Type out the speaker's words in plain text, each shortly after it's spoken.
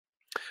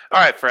All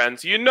right,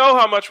 friends, you know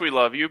how much we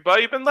love you,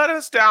 but you've been letting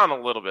us down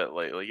a little bit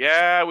lately.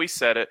 Yeah, we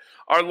said it.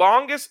 Our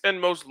longest and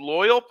most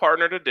loyal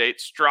partner to date,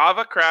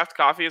 Strava Craft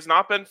Coffee, has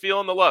not been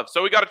feeling the love,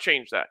 so we got to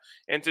change that.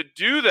 And to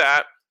do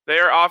that, they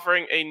are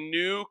offering a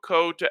new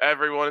code to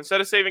everyone.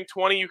 Instead of saving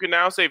 20, you can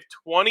now save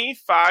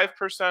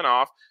 25%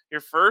 off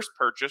your first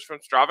purchase from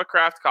Strava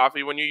Craft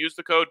Coffee when you use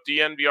the code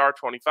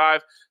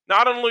DNVR25.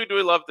 Not only do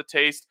we love the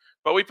taste,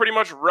 but we pretty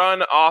much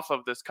run off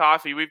of this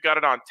coffee. We've got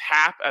it on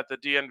tap at the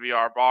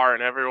DNVR bar,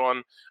 and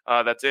everyone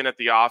that's in at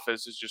the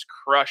office is just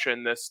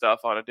crushing this stuff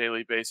on a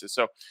daily basis.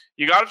 So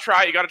you got to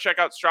try it. You got to check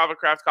out Strava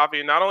Craft Coffee.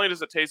 And not only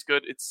does it taste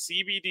good, it's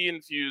CBD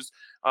infused.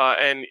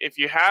 And if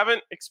you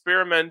haven't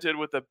experimented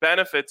with the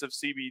benefits of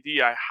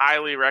CBD, I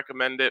highly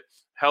recommend it.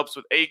 Helps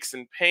with aches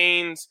and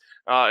pains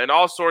and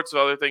all sorts of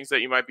other things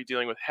that you might be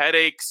dealing with,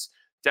 headaches.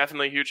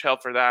 Definitely huge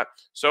help for that.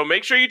 So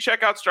make sure you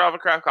check out Strava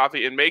Craft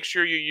Coffee and make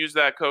sure you use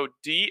that code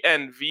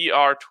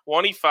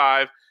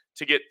DNVR25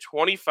 to get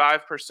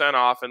 25%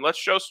 off. And let's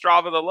show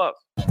Strava the love.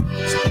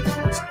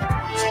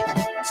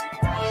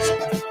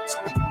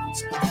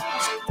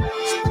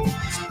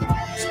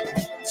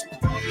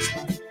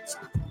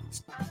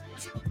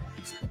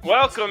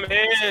 Welcome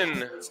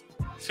in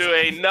to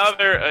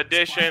another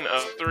edition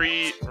of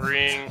Three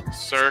Ring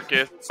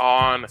Circus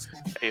on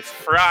a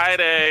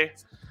Friday.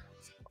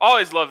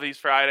 Always love these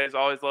Fridays.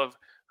 Always love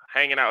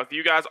hanging out with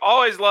you guys.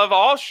 Always love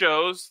all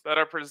shows that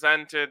are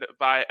presented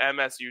by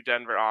MSU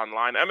Denver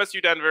Online.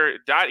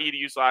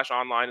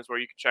 msudenver.edu/online is where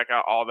you can check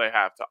out all they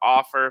have to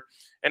offer.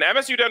 And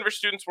MSU Denver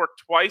students work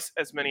twice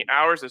as many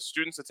hours as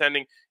students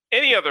attending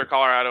any other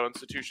Colorado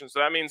institution. So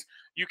that means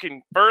you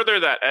can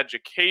further that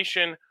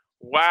education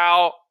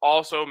while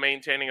also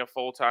maintaining a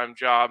full-time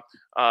job.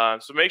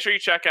 So make sure you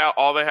check out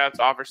all they have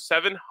to offer.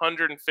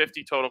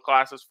 750 total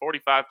classes,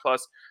 45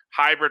 plus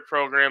hybrid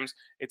programs.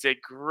 It's a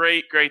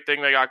great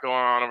thing they got going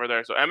on over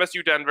there. So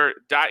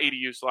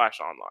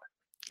msudenver.edu/online.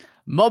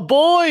 My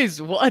boys,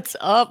 what's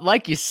up?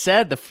 Like you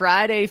said, the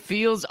Friday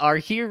feels are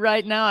here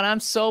right now, and I'm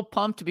so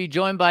pumped to be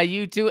joined by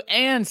you two,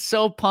 and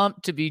so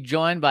pumped to be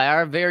joined by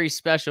our very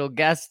special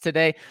guest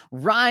today,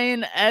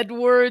 Ryan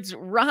Edwards.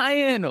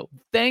 Ryan,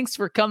 thanks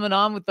for coming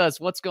on with us.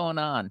 What's going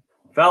on?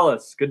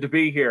 Fellas, good to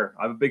be here.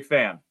 I'm a big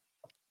fan.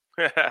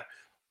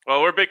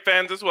 Well, we're big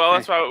fans as well.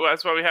 That's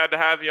why we had to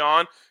have you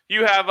on.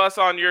 You have us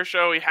on your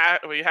show. We had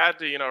to,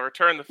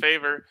 return the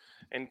favor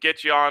and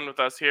get you on with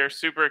us here.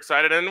 Super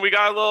excited. And we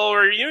got a little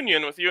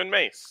reunion with you and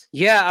Mace.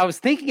 Yeah, I was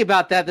thinking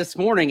about that this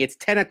morning. It's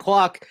 10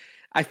 o'clock.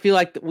 I feel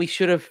like we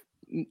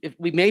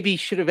maybe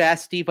should have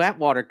asked Steve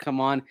Atwater to come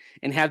on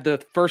and have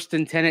the first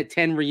and 10 at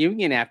 10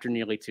 reunion after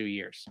nearly 2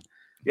 years.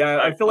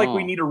 Yeah, I feel like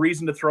we need a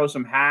reason to throw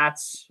some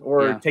hats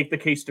or take the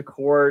case to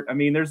court. I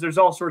mean, there's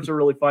all sorts of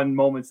really fun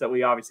moments that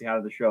we obviously had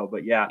at the show.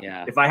 But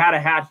if I had a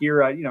hat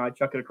here, I'd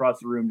chuck it across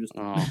the room just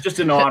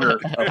in honor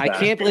of that. I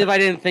can't believe I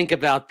didn't think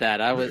about that.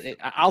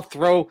 I'll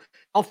throw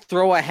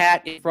a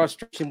hat in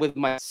frustration with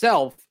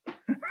myself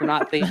for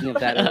not thinking of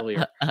that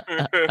earlier.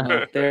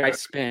 There I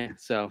spin.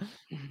 So.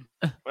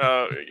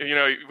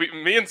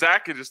 Me and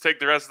Zach can just take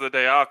the rest of the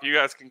day off. You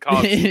guys can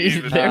call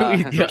it. There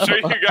we go. I'm sure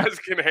you guys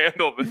can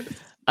handle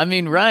this. I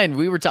mean, Ryan,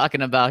 we were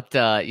talking about,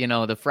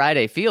 the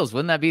Friday feels.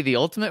 Wouldn't that be the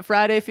ultimate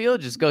Friday feel?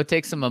 Just go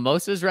take some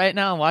mimosas right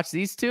now and watch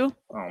these two?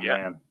 Oh,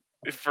 man.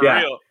 For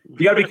real.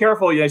 You got to be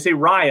careful. I say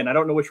Ryan. I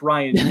don't know which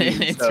Ryan you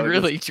mean. It's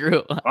really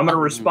true. I'm going to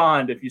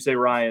respond if you say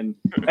Ryan.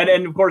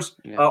 And of course,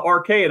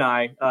 RK and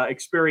I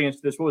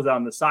experienced this. What was that,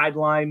 on the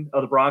sideline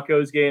of the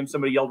Broncos game?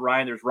 Somebody yelled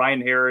Ryan. There's Ryan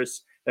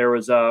Harris. There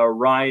was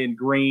Ryan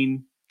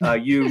Green,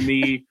 you,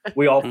 me.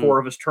 We all four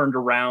of us turned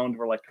around.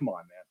 We're like, come on,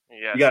 man.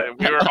 Yes,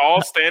 we were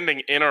all standing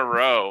in a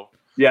row.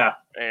 Yeah.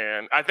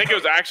 And I think it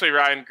was actually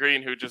Ryan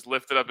Green who just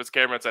lifted up his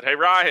camera and said, "Hey,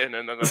 Ryan."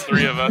 And then the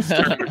three of us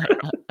turned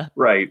around.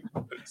 Right.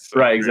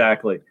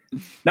 Exactly.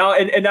 Now,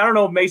 and I don't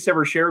know if Mace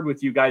ever shared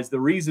with you guys, the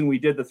reason we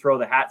did the Throw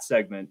the Hat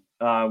segment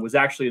was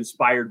actually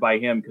inspired by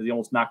him because he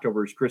almost knocked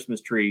over his Christmas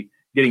tree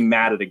getting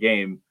mad at a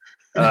game.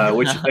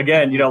 Which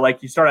again,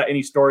 like you start out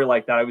any story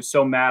like that. I was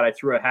so mad. I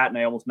threw a hat and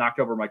I almost knocked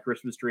over my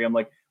Christmas tree. I'm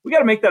like, we got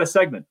to make that a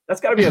segment.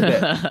 That's got to be a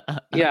bit.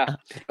 Yeah.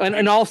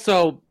 And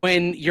also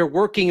when you're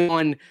working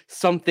on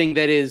something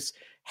that is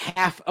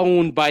half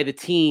owned by the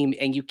team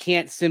and you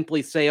can't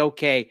simply say,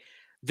 okay,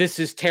 this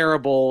is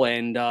terrible.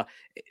 And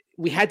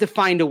we had to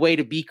find a way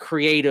to be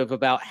creative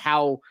about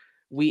how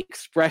we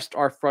expressed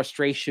our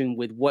frustration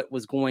with what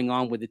was going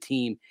on with the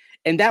team.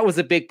 And that was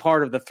a big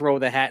part of the Throw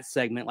the Hat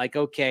segment. Like,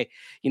 okay,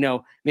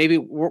 maybe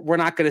we're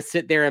not going to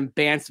sit there and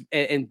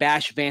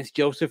bash Vance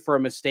Joseph for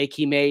a mistake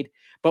he made,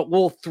 but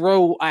we'll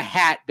throw a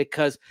hat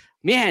because,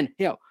 man,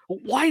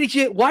 why did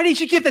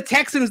you give the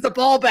Texans the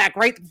ball back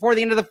right before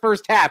the end of the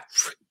first half?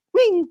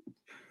 Wing.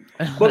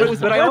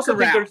 But I also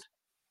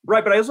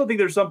think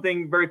there's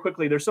something very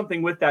quickly. There's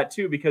something with that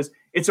too, because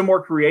it's a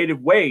more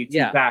creative way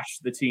to bash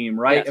the team,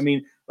 right? Yes. I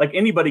mean, like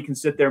anybody can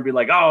sit there and be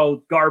like,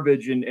 "Oh,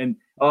 garbage," and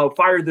 "Oh,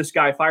 fire this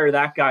guy, fire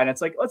that guy," and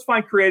it's like, let's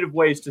find creative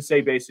ways to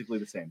say basically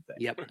the same thing.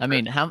 Yep. I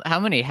mean, how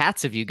many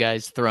hats have you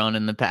guys thrown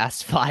in the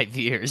past 5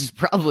 years?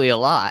 Probably a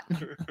lot.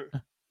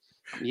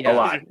 Yeah, a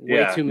lot.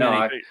 Way too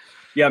many.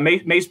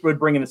 Mace would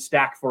bring in a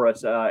stack for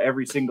us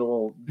every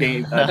single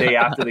game day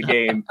after the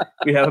game.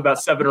 We have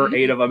about 7 or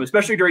 8 of them,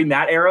 especially during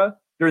that era,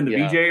 during the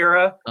VJ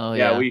era. Oh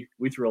yeah, we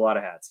threw a lot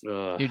of hats.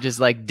 You're just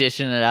like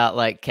dishing it out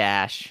like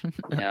cash.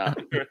 Yeah,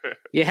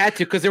 you had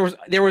to, because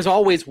there was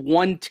always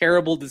one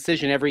terrible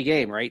decision every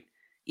game, right?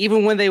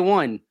 Even when they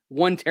won,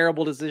 one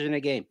terrible decision a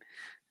game.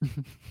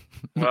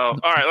 Well,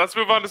 all right, let's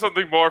move on to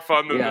something more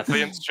fun than the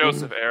Vance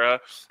Joseph era,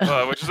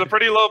 which is a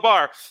pretty low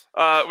bar.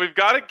 We've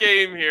got a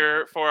game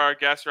here for our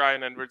guest,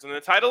 Ryan Edwards, and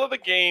the title of the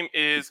game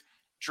is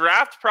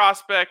Draft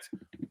Prospect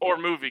or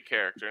Movie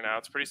Character. Now,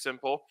 it's pretty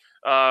simple.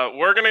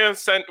 We're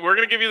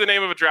gonna give you the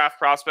name of a draft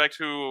prospect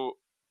who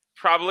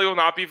probably will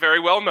not be very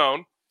well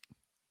known,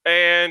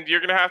 and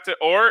you're gonna have to,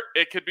 or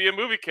it could be a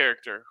movie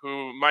character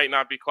who might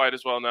not be quite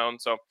as well known.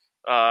 So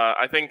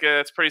I think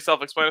it's pretty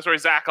self-explanatory.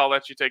 Zach, I'll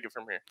let you take it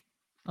from here.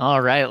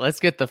 All right, let's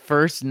get the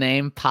first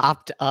name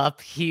popped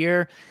up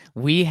here.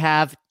 We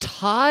have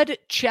Todd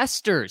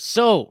Chester.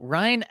 So,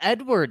 Ryan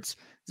Edwards,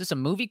 is this a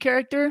movie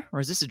character or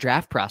is this a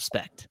draft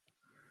prospect?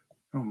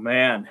 Oh,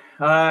 man.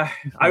 I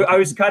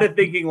was kind of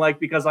thinking, like,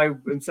 because I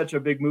am such a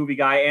big movie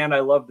guy and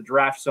I love the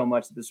draft so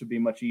much that this would be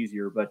much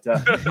easier. But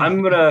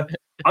I'm gonna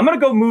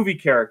go movie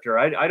character.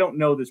 I don't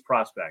know this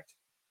prospect.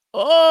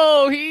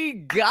 Oh, he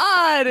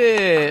got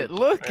it!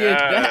 Look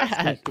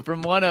at that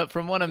from one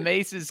of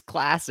Mace's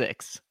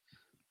classics.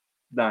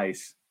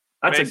 Nice.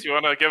 Mace, you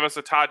want to give us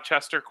a Todd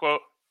Chester quote?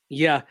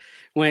 Yeah.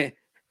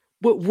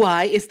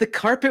 Why is the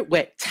carpet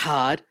wet,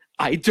 Todd?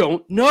 I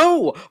don't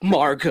know,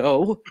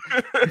 Margot.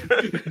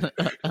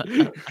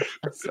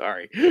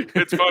 Sorry.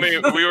 It's funny.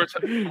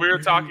 We were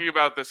talking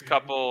about this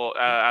couple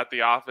at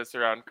the office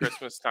around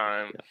Christmas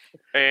time,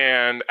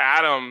 and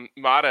Adam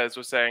Mates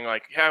was saying,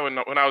 like, yeah, when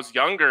I was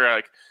younger,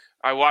 like,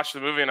 I watched the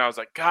movie and I was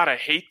like, God, I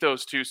hate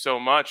those two so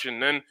much.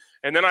 And then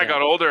I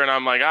got older and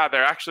I'm like,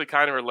 they're actually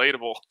kind of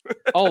relatable.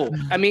 Oh,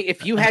 I mean,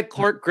 if you had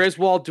Clark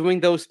Griswold doing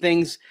those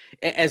things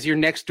as your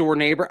next door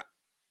neighbor,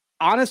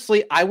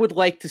 honestly, I would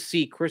like to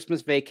see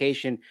Christmas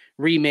Vacation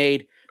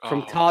remade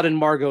from Todd and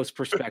Margot's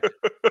perspective.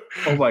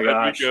 Oh my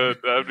gosh. That'd be good.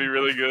 That'd be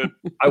really good.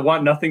 I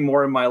want nothing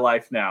more in my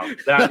life now.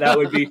 That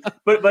would be,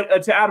 but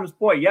to Adam's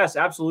point, yes,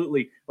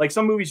 absolutely. Like,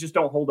 some movies just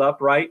don't hold up,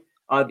 right?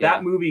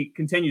 That movie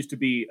continues to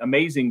be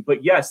amazing,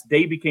 but yes,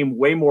 they became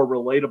way more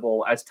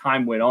relatable as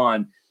time went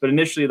on. But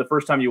initially, the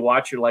first time you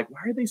watch, you're like, why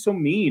are they so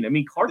mean? I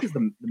mean, Clark is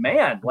the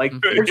man. Like,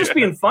 they're just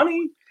being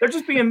funny. They're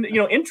just being,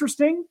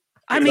 interesting.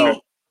 I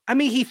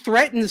mean, he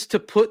threatens to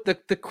put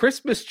the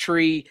Christmas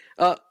tree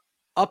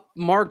up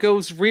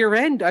Margot's rear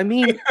end. I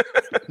mean,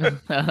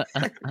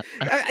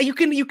 you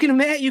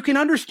can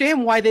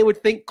understand why they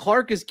would think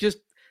Clark is just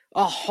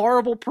a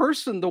horrible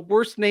person, the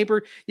worst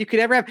neighbor you could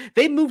ever have.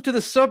 They moved to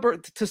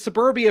to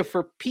suburbia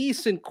for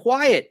peace and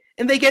quiet,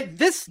 and they get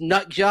this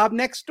nut job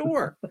next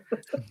door.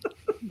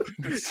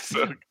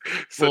 Such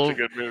a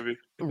good movie.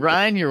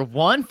 Ryan, you're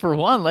 1 for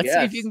 1. Let's see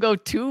if you can go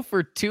 2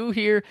 for 2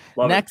 here.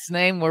 Next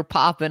name we're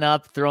popping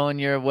up, throwing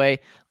your way.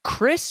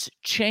 Chris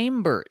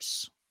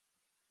Chambers.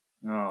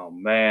 Oh,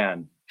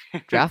 man.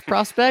 Draft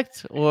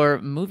prospect or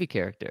movie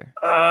character?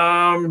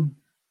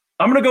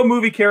 I'm going to go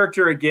movie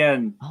character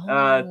again.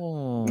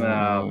 Oh,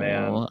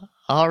 man.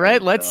 All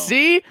right, let's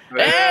see.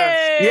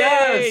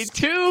 Yes.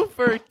 2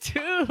 for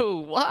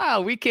 2.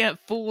 Wow, we can't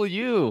fool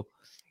you.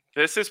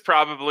 This is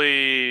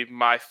probably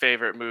my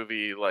favorite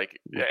movie. Like,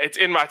 it's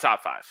in my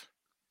top 5.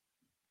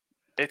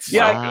 It's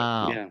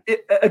so good.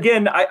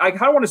 Again, I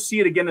kind of want to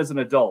see it again as an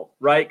adult,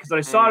 right? Because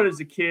I saw it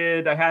as a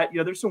kid. I had,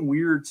 there's some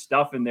weird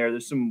stuff in there.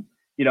 There's some,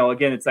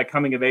 again, it's that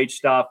coming of age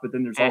stuff, but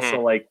then there's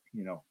also like,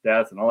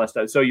 death and all that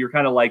stuff. So you're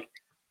kind of like,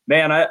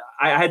 man, I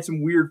had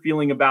some weird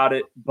feeling about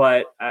it,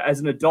 but as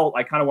an adult,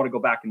 I kind of want to go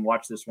back and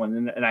watch this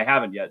one, and I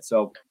haven't yet,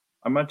 so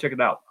I'm going to check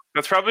it out.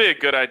 That's probably a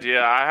good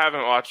idea. I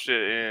haven't watched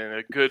it in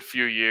a good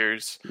few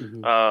years,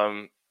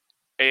 and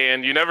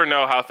you never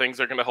know how things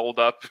are going to hold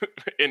up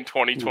in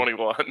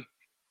 2021.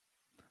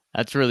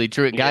 That's really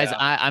true. Guys,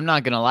 I'm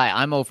not going to lie.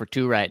 I'm 0 for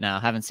 2 right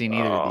now. Haven't seen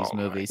either of these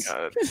movies.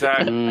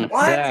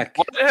 Zach,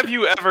 what have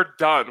you ever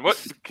done?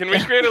 What can we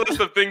create a list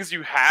of things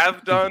you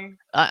have done?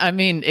 I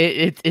mean,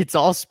 it's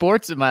all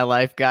sports in my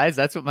life, guys.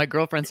 That's what my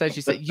girlfriend said. She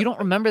said, you don't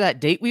remember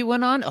that date we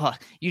went on? Oh,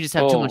 you just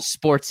have too much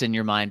sports in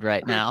your mind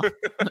right now.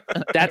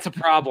 That's a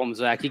problem,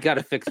 Zach. You got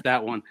to fix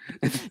that one.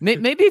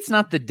 Maybe it's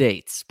not the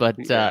dates, but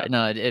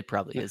no, it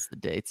probably is the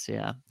dates.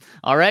 Yeah.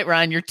 All right,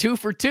 Ryan, you're 2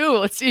 for 2.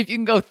 Let's see if you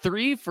can go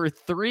 3 for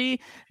 3.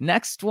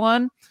 Next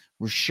one,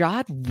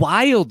 Rashad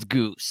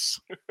Wildgoose.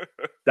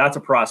 That's a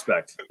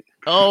prospect.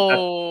 3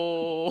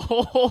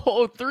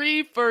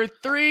 for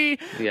 3.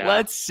 Yeah.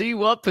 Let's see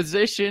what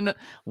position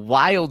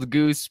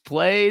Wildgoose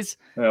plays.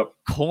 Yep.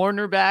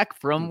 Cornerback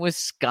from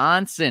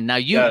Wisconsin. Now,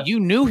 you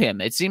knew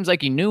him. It seems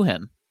like you knew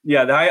him.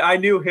 Yeah, I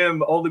knew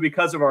him only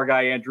because of our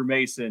guy, Andrew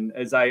Mason.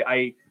 As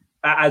I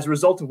as a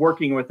result of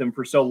working with him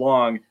for so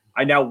long,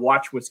 I now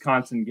watch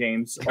Wisconsin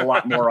games a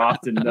lot more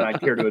often than I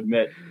care to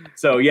admit.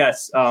 So,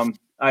 yes, I'm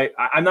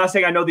not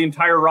saying I know the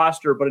entire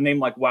roster, but a name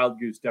like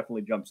Wildgoose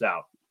definitely jumps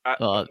out.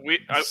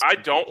 I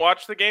don't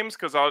watch the games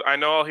because I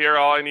know I'll hear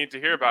all I need to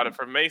hear about it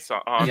from Mason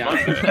on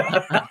Monday.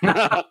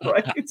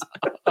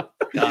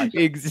 Right?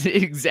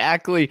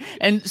 Exactly.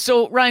 And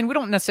so, Ryan, we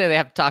don't necessarily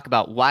have to talk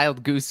about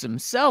Wild Goose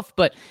himself,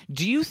 but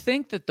do you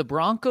think that the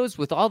Broncos,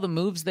 with all the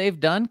moves they've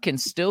done, can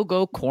still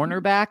go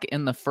cornerback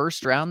in the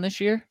first round this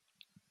year?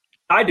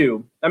 I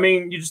do. I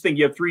mean, you just think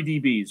you have 3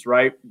 DBs,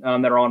 right,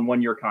 that are on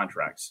 1-year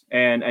contracts.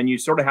 And you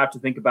sort of have to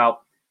think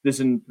about this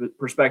in the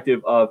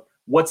perspective of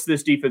what's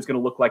this defense going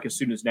to look like as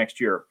soon as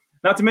next year.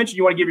 Not to mention,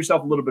 you want to give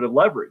yourself a little bit of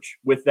leverage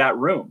with that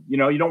room. You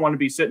don't want to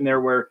be sitting there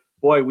where,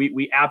 boy,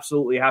 we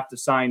absolutely have to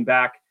sign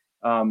back.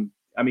 I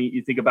mean,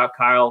 you think about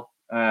Kyle.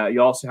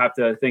 You also have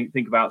to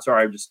think about,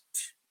 sorry,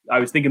 I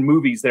was thinking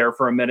movies there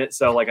for a minute.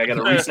 So I got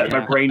to reset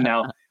my brain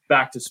now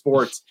back to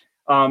sports.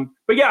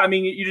 But yeah, I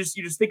mean, you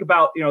just think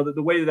about,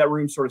 the way that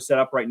room's sort of set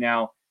up right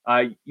now.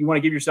 You want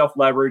to give yourself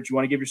leverage. You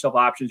want to give yourself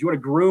options. You want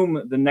to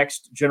groom the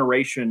next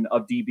generation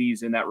of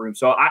DBs in that room.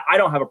 So I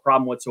don't have a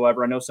problem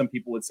whatsoever. I know some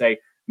people would say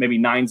maybe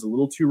 9's a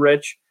little too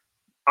rich.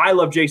 I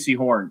love J.C.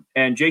 Horn,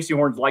 and J.C.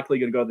 Horn's likely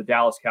going to go to the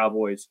Dallas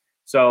Cowboys.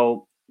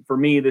 So for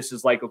me, this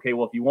is like, okay,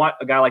 well, if you want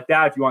a guy like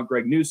that, if you want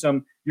Greg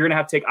Newsome, you're going to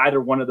have to take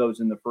either one of those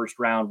in the first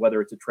round,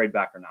 whether it's a trade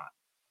back or not.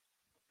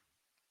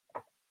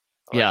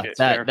 Yeah,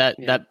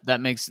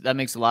 that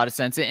makes a lot of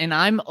sense. And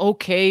I'm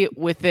okay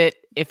with it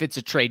if it's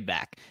a trade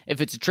back.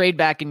 If it's a trade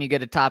back and you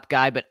get a top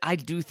guy, but I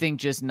do think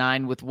just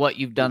 9 with what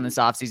you've done this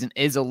offseason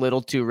is a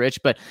little too rich.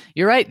 But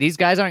you're right, these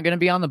guys aren't going to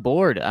be on the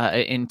board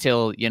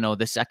until,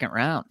 the second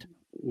round.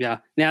 Yeah.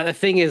 Now, the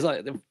thing is,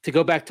 to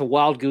go back to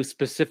Wild Goose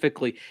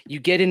specifically,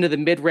 you get into the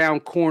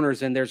mid-round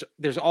corners and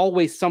there's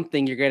always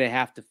something you're going to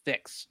have to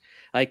fix.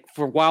 Like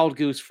for Wild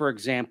Goose, for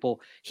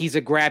example, he's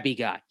a grabby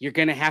guy. You're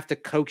going to have to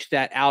coach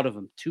that out of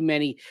him. Too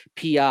many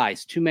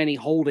PIs, too many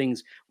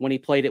holdings when he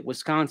played at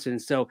Wisconsin.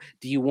 So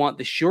do you want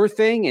the sure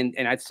thing?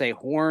 And I'd say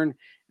Horn,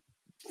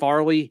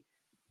 Farley,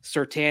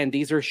 Surtain,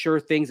 these are sure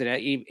things. And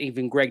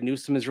even Greg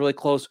Newsome is really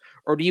close.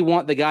 Or do you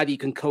want the guy that you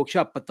can coach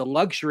up, but the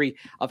luxury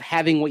of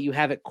having what you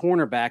have at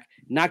cornerback,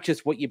 not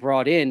just what you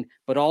brought in,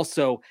 but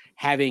also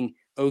having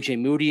OJ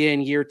Moody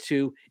in year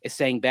 2, is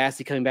saying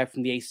Bassey coming back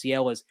from the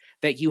ACL, is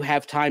that you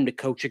have time to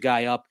coach a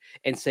guy up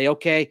and say,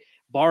 okay,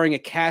 barring a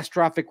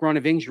catastrophic run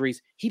of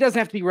injuries, he doesn't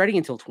have to be ready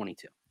until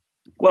 22.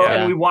 Well,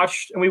 and we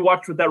watched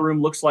what that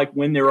room looks like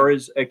when there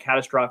is a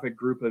catastrophic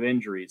group of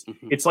injuries.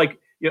 Mm-hmm. It's like,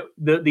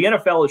 the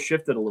NFL has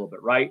shifted a little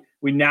bit, right?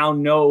 We now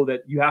know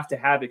that you have to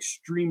have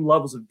extreme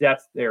levels of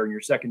depth there in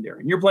your secondary.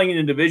 And you're playing in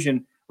a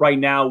division right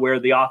now where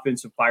the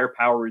offensive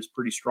firepower is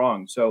pretty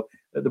strong. So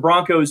the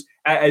Broncos,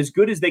 as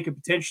good as they could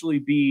potentially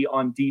be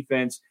on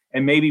defense,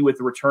 and maybe with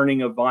the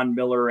returning of Von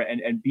Miller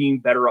and being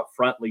better up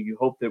frontly, you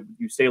hope that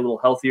you stay a little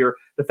healthier.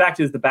 The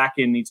fact is the back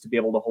end needs to be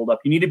able to hold up.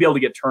 You need to be able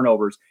to get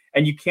turnovers,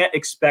 and you can't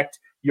expect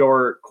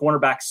your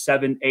cornerback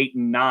 7, 8,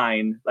 and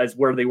 9 as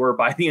where they were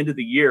by the end of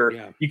the year.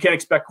 Yeah. You can't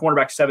expect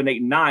cornerback 7,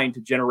 8, and 9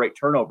 to generate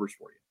turnovers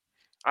for you.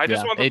 I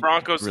just want the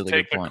Broncos to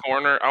take the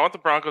corner. I want the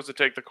Broncos to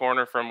take the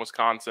corner from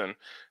Wisconsin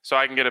so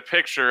I can get a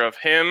picture of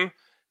him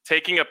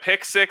taking a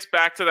pick 6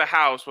 back to the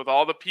house with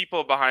all the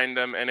people behind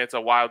him, and it's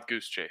a wild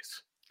goose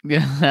chase.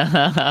 Yeah.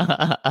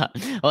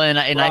 Well, and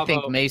I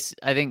think Mace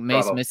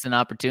missed an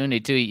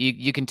opportunity too.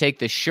 You can take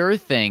the sure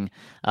thing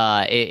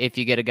if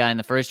you get a guy in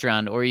the first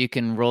round, or you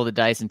can roll the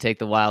dice and take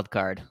the wild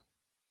card.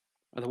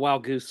 Or the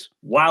wild goose.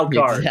 Wild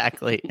card.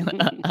 Exactly.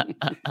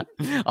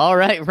 All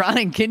right,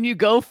 Ryan, can you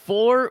go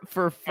 4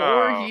 for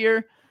 4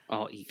 here?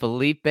 Oh,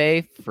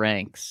 Felipe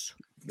Franks.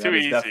 Too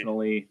easy.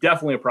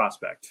 Definitely a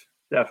prospect.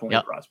 Definitely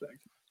a prospect.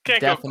 Can't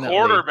go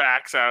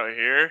quarterbacks out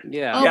here.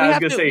 Yeah. I was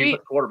going to say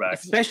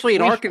quarterbacks. Especially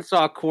an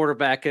Arkansas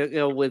quarterback,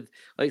 with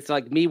it's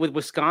like me with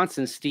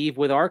Wisconsin, Steve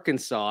with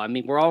Arkansas. I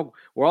mean, we're all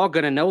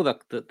going to know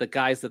the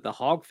guys that the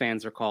Hog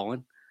fans are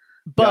calling.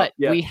 But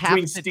we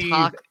have to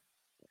talk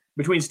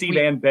between Steve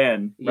and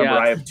Ben. Remember,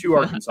 I have 2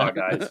 Arkansas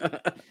guys.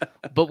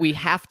 But we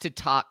have to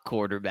talk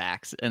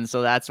quarterbacks, and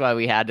so that's why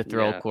we had to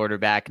throw a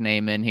quarterback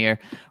name in here.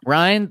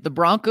 Ryan, the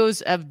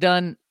Broncos have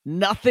done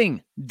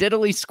nothing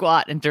diddly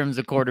squat in terms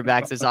of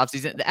quarterbacks this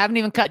offseason. They haven't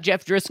even cut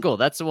Jeff Driscoll.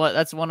 That's the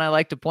one I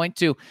like to point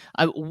to.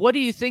 What do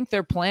you think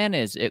their plan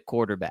is at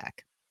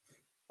quarterback?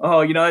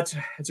 Oh,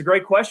 it's a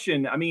great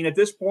question. I mean, at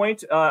this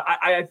point,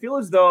 I feel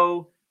as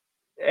though,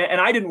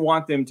 and I didn't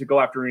want them to go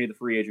after any of the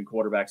free agent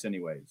quarterbacks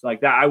anyways.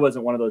 Like that, I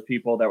wasn't one of those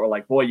people that were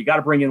like, boy, you got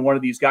to bring in one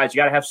of these guys.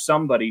 You got to have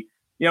somebody.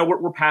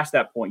 We're past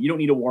that point. You don't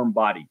need a warm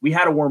body. We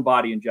had a warm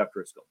body in Jeff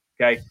Driscoll.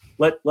 Okay,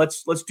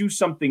 let's do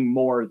something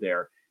more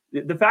there.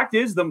 The fact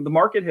is, the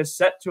market has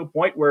set to a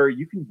point where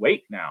you can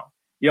wait now.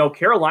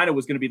 Carolina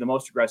was going to be the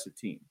most aggressive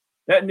team.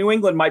 That New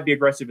England might be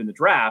aggressive in the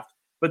draft,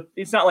 but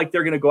it's not like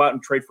they're going to go out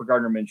and trade for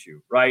Gardner Minshew,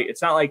 right?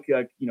 It's not like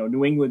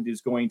New England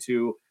is going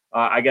to,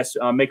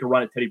 make a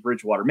run at Teddy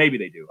Bridgewater. Maybe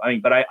they do.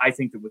 But I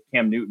think that with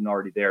Cam Newton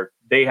already there,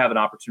 they have an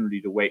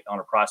opportunity to wait on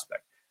a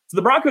prospect. So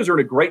the Broncos are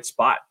in a great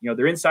spot.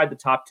 They're inside the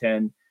top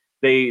 10.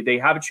 They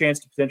have a chance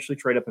to potentially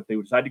trade up if they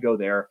decide to go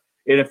there.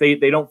 And if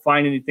they don't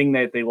find anything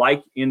that they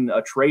like in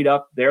a trade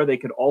up there, they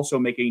could also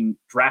make a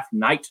draft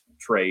night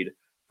trade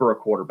for a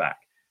quarterback.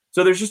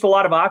 So there's just a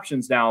lot of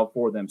options now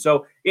for them.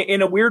 So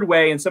in a weird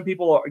way, and some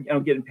people are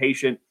get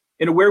impatient,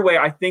 in a weird way,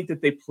 I think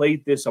that they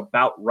played this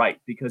about right,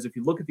 because if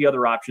you look at the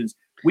other options,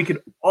 we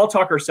could all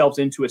talk ourselves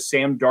into a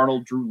Sam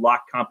Darnold, Drew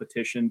Lock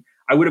competition.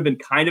 I would have been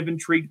kind of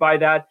intrigued by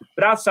that.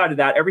 But outside of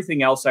that,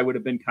 everything else, I would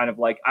have been kind of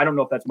like, I don't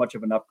know if that's much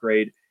of an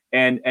upgrade.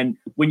 And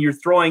when you're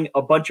throwing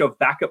a bunch of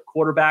backup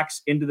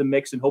quarterbacks into the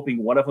mix and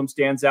hoping one of them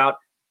stands out,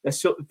 it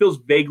feels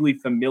vaguely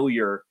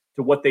familiar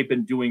to what they've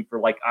been doing for,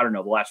 like, I don't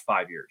know, the last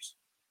 5 years.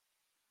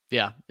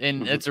 Yeah,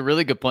 and it's a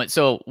really good point.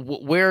 So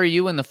where are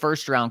you in the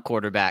first round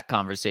quarterback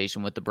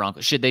conversation with the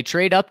Broncos? Should they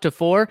trade up to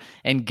 4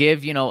 and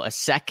give, a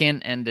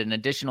second and an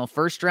additional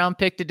first round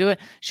pick to do it?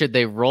 Should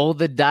they roll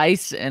the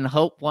dice and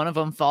hope one of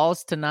them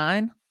falls to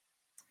 9?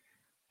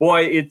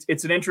 Boy,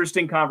 it's an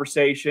interesting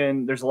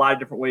conversation. There's a lot of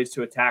different ways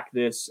to attack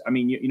this. I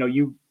mean,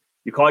 you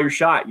call your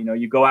shot.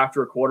 You go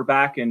after a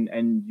quarterback,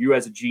 and you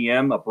as a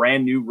GM, a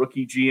brand new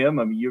rookie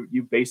GM, I mean,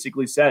 you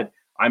basically said,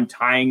 I'm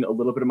tying a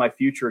little bit of my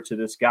future to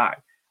this guy.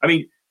 I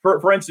mean,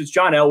 for instance,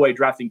 John Elway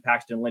drafting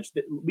Paxton Lynch,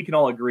 we can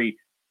all agree,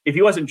 if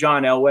he wasn't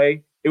John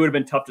Elway, it would have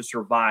been tough to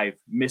survive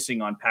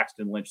missing on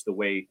Paxton Lynch the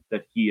way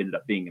that he ended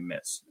up being a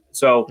miss.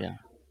 So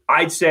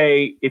I'd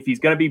say if he's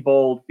going to be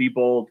bold,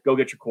 go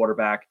get your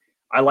quarterback.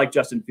 I like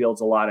Justin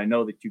Fields a lot. I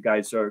know that you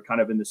guys are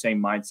kind of in the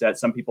same mindset.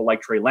 Some people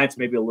like Trey Lance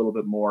maybe a little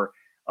bit more.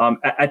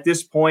 At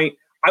this point,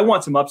 I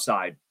want some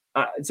upside.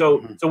 So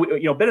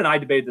Ben and I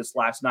debated this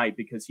last night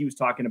because he was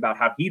talking about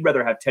how he'd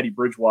rather have Teddy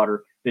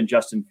Bridgewater than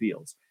Justin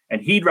Fields,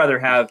 and he'd rather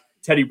have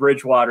Teddy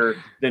Bridgewater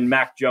than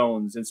Mac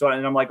Jones. And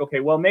I'm like, okay,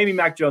 well, maybe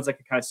Mac Jones, I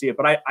could kind of see it,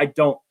 but I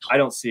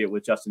don't see it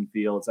with Justin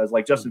Fields. I was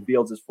like, Justin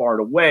Fields is far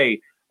and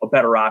away a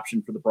better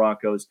option for the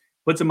Broncos.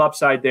 Put some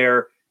upside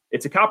there.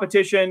 It's a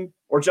competition,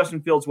 or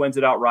Justin Fields wins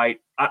it outright.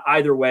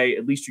 Either way,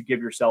 at least you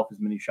give yourself as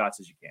many shots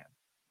as you can.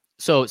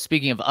 So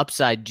speaking of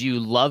upside, do you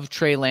love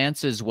Trey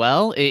Lance as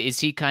well? Is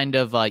he kind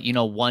of,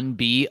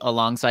 1B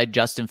alongside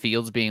Justin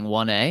Fields being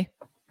 1A?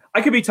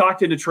 I could be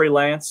talked into Trey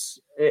Lance.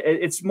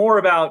 It's more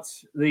about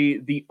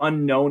the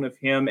unknown of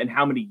him and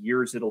how many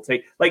years it'll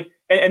take.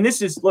 And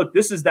this is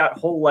that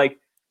whole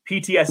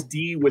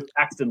PTSD with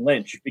Paxton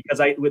Lynch, because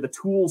with the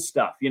tools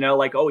stuff, he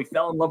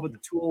fell in love with the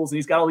tools and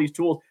he's got all these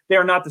tools. They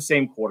are not the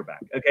same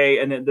quarterback. Okay.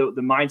 And then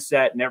the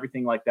mindset and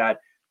everything like that.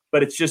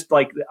 But it's just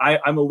like,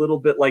 I'm a little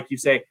bit like you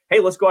say, hey,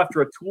 let's go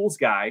after a tools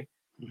guy.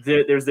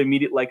 There's the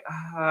immediate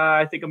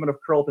I think I'm going to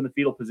curl up in the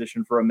fetal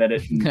position for a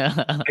minute. And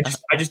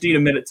I just need a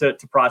minute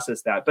to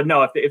process that. But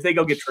no, if they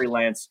go get Trey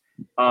Lance,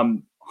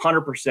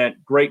 100%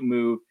 great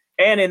move.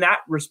 And in that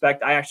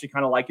respect, I actually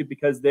kind of like it,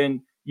 because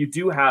then you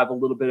do have a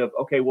little bit of,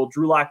 okay, well,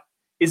 Drew Lock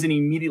isn't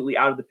immediately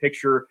out of the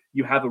picture.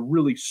 You have a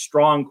really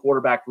strong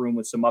quarterback room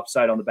with some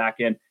upside on the back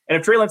end. And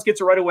if Trey Lance gets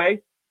it right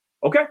away,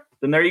 okay,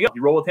 then there you go.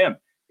 You roll with him.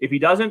 If he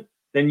doesn't,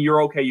 then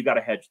you're okay. You got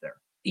a hedge there.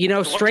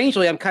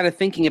 Strangely, I'm kind of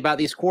thinking about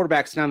these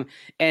quarterbacks now,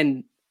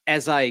 and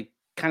as I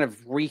kind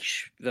of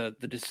reach the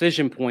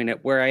decision point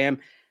at where I am,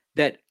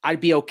 that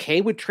I'd be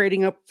okay with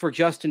trading up for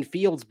Justin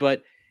Fields,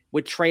 but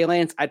with Trey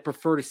Lance, I'd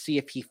prefer to see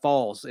if he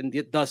falls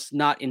and thus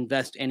not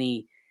invest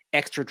any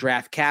extra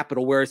draft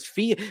capital. Whereas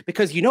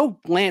because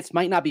Lance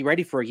might not be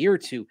ready for a year or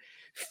two.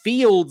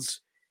 Fields,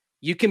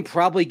 you can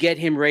probably get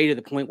him ready to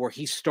the point where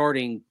he's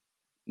starting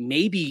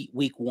maybe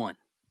week 1.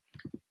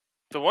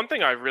 The one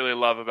thing I really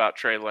love about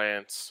Trey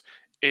Lance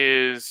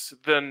is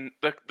the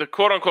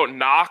quote unquote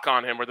knock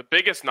on him, or the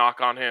biggest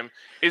knock on him,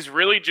 is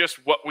really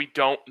just what we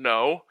don't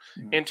know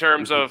in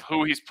terms of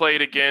who he's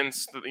played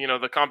against,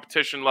 the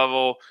competition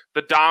level,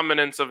 the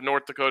dominance of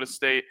North Dakota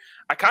State.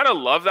 I kind of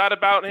love that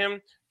about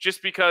him,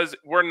 just because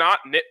we're not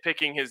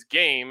nitpicking his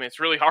game. It's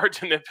really hard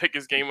to nitpick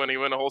his game when he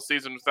went a whole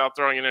season without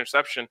throwing an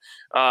interception.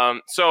 I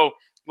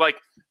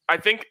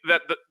think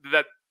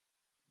that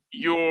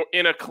you're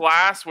in a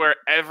class where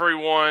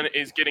everyone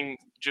is getting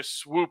just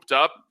swooped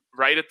up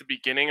right at the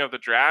beginning of the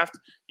draft.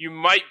 You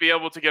might be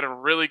able to get a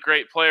really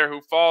great player who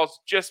falls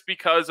just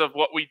because of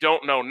what we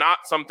don't know, not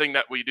something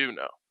that we do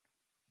know.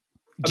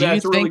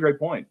 That's a really great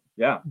point.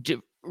 Yeah.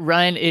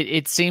 Ryan,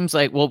 it seems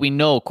like, we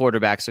know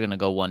quarterbacks are going to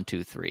go 1,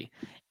 2, 3.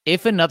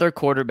 If another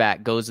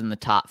quarterback goes in the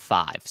top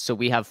 5, so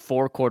we have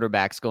 4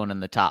 quarterbacks going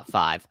in the top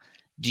 5,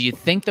 do you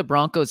think the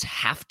Broncos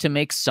have to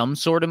make some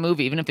sort of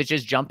move, even if it's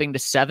just jumping to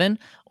 7?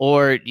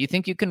 Or do you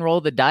think you can roll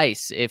the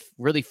dice if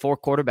really 4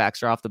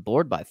 quarterbacks are off the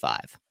board by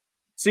 5?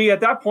 See,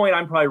 at that point,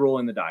 I'm probably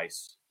rolling the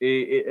dice.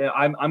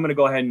 I'm going to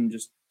go ahead and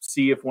just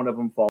see if one of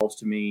them falls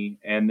to me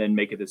and then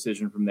make a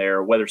decision from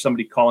there, whether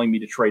somebody calling me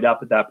to trade up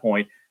at that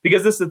point.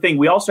 Because this is the thing.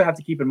 We also have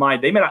to keep in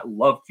mind, they may not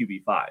love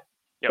QB5.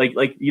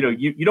 Yep.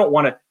 You don't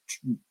want to,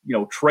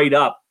 trade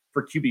up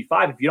for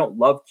QB5 if you don't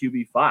love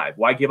QB5.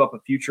 Why give up a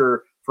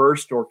future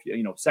first or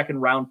second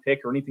round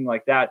pick or anything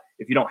like that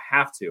if you don't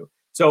have to?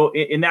 So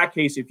in that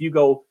case, if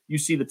you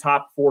see the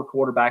top 4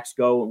 quarterbacks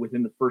go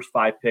within the first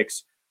 5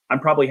 picks, I'm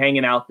probably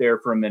hanging out there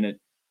for a minute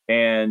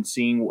and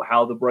seeing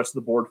how the rest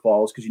of the board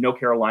falls, because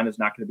Carolina's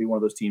not going to be one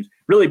of those teams.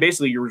 Really,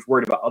 basically, you're just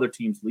worried about other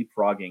teams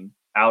leapfrogging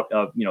out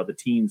of the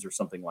teens or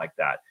something like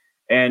that.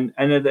 And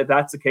if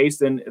that's the case,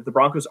 then if the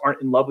Broncos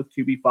aren't in love with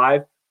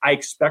QB5, I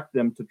expect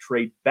them to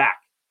trade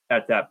back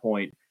at that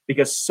point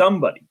because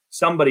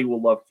somebody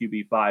will love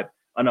QB5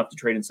 enough to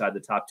trade inside the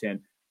top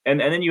 10. And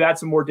then you add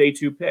some more day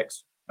 2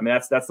 picks. I mean,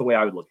 that's the way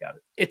I would look at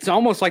it. It's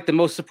almost like the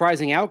most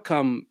surprising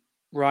outcome,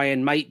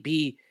 Ryan, might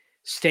be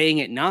staying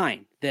at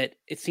 9, that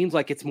it seems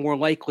like it's more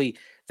likely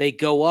they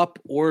go up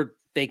or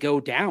they go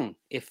down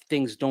if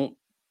things don't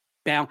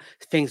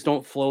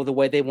flow the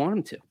way they want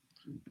them to.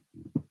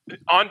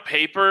 On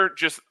paper,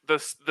 just the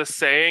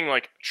saying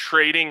like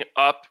trading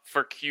up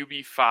for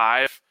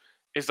QB5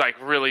 is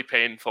like really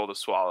painful to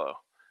swallow.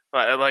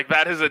 Like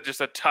that is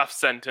just a tough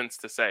sentence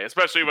to say,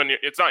 especially when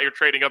it's not you're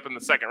trading up in the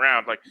second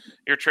round. Like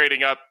you're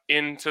trading up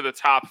into the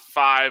top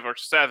 5 or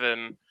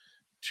 7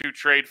 to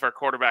trade for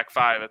quarterback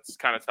 5. It's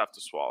kind of tough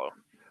to swallow.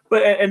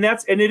 But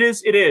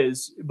it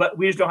is, but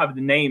we just don't have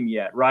the name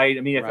yet, right?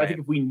 I mean, I think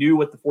if we knew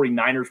what the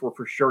 49ers were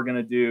for sure going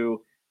to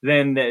do,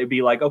 then it'd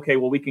be like, okay,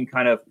 well, we can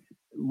kind of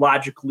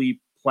logically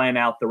plan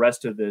out the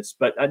rest of this.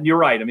 But you're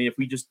right. I mean, if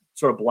we just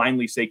sort of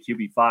blindly say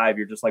QB5,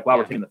 you're just like, wow,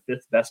 we're taking the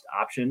 5th best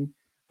option.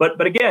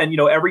 But again,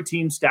 every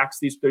team stacks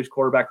these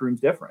quarterback rooms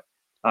different.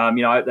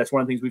 That's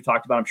one of the things we've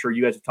talked about. I'm sure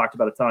you guys have talked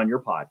about a ton on your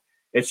pod.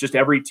 It's just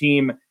every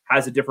team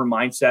has a different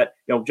mindset.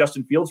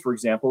 Justin Fields, for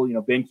example,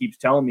 Ben keeps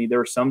telling me there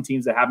are some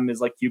teams that have him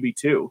as like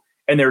QB2,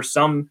 and there are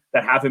some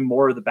that have him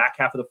more of the back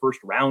half of the first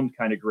round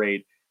kind of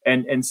grade.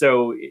 And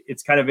so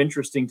it's kind of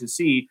interesting to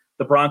see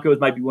the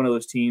Broncos might be one of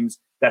those teams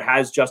that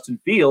has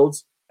Justin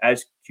Fields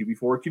as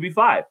QB4 or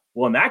QB5.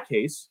 Well, in that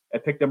case,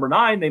 at pick number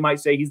 9, they might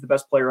say he's the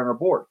best player on our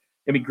board.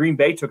 I mean, Green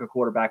Bay took a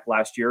quarterback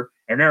last year,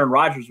 and Aaron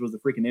Rodgers was the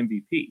freaking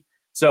MVP.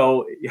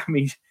 So, I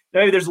mean,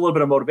 maybe there's a little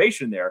bit of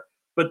motivation there.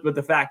 But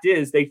the fact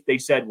is, they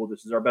said, well,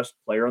 this is our best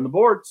player on the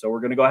board, so we're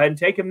going to go ahead and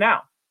take him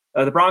now.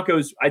 The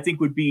Broncos, I think,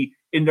 would be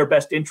in their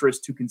best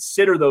interest to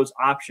consider those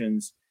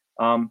options.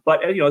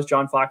 But, as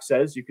John Fox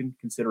says, you can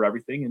consider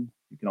everything, and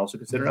you can also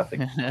consider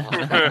nothing.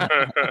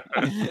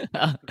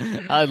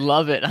 I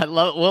love it.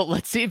 Well,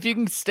 let's see if you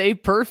can stay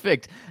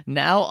perfect.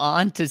 Now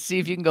on to see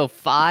if you can go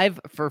 5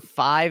 for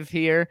 5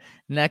 here.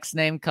 Next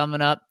name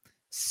coming up,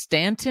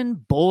 Stanton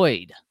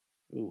Boyd.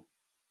 Ooh.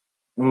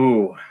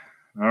 All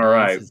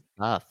right. This is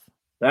tough.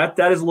 That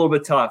is a little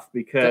bit tough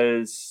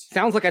because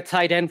sounds like a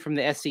tight end from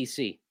the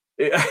SEC.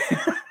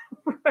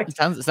 Right.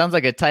 Sounds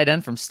like a tight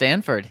end from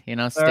Stanford.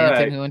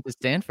 Stanton who went to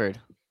Stanford.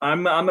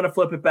 I'm going to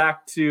flip it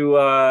back to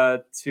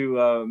a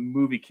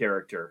movie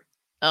character.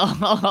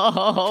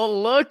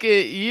 Oh, look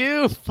at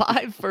you!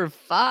 5 for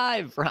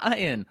 5,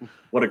 Ryan.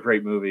 What a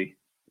great movie!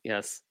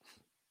 Yes.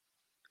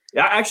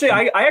 Yeah, actually,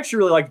 I actually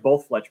really liked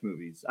both Fletch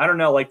movies. I don't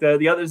know, like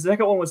the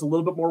second one was a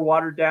little bit more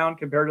watered down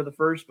compared to the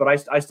first, but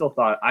I still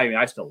thought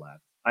I still laughed.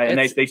 And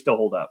they still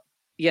hold up.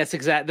 Yes,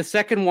 exactly. The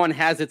second one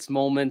has its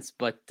moments,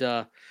 but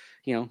how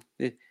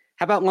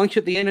about lunch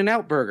at the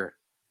In-N-Out Burger?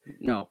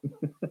 No.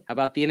 How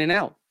about the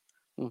In-N-Out?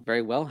 Well,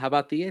 very well. How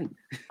about the Inn?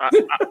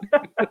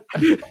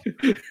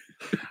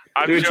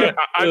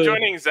 I'm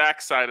joining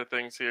Zach's side of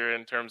things here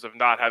in terms of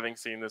not having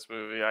seen this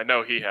movie. I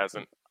know he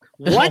hasn't.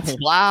 What?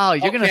 Wow,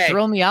 you're going to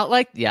throw me out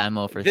like? Yeah, I'm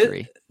 0 for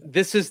 3.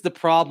 This is the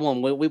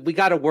problem. We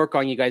got to work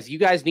on you guys. You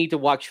guys need to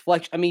watch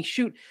Fletch. I mean,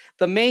 shoot,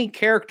 the main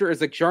character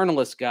is a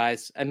journalist,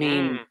 guys. I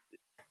mean,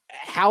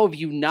 how have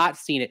you not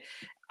seen it?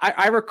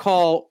 I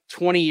recall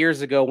 20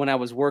 years ago when I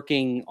was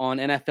working on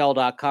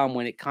NFL.com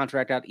when it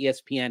contracted out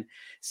ESPN,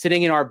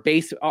 sitting in our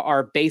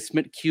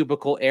basement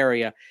cubicle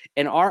area,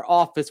 and our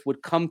office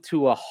would come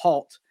to a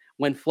halt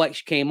when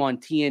Fletch came on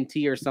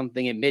TNT or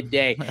something at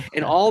midday,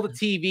 and all the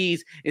TVs,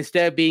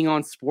 instead of being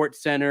on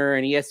Sports Center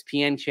and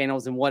ESPN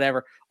channels and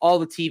whatever, all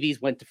the TVs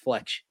went to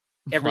Fletch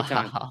every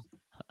time.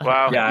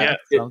 Wow. Yeah.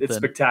 It's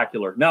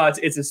spectacular. No,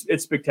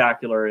 it's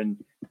spectacular. And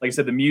like I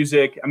said, the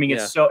music, I mean,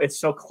 it's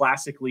so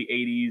classically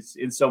 80s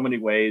in so many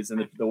ways,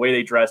 and the way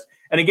they dressed.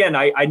 And again,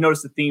 I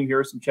noticed the theme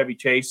here, some Chevy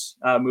Chase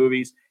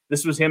movies.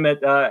 This was him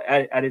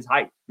at his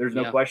height. There's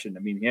no question. I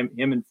mean,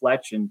 him and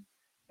Fletch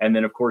and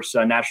then, of course,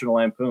 National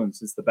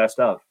Lampoons. It's the best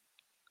of.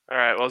 All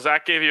right. Well,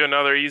 Zach gave you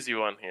another easy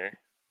one here.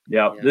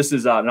 Yeah. This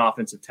is an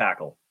offensive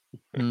tackle.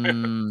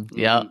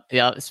 Yeah.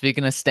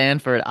 Speaking of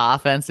Stanford,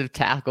 offensive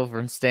tackle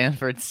from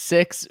Stanford,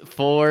 6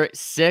 for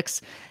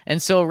 6.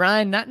 And so,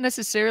 Ryan, not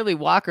necessarily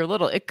Walker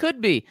Little. It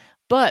could be.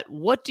 But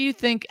what do you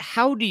think?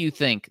 How do you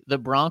think the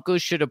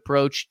Broncos should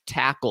approach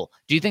tackle?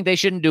 Do you think they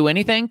shouldn't do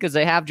anything because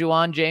they have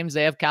Juwan James,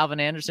 they have Calvin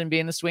Anderson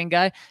being the swing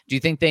guy? Do you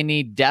think they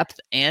need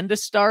depth and a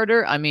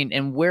starter? I mean,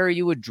 and where are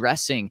you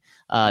addressing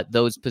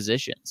those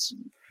positions?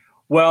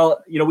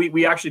 Well,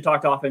 we actually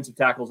talked offensive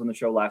tackles on the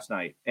show last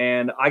night,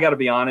 and I got to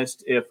be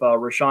honest, if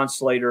Rashawn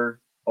Slater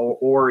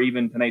or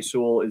even Penei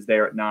Sewell is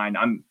there at 9,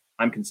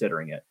 I'm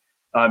considering it.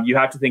 You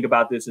have to think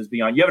about this as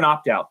beyond. You have an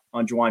opt-out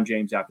on Juwan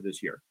James after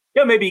this year.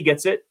 Yeah, maybe he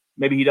gets it.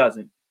 Maybe he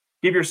doesn't.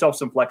 Give yourself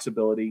some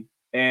flexibility.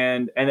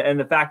 And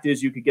the fact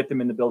is you could get them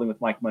in the building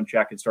with Mike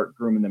Munchak and start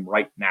grooming them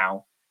right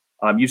now.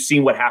 You've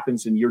seen what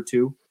happens in year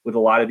 2 with a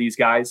lot of these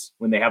guys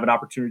when they have an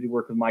opportunity to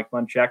work with Mike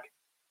Munchak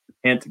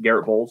and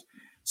Garrett Bowles.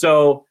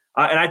 So,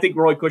 and I think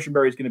Roy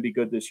Cushenberry is going to be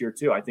good this year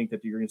too. I think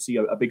that you're going to see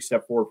a big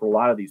step forward for a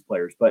lot of these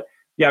players. But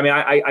yeah, I mean,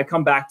 I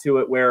come back to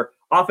it where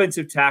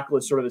offensive tackle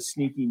is sort of a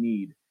sneaky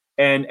need.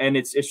 And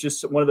it's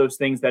just one of those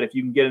things that if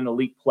you can get an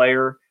elite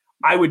player,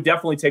 I would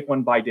definitely take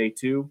one by day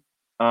 2.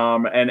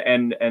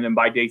 And then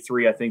by day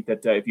 3, I think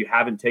that if you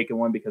haven't taken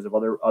one because of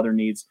other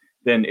needs,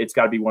 then it's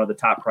got to be one of the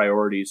top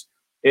priorities.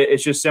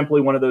 It's just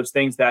simply one of those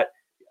things that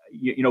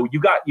you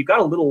got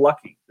a little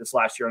lucky this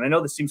last year. And I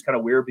know this seems kind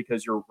of weird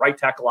because your right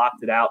tackle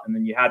opted out, and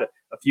then you had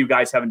a few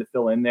guys having to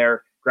fill in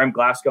there. Graham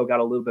Glasgow got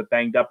a little bit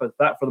banged up, but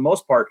that for the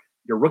most part,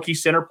 your rookie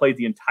center played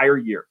the entire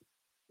year.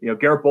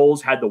 Garrett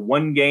Bowles had the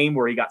one game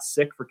where he got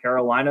sick for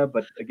Carolina,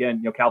 but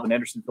again, Calvin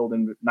Anderson filled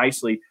in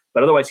nicely.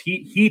 But otherwise,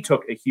 he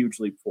took a huge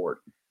leap forward.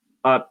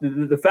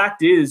 The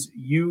fact is,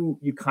 you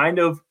kind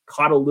of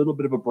caught a little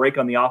bit of a break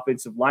on the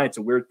offensive line. It's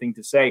a weird thing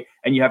to say,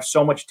 and you have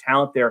so much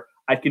talent there.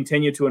 I'd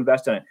continue to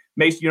invest in it.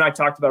 Mason, you and I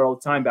talked about it all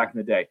the time back in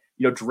the day.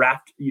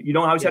 Draft. You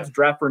don't always have to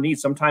draft for need.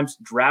 Sometimes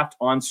draft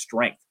on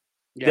strength.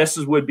 Yeah. This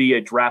would be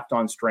a draft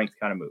on strength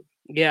kind of move.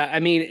 Yeah, I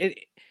mean,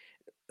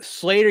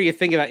 Slater, you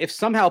think about if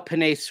somehow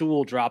Penei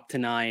Sewell dropped to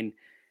 9,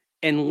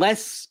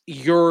 unless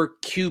your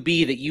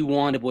QB that you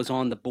wanted was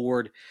on the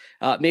board,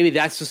 maybe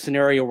that's the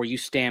scenario where you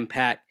stand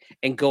pat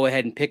and go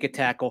ahead and pick a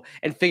tackle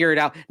and figure it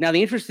out. Now,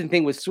 the interesting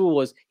thing with Sewell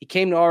was he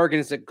came to Oregon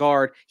as a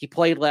guard. He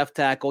played left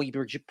tackle. You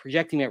were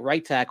projecting at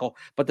right tackle.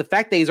 But the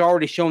fact that he's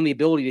already shown the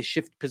ability to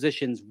shift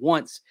positions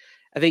once,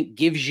 I think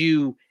gives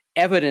you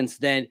evidence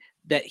then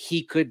that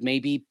he could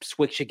maybe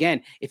switch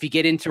again. If you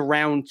get into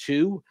round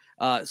 2,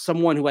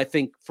 someone who I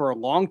think for a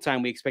long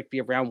time we expect to be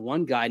a round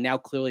 1 guy now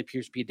clearly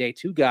appears to be a day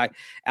 2 guy.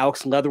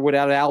 Alex Leatherwood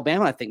out of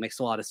Alabama, I think makes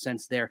a lot of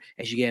sense there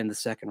as you get in the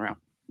second round.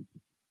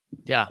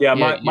 Yeah.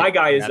 My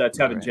guy is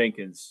Tevin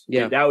Jenkins.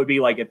 Yeah, that would be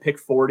like at pick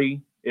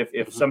 40.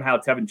 If somehow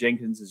Tevin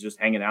Jenkins is just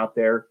hanging out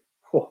there,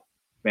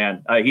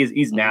 man,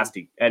 he's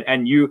nasty.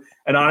 And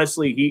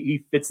honestly,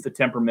 he fits the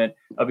temperament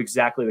of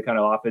exactly the kind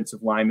of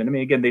offensive lineman. I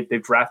mean, again,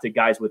 they've drafted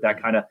guys with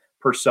that kind of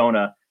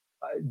persona.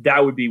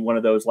 That would be one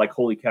of those like,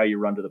 holy cow, you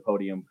run to the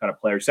podium kind of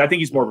players. So I think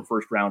he's more of a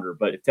first rounder,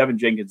 but if Tevin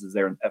Jenkins is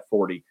there at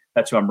 40,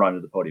 that's who I'm running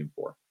to the podium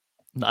for.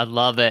 I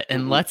love it.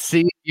 And let's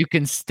see if you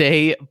can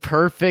stay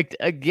perfect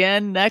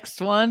again.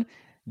 Next one,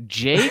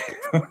 Jake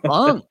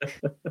Funk.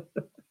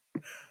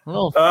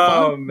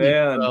 Oh,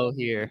 man.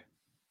 Here.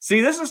 See,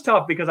 this is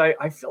tough because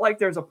I feel like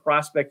there's a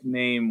prospect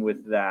name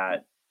with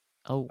that.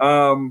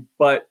 Oh.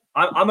 But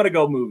I'm going to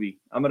go movie.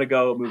 I'm going to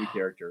go movie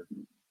character.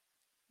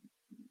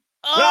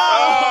 First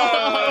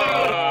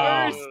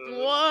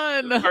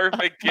one. The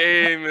perfect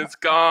game is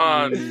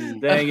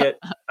gone. Dang it.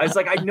 I was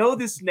like, I know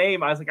this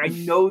name. You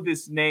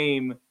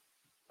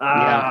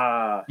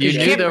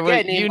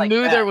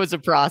knew there was a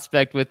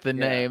prospect with the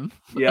name.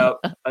 Yeah.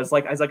 I was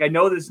like, I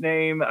know this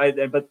name.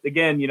 But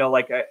again, you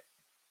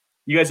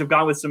guys have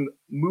gone with some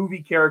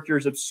movie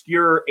characters,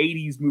 obscure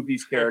 80s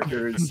movies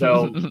characters.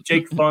 So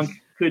Jake Funk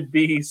could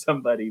be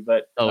somebody,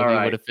 but he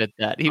would have fit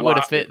that. He would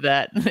have fit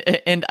that.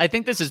 And I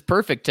think this is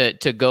perfect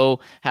to go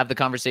have the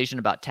conversation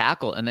about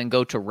tackle and then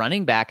go to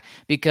running back,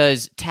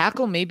 because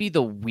tackle may be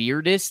the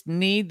weirdest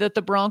need that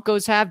the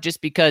Broncos have,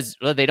 just because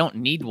they don't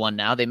need one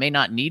now. They may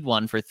not need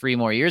one for 3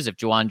 more years if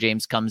Juwan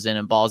James comes in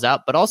and balls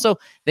out, but also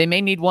they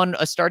may need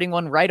a starting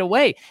one right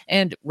away.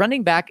 And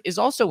running back is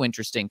also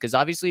interesting because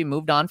obviously you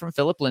moved on from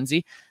Phillip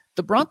Lindsay.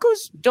 The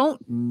Broncos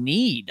don't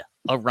need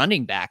a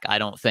running back, I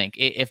don't think.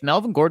 If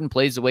Melvin Gordon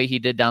plays the way he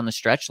did down the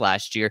stretch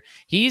last year,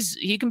 he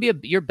can be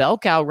your bell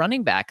cow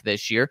running back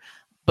this year.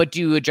 But do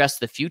you address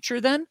the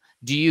future then?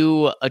 Do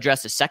you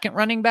address a second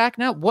running back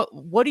now?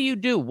 What do you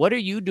do? What are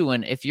you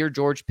doing if you're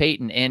George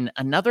Paton in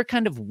another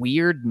kind of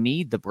weird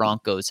need the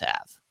Broncos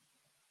have?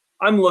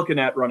 I'm looking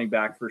at running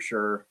back for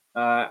sure.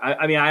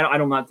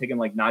 I'm not taking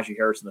like Najee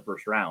Harris in the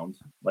first round.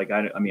 Like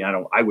I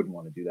wouldn't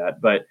want to do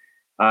that, but.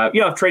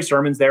 If Trey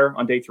Sermon's there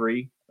on day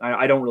 3,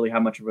 I don't really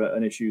have much of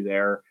an issue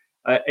there.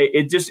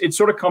 It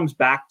sort of comes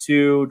back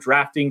to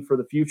drafting for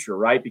the future,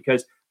 right?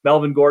 Because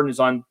Melvin Gordon is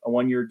on a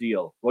 1-year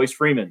deal. Royce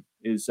Freeman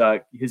is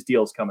his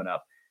deal's coming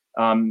up.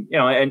 And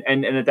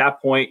at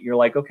that point you're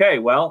like, okay,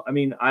 well, I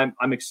mean,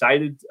 I'm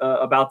excited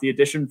about the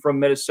addition from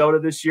Minnesota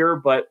this year,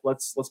 but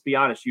let's be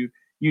honest, you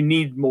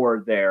need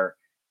more there,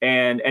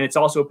 and it's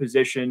also a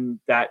position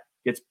that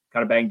gets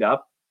kind of banged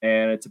up,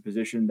 and it's a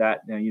position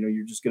that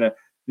you're just gonna.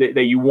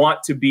 That you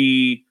want to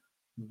be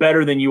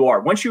better than you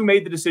are. Once you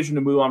made the decision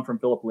to move on from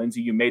Phillip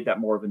Lindsay, you made that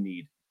more of a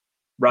need,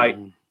 right?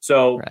 Mm-hmm.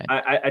 So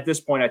right. At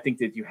this point, I think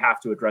that you have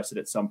to address it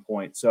at some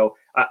point. So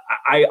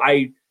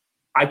I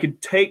could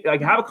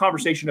have a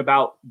conversation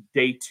about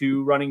day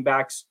 2 running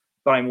backs,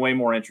 but I'm way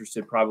more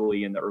interested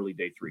probably in the early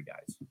day 3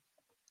 guys.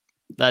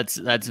 That's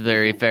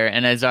very fair.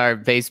 And as our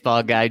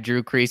baseball guy,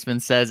 Drew Kreisman,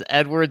 says,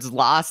 Edwards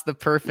lost the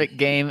perfect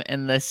game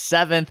in the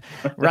 7th.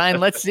 Ryan,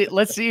 let's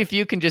see if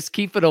you can just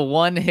keep it a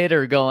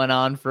one-hitter going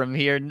on from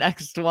here.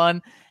 Next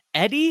one,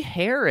 Eddie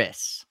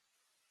Harris.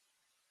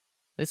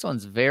 This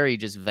one's very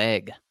just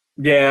vague.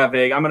 Yeah,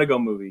 vague. I'm going to go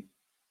movie.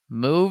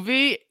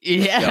 Movie?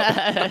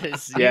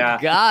 Yes. Yeah.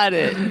 You got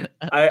it.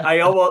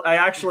 I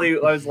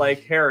was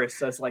like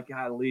Harris. I was like,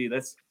 golly,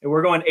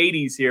 we're going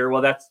 80s here.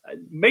 Well, that's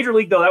Major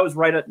League though. That was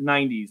right at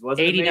 90s,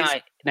 wasn't it?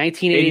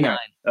 1989.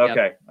 Okay,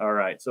 Yep. all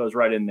right. So it was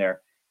right in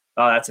there.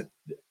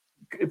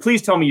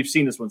 Please tell me you've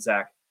seen this one,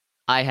 Zach.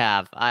 I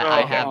have.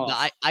 I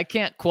have. I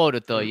can't quote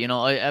it though. You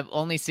know, I've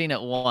only seen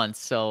it once.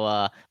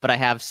 So, but I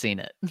have seen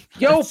it.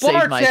 Yo, Saved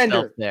myself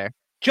bartender. there.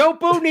 Joe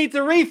Boo needs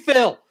a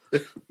refill.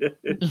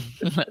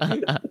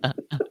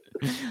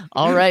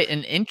 All right,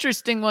 an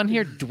interesting one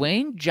here.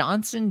 Dwayne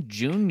Johnson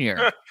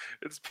Jr.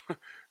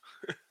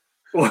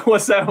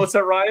 What's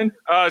that, Ryan?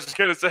 I was just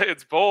gonna say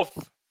it's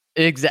both.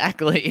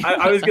 Exactly.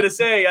 I was gonna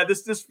say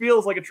this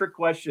feels like a trick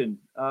question.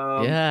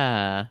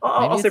 Yeah.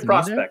 I'll say it's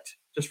prospect neither.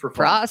 just for fun.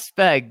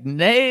 Prospect,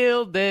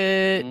 nailed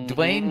it.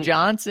 Dwayne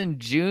Johnson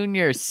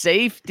Jr.,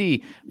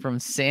 safety from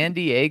San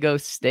Diego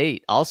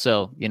State.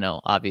 Also, you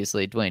know,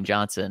 obviously Dwayne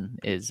Johnson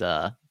is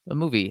a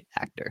movie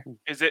actor.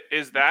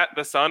 Is that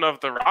the son of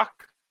The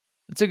Rock?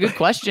 It's a good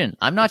question.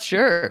 I'm not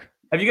sure.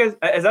 Have you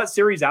guys? Is that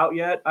series out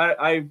yet?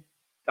 I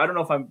don't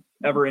know if I'm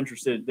ever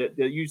interested. That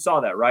you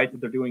saw that, right?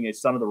 That they're doing a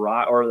Son of the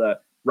Rock or the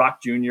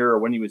Rock Jr. or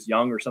when he was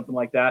young or something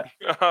like that.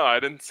 Oh, I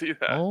didn't see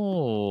that.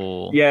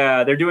 Oh,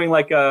 yeah, they're doing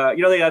like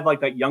they had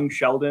like that young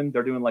Sheldon.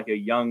 They're doing like a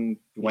young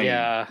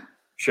Dwayne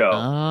show.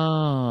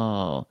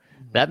 Oh,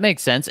 that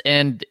makes sense,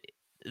 and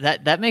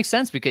that makes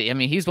sense because I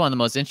mean he's one of the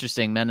most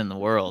interesting men in the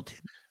world.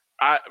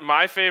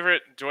 My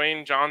favorite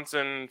Dwayne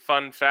Johnson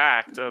fun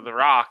fact of The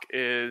Rock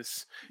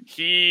is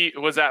he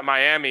was at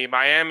Miami.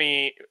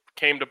 Miami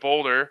came to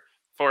Boulder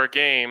for a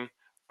game,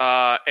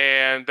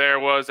 and there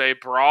was a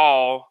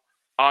brawl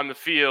on the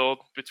field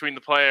between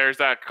the players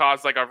that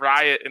caused like a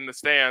riot in the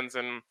stands.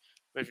 And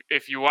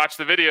if you watch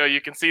the video, you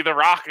can see The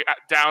Rock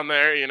down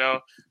there, you know,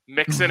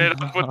 mixing it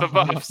up with the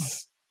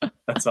Buffs.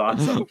 That's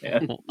awesome,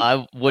 man.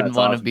 I wouldn't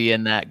want to be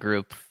in that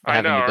group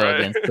having to go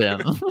against him.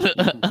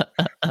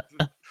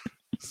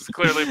 This is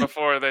clearly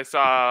before they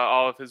saw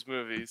all of his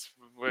movies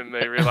when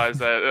they realized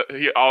that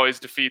he always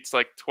defeats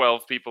like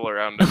 12 people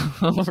around him.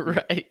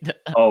 Right.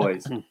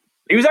 Always.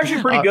 He was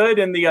actually pretty good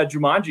in the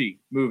Jumanji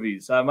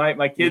movies.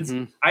 My kids,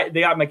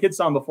 my kids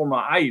saw him before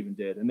I even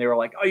did, and they were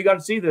like, "Oh, you got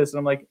to see this!" And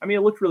I'm like, I mean,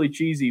 it looked really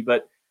cheesy,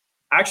 but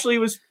actually, it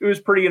was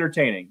pretty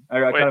entertaining. I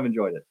kind of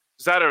enjoyed it.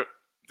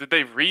 Did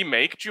they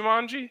remake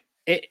Jumanji?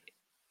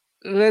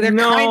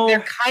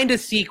 They're kind of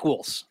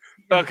sequels.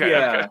 Okay.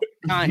 Yeah.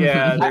 Kind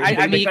yeah.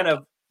 They kind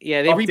of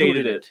they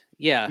rebooted it.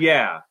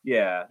 Yeah.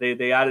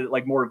 They added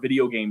like more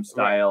video game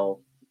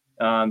style.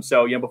 Right.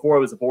 So before it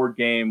was a board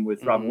game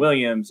with Robin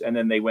Williams, and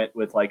then they went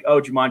with like,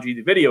 Jumanji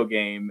the video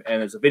game,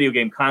 and there's a video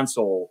game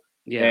console.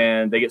 Yeah.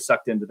 And they get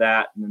sucked into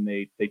that, and then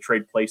they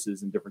trade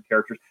places and different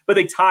characters, but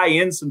they tie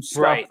in some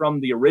stuff from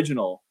the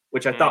original,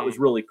 which I thought was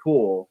really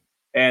cool.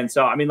 And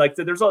so I mean, like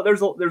there's a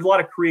lot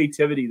of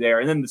creativity there,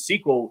 and then the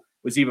sequel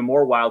was even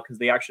more wild because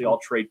they actually all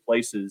trade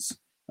places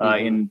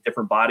in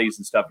different bodies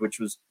and stuff, which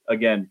was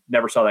again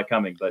never saw that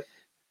coming, but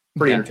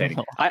pretty entertaining.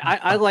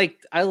 I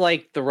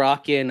like The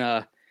Rock in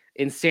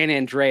San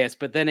Andreas,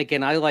 but then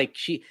again, I like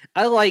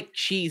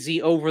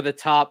cheesy over the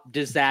top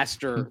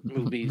disaster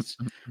movies.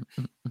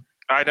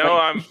 I know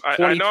like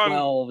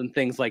 2012 and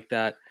things like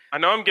that. I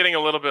know I'm getting a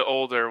little bit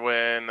older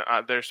when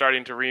they're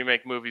starting to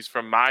remake movies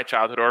from my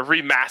childhood or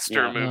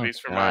remaster movies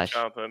from my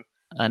childhood.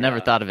 I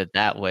never thought of it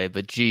that way,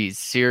 but geez,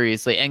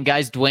 seriously. And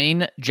guys,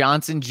 Dwayne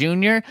Johnson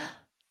Jr.,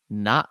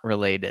 not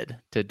related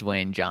to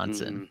Dwayne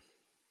Johnson.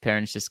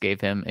 Parents just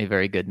gave him a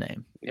very good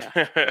name.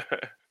 Yeah.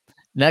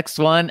 Next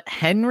one,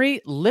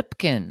 Henry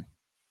Lipkin.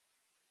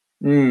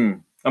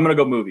 I'm going to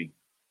go movie.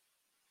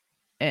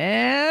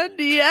 And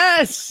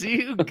yes,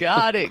 you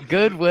got it.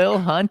 Good Will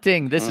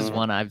Hunting. This is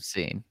one I've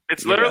seen.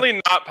 It's literally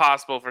not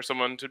possible for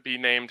someone to be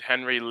named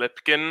Henry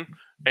Lipkin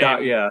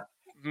and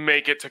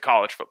make it to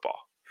college football.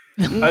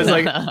 I was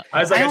like,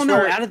 I don't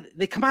know.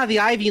 They come out of the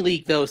Ivy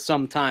League though.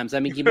 Sometimes, I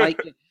mean, you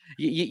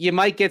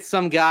might get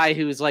some guy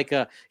who's like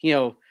an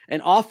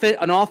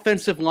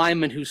offensive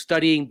lineman who's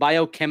studying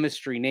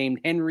biochemistry named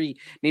Henry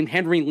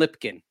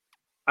Lipkin.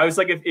 I was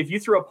like, if you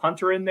throw a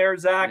punter in there,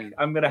 Zach,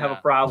 I'm gonna have a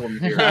problem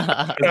here.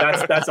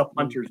 that's a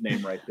punter's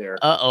name right there.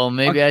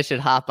 Maybe I should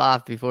hop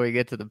off before we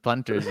get to the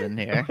punters in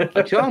here.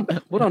 John,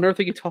 what on earth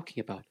are you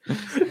talking about?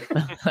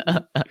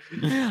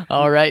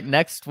 All right,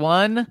 next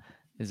one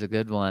is a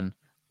good one.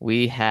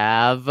 We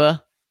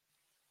have,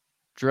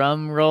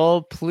 drum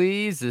roll,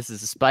 please. This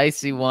is a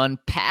spicy one.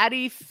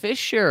 Patty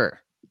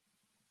Fisher.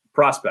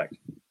 Prospect.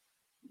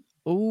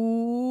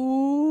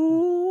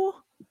 Ooh.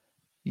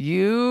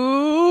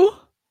 You.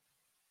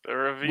 The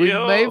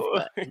reveal.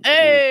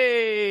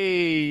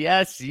 Hey,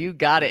 yes, you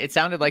got it. It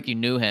sounded like you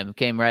knew him.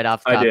 Came right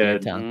off the top of your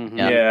tongue.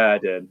 Yep. Yeah, I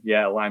did.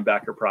 Yeah,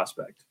 linebacker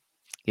prospect.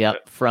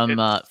 Yep, from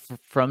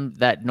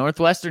that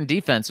Northwestern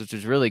defense, which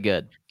was really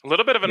good. A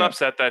little bit of an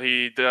upset that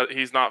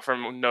he's not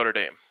from Notre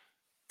Dame.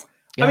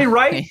 I mean,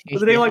 right?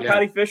 Was a name like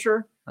Patty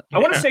Fisher? I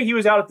want to say he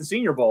was out at the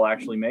Senior Bowl,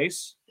 actually,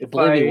 Mace. I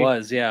believe he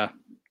was, yeah.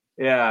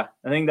 Yeah,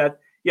 I think that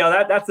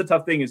that's the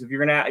tough thing is if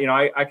you're going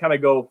to, I kind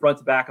of go front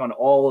to back on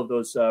all of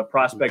those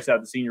prospects out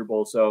of the Senior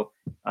Bowl. So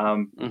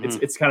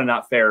it's kind of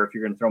not fair if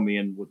you're going to throw me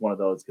in with one of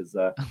those because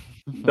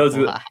those,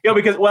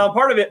 because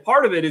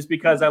part of it is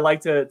because I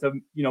like to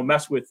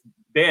mess with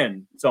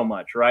Ben so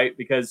much, right?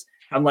 Because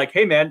I'm like,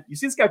 hey man, you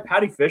see this guy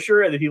Patty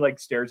Fisher, and then he like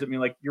stares at me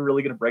like, you're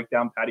really going to break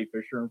down Patty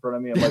Fisher in front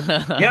of me? I'm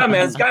like, yeah,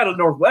 man, this guy out of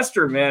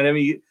Northwestern, man. I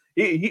mean,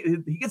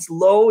 he gets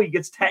low, he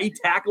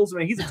tackles. I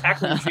mean, he's a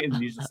tackling machine,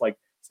 and he's just like,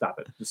 stop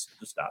it, just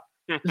stop.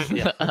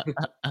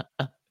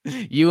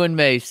 You and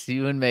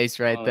Mace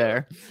right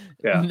there.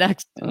 Yeah.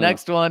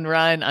 Next one,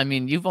 Ryan. I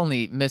mean, you've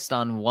only missed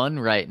on one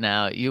right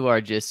now. You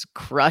are just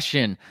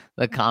crushing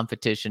the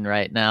competition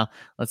right now.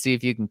 Let's see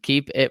if you can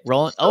keep it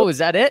rolling. Oh, is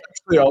that it?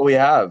 That's all we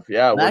have.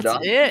 Yeah, that's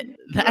it.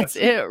 That's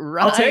it,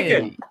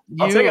 Ryan.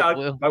 I'll take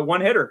it. My one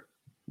hitter.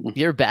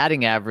 Your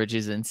batting average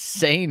is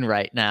insane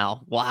right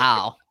now.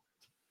 Wow.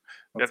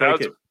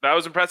 That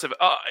was impressive.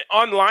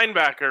 On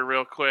linebacker,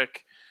 real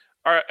quick.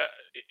 Are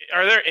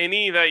there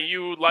any that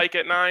you like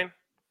at 9?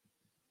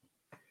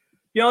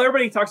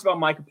 Everybody talks about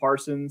Micah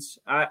Parsons.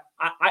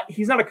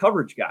 He's not a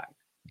coverage guy.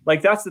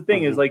 Like that's the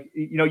thing is like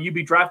you'd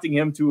be drafting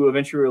him to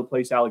eventually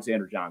replace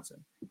Alexander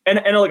Johnson. And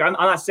look, I'm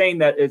not saying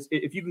that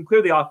if you can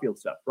clear the off-field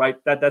stuff, right?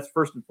 That's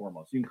first and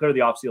foremost. You can clear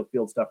the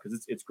off-field stuff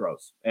because it's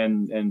gross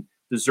and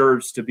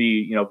deserves to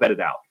be vetted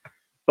out.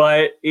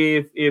 But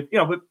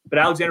but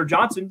Alexander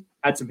Johnson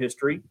had some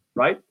history,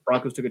 right?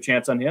 Broncos took a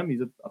chance on him.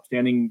 He's an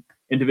upstanding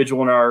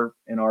individual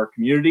in our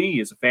community. He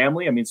has a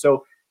family. I mean,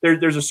 so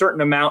there's a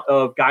certain amount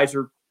of guys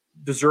who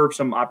deserve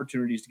some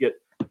opportunities to get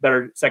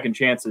better second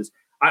chances.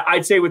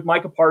 I'd say with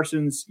Micah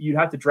Parsons, you'd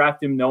have to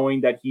draft him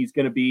knowing that he's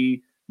going to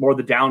be more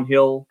the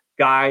downhill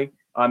guy.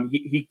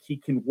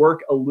 He can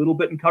work a little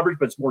bit in coverage,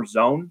 but it's more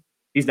zone.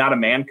 He's not a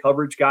man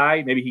coverage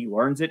guy. Maybe he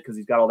learns it because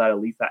he's got all that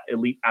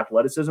elite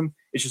athleticism.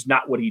 It's just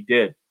not what he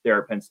did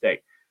there at Penn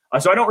State.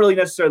 So I don't really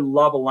necessarily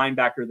love a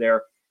linebacker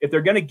there. If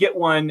they're going to get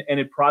one, and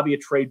it'd probably a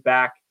trade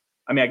back,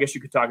 I mean, I guess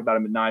you could talk about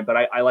him at 9, but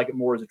I like it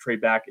more as a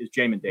trade back, is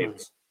Jamin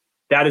Davis.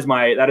 That is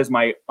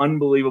my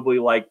unbelievably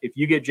if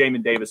you get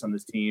Jamin Davis on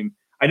this team.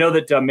 I know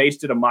that Mace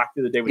did a mock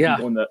the other day with him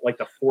going the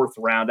 4th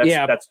round.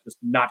 That's just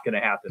not going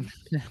to happen.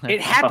 It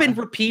happened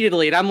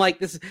repeatedly, and I'm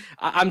like,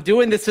 I'm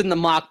doing this in the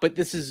mock, but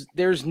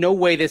there's no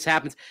way this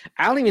happens.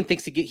 I don't even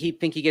think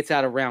he gets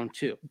out of round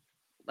 2.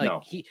 Like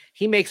no.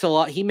 he makes a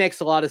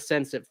lot of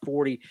sense at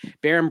 40.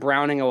 Baron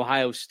Browning,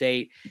 Ohio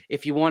State.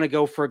 If you want to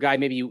go for a guy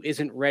maybe who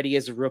isn't ready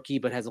as a rookie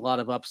but has a lot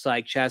of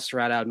upside, Chaz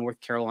Surratt out of North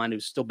Carolina,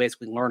 who's still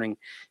basically learning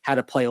how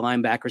to play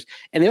linebackers.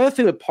 And the other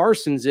thing with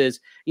Parsons is,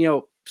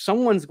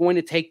 someone's going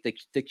to take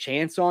the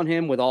chance on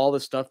him with all the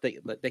stuff that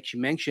you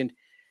mentioned.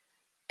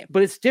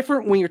 But it's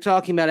different when you're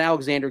talking about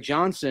Alexander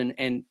Johnson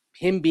and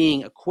him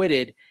being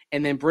acquitted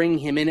and then bringing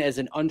him in as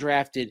an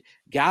undrafted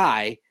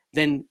guy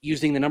than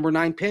using the number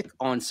 9 pick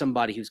on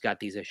somebody who's got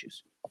these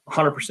issues.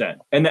 100%.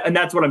 And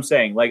that's what I'm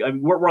saying. Like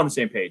we're on the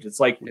same page. It's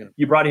like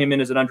you brought him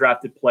in as an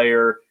undrafted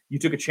player. You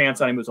took a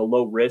chance on him as a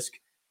low risk.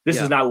 This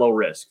is not low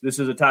risk. This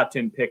is a top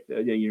 10 pick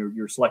that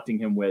you're selecting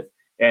him with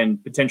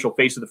and potential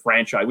face of the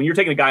franchise. When you're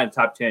taking a guy in the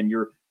top 10,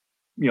 you're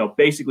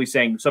basically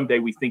saying someday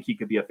we think he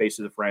could be a face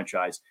of the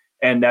franchise.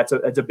 And that's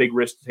a big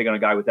risk to take on a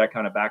guy with that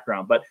kind of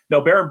background. But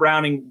no, Baron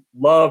Browning,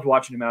 loved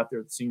watching him out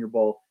there at the Senior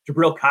Bowl.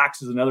 Jabril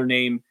Cox is another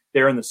name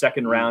there in the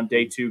second round,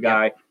 day 2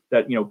 guy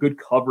that, good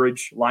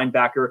coverage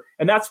linebacker.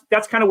 And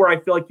that's kind of where I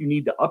feel like you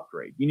need to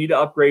upgrade. You need to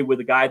upgrade with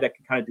a guy that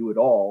can kind of do it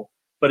all,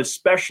 but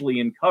especially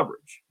in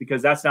coverage,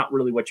 because that's not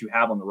really what you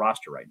have on the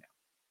roster right now.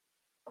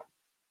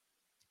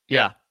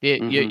 Yeah,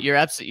 you're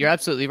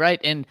absolutely right.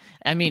 And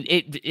I mean,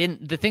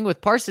 the thing with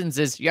Parsons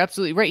is you're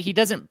absolutely right. He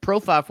doesn't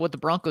profile for what the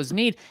Broncos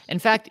need. In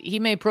fact, he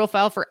may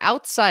profile for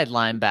outside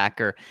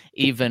linebacker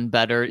even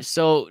better.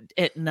 So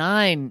at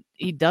 9,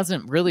 he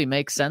doesn't really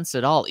make sense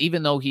at all,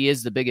 even though he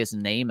is the biggest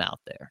name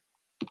out there.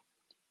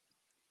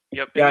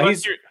 Yep. Yeah,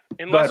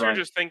 unless you're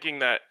just thinking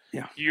that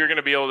you're going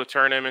to be able to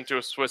turn him into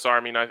a Swiss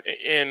Army knife.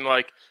 And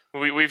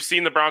we've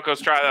seen the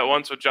Broncos try that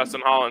once with Justin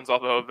Hollins,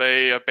 although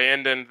they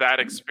abandoned that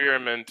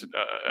experiment.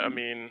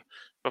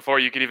 Before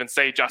you could even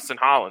say Justin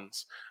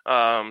Hollins.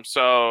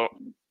 So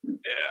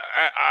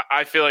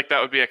I feel like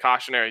that would be a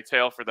cautionary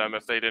tale for them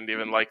if they didn't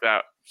even like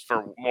that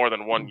for more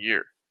than 1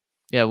 year.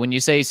 Yeah, when you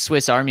say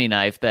Swiss Army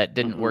knife, that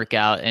didn't work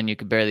out, and you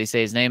could barely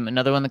say his name.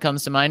 Another one that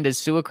comes to mind is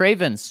Sua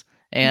Cravens.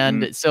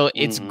 And so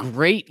it's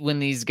great when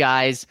these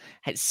guys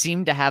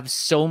seem to have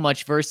so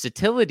much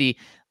versatility,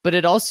 but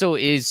it also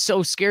is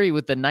so scary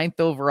with the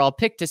 9th overall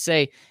pick to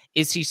say,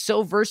 is he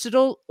so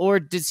versatile or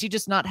does he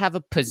just not have a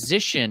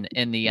position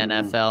in the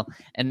NFL?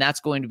 And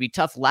that's going to be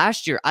tough.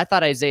 Last year, I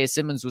thought Isaiah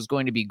Simmons was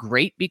going to be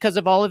great because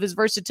of all of his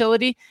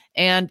versatility.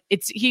 And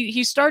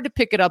he started to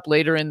pick it up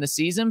later in the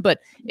season, but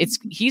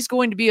he's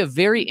going to be a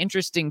very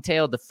interesting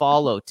tale to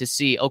follow to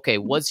see, okay,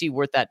 was he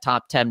worth that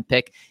top 10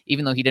 pick,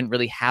 even though he didn't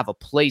really have a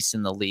place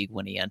in the league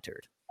when he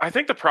entered? I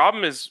think the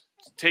problem is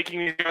taking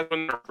these guys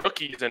when they're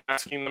rookies and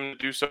asking them to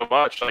do so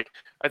much.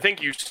 I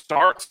think you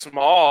start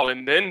small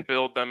and then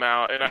build them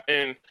out.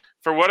 And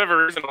for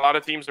whatever reason, a lot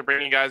of teams are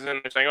bringing guys in.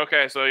 They're saying,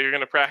 okay, so you're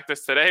going to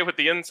practice today with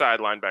the inside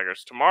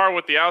linebackers, tomorrow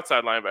with the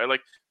outside linebacker.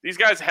 Like, these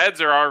guys'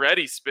 heads are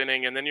already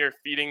spinning, and then you're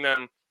feeding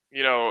them,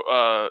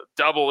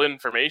 double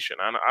information.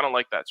 I don't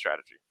like that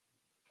strategy.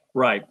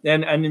 Right.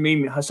 And I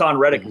mean, Hassan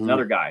Reddick is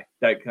another guy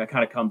that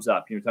kind of comes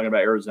up. You're talking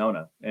about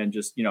Arizona and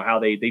just, how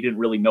they didn't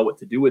really know what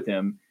to do with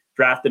him.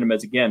 Drafted him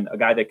as, again, a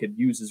guy that could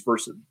use his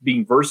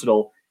being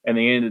versatile. And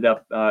they ended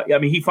up,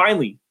 he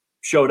finally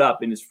showed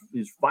up in his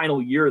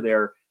final year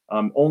there,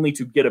 only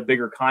to get a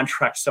bigger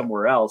contract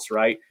somewhere else,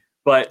 right?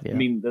 But, yeah. I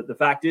mean, the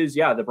fact is,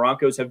 the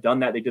Broncos have done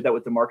that. They did that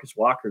with DeMarcus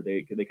Walker.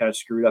 They kind of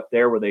screwed up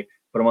there where they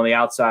put him on the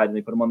outside and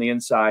they put him on the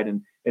inside,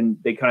 and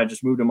they kind of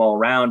just moved him all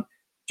around.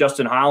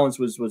 Justin Hollins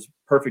was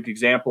perfect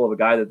example of a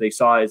guy that they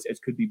saw as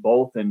could be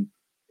both. And,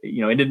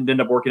 it didn't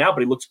end up working out,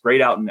 but he looks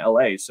great out in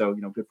LA. So,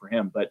 good for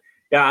him. But,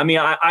 yeah, I mean,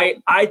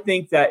 I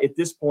think that at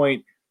this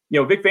point,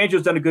 Vic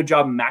Fangio's done a good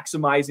job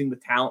maximizing the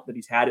talent that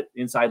he's had at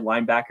inside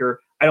linebacker.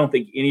 I don't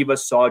think any of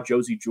us saw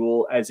Josie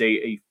Jewell as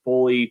a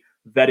fully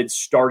vetted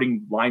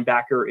starting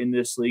linebacker in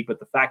this league. But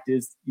the fact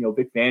is,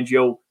 Vic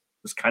Fangio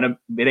was kind of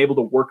been able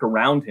to work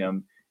around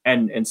him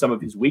and some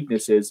of his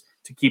weaknesses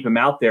to keep him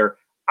out there.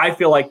 I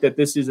feel like that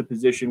this is a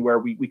position where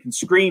we can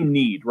scream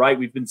need, right?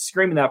 We've been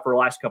screaming that for the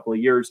last couple of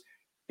years.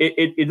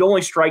 It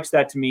only strikes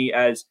that to me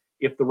as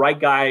if the right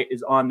guy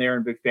is on there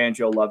and Vic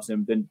Fangio loves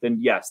him, then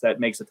yes, that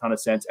makes a ton of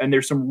sense. And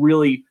there's some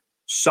really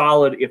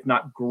solid, if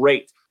not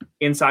great,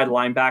 inside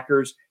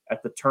linebackers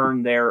at the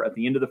turn there at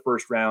the end of the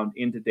first round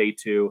into day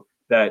 2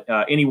 that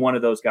any one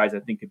of those guys I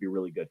think could be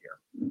really good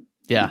here.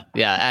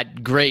 Yeah.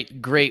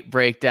 Great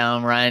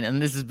breakdown, Ryan.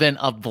 And this has been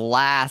a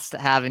blast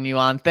having you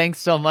on. Thanks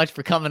so much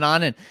for coming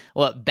on and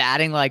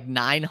batting like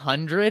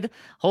 900.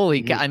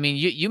 Holy cow. I mean,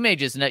 you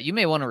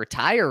may want to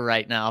retire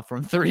right now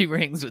from 3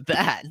 rings with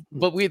that,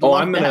 but we'd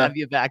love to have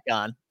you back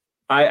on.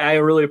 I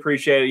really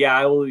appreciate it. Yeah,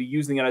 I will be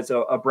using it as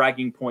a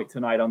bragging point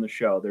tonight on the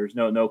show. There's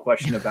no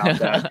question about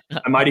that.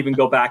 I might even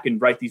go back and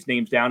write these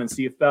names down and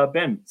see if how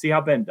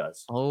Ben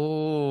does.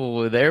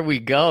 Oh, there we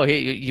go.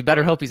 You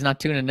better hope he's not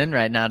tuning in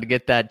right now to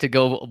get that to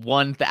go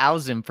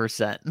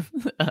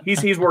 1,000%.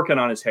 He's working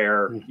on his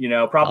hair,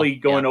 probably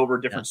going over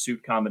different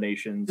suit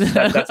combinations.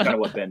 That's kind of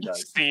what Ben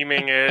does.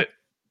 Steaming it.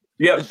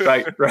 Yeah,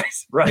 right,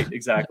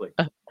 exactly.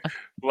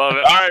 Love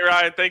it. All right,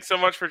 Ryan, thanks so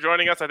much for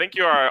joining us. I think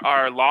you are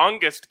our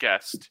longest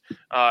guest,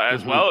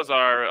 as well as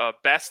our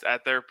best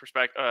at their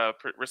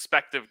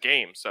respective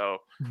game. So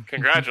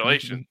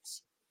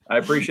congratulations. I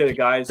appreciate it,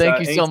 guys.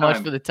 Thank you so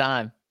much for the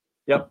time.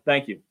 Yep,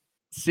 thank you.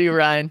 See you,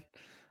 Ryan.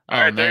 All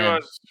right, there he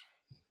was.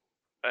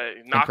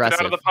 Knocked it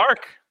out of the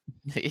park.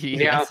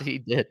 Yes, he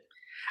did.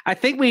 I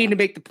think we need to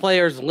make the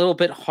players a little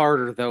bit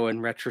harder, though,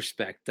 in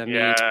retrospect. I mean,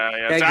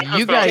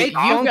 you guys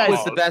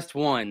was the best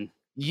one.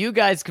 You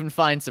guys can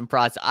find some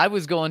prospects. I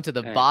was going to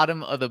the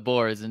bottom of the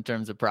boards in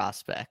terms of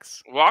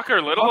prospects. Walker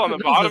Little on the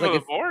bottom of the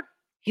board?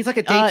 He's like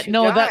a day 2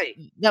 guy.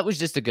 That was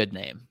just a good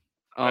name.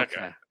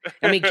 Okay.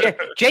 I mean,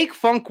 Jake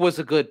Funk was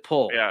a good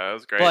pull. Yeah, that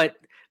was great.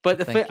 But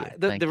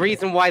the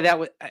reason why that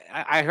was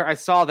I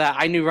saw that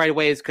I knew right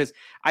away is because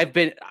I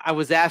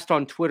was asked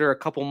on Twitter a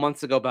couple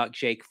months ago about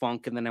Jake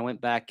Funk, and then I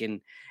went back and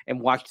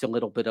watched a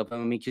little bit of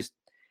him. I mean, just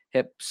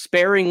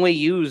sparingly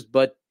used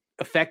but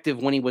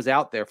effective when he was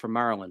out there for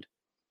Maryland.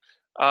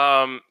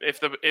 If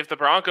the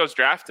Broncos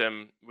draft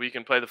him, we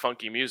can play the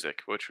funky music,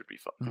 which would be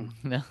fun.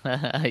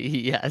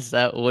 Yes,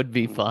 that would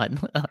be fun.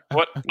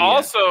 What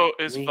also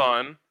is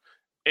fun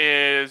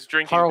is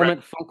drinking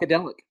Parliament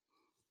Funkadelic.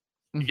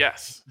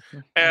 Yes.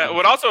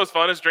 What also is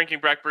fun is drinking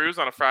Breck Brews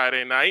on a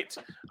Friday night,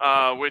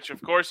 which,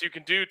 of course, you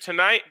can do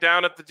tonight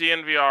down at the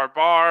DNVR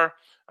bar.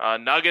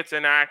 Nuggets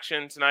in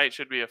action tonight.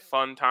 Should be a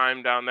fun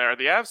time down there.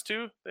 The Avs,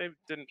 too. They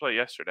didn't play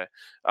yesterday.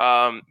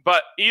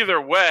 But either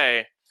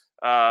way,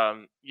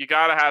 you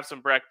got to have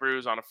some Breck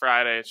Brews on a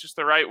Friday. It's just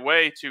the right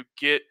way to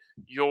get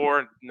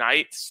your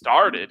night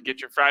started,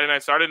 get your Friday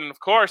night started. And, of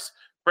course,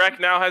 Breck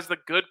now has the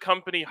Good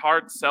Company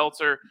Hard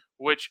Seltzer,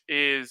 which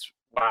is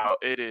 – wow,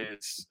 it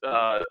is.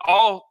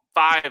 All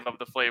 5 of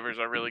the flavors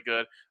are really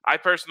good. I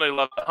personally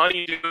love the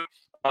honeydew.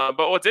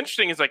 But what's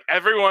interesting is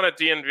everyone at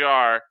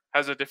DNVR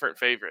has a different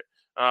favorite,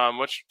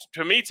 which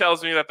to me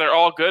tells me that they're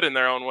all good in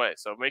their own way.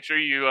 So make sure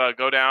you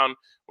go down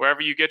wherever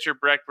you get your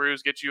Breck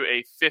Brews, get you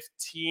a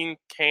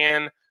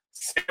 15-can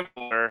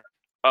sampler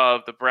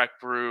of the Breck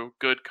Brew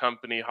Good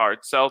Company Hard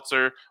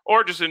Seltzer,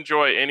 or just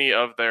enjoy any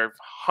of their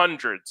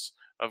hundreds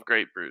of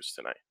great brews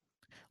tonight.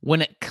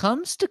 When it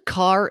comes to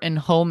car and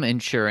home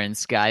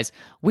insurance, guys,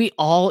 we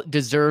all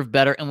deserve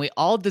better, and we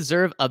all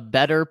deserve a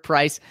better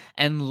price.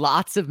 And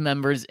lots of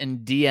members in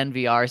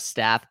DNVR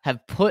staff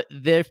have put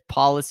their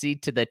policy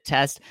to the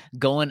test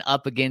going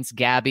up against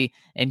Gabby,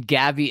 and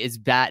Gabby is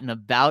batting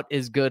about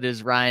as good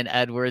as Ryan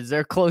Edwards.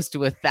 They're close to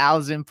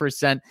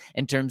 1,000%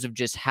 in terms of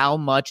just how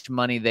much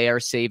money they are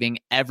saving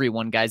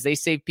everyone, guys. They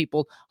save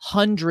people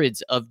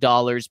hundreds of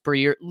dollars per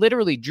year.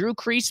 Literally, Drew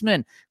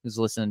Kreisman, who's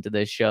listening to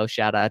this show,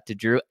 shout out to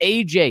Drew,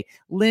 AJ TJ,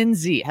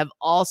 Lindsay have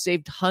all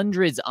saved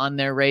hundreds on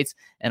their rates.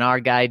 And our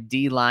guy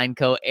D-Line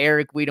Co,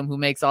 Eric Weedham, who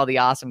makes all the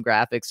awesome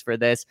graphics for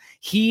this,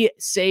 he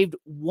saved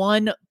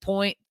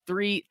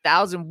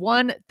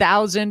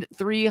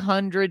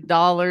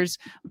 $1,300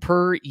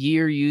 per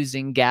year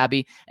using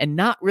Gabby, and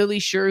not really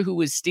sure who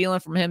was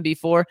stealing from him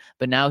before,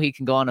 but now he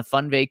can go on a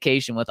fun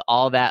vacation with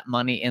all that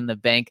money in the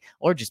bank,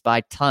 or just buy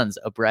tons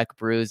of Breck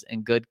brews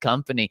and good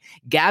company.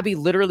 Gabby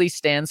literally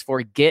stands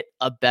for Get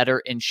a Better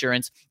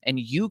Insurance, and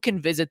you can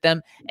visit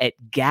them at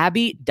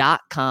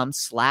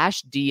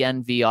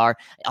gabby.com/DNVR.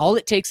 All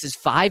it takes is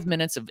 5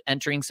 minutes of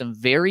entering some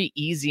very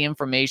easy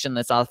information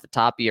that's off the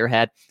top of your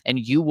head, and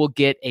you will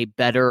get a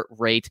better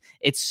rate.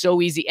 It's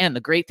so easy. And the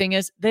great thing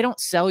is they don't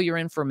sell your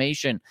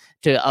information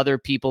to other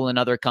people and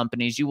other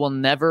companies. You will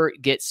never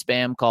get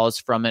spam calls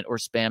from it, or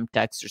spam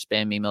texts, or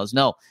spam emails.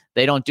 No,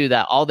 they don't do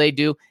that. All they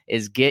do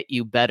is get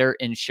you better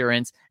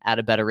insurance at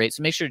a better rate.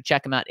 So make sure to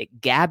check them out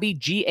at Gabby,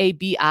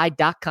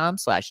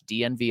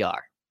 GABI.com/DNVR.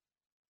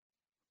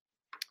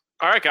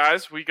 All right,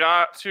 guys, we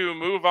got to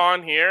move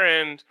on here,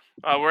 and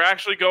we're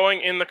actually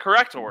going in the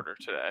correct order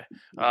today.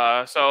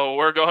 So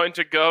we're going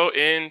to go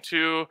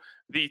into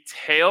the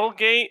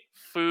Tailgate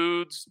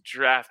Foods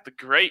Draft, the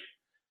Great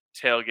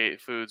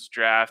Tailgate Foods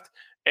Draft.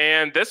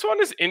 And this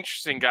one is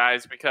interesting,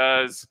 guys,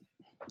 because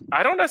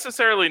I don't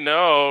necessarily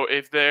know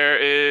if there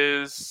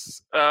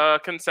is a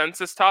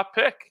consensus top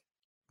pick.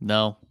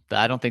 No,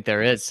 I don't think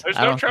there is. There's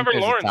no Trevor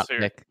Lawrence here.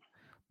 Pick.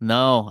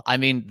 No, I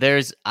mean,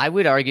 I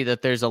would argue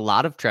that there's a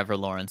lot of Trevor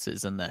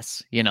Lawrences in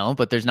this,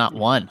 but there's not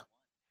one.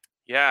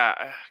 Yeah,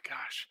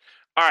 gosh.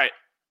 All right,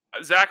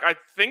 Zach, I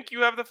think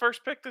you have the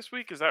first pick this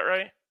week. Is that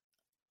right?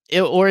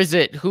 Or is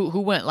it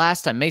who went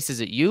last time? Mace,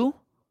 is it you?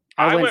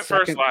 I went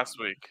first last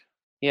week.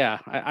 Yeah,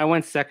 I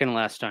went second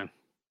last time.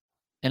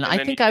 And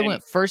I think I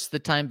went first the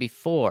time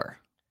before.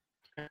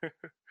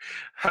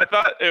 I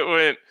thought it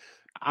went.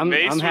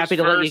 Mace I'm happy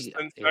to first, let you.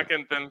 Then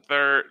second, then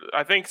third.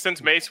 I think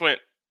since Mace went,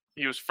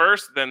 he was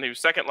first, then he was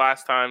second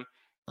last time.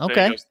 Okay.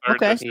 Then he was third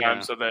this time.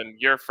 Yeah. So then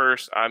you're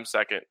first, I'm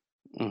second.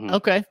 Mm-hmm.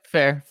 Okay,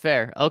 fair.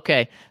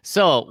 Okay,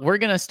 so we're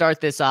going to start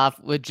this off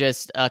with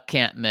just a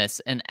can't miss,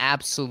 an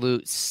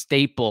absolute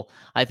staple.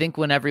 I think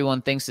when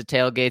everyone thinks of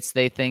tailgates,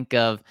 they think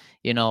of,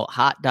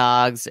 hot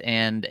dogs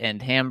and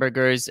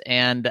hamburgers,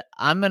 and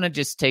I'm going to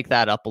just take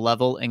that up a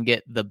level and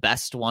get the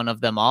best one of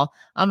them all.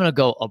 I'm going to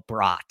go a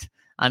brat.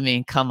 I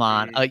mean, come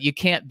on. You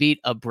can't beat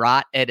a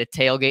brat at a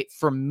tailgate.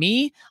 For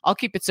me, I'll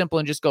keep it simple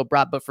and just go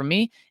brat, but for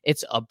me,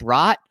 it's a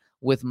brat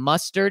with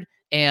mustard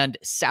and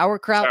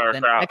sauerkraut,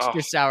 then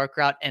extra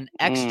sauerkraut and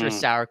extra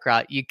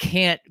sauerkraut. You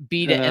can't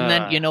beat it. And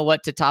then, you know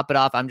what, to top it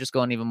off, I'm just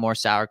going even more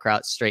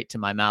sauerkraut straight to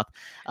my mouth.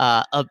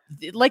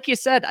 Like you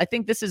said, I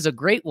think this is a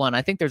great one.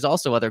 I think there's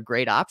also other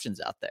great options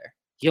out there.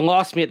 You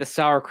lost me at the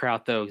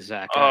sauerkraut, though,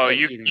 Zach. Oh,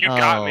 you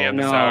got me at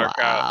the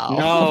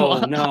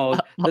sauerkraut. No.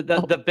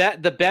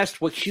 The best,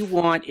 what you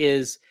want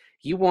is,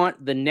 you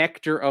want the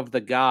nectar of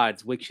the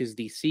gods, which is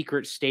the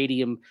secret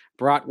stadium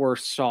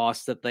bratwurst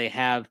sauce that they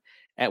have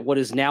at what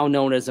is now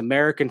known as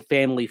American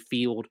Family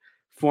Field,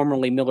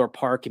 formerly Miller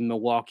Park in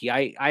Milwaukee.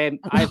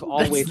 I've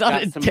always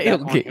got some of that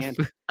on hand.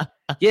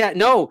 Yeah,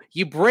 no,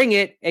 you bring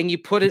it and you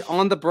put it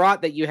on the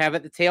brat that you have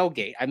at the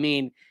tailgate. I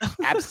mean,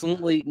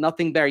 absolutely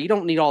nothing better. You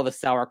don't need all the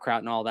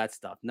sauerkraut and all that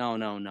stuff. No.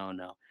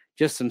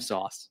 Just some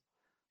sauce.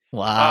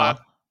 Wow.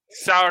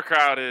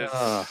 Sauerkraut is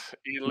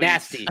elite.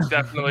 Nasty.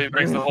 Definitely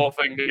brings the whole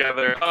thing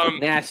together.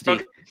 Nasty.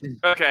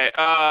 Okay.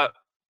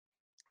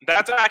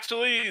 That's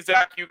actually,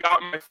 Zach, you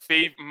got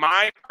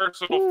my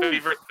personal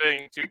favorite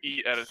thing to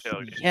eat at a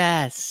tailgate.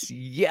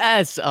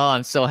 Yes. Oh,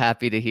 I'm so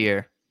happy to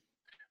hear.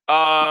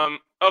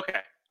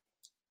 Okay.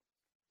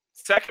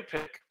 Second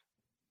pick.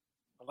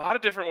 A lot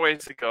of different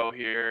ways to go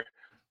here.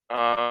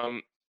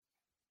 But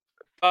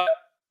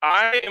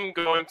I am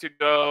going to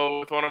go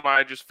with one of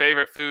my just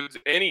favorite foods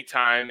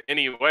anytime,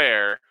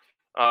 anywhere,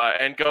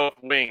 and go with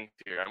wings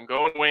here. I'm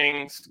going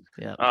wings.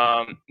 Yep.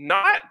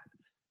 Not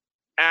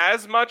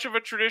as much of a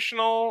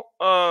traditional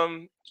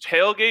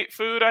tailgate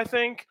food, I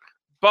think,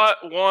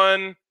 but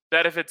one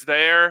that if it's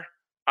there,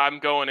 I'm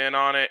going in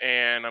on it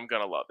and I'm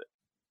going to love it.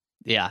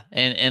 Yeah,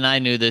 and I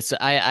knew this.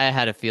 I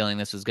had a feeling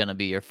this was going to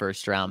be your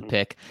first round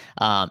pick.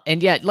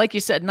 And yeah, like you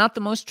said, not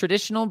the most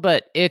traditional,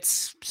 but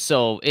it's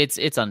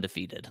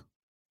undefeated.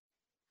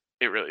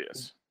 It really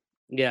is.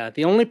 Yeah,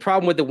 the only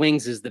problem with the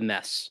wings is the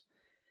mess.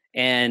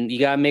 And you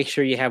got to make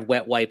sure you have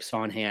wet wipes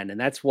on hand. And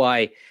that's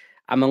why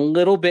I'm a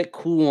little bit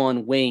cool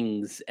on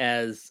wings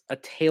as a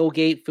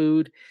tailgate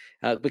food,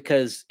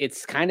 because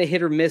it's kind of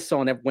hit or miss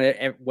on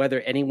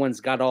whether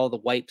anyone's got all the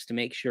wipes to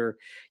make sure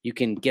you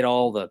can get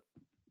all the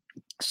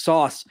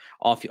sauce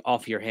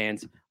off your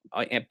hands.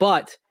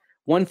 But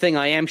one thing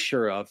I am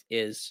sure of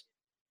is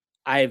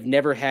I've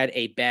never had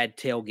a bad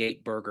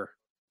tailgate burger.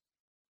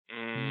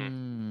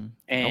 And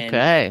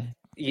okay.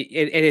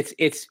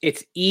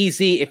 It's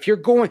easy if you're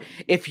going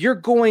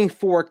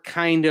for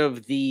kind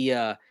of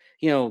the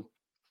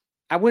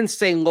I wouldn't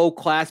say low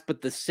class,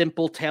 but the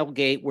simple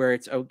tailgate where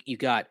it's you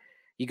got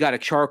a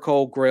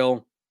charcoal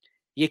grill,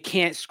 you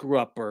can't screw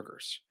up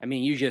burgers. I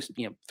mean, you just,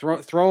 throw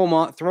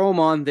them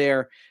on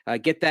there,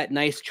 get that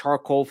nice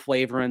charcoal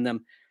flavor in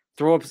them,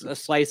 throw up a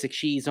slice of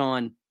cheese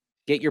on,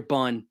 get your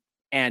bun,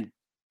 and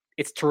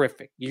it's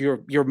terrific.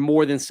 You're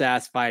more than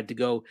satisfied to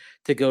go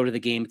to the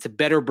game. It's a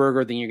better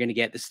burger than you're going to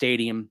get at the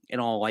stadium in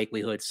all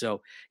likelihood.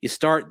 So you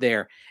start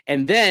there,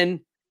 and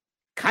then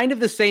kind of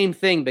the same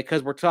thing,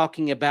 because we're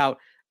talking about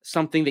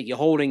something that you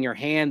hold in your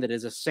hand that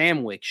is a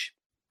sandwich,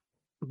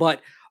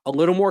 but a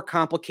little more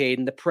complicated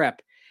in the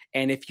prep.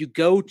 And if you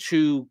go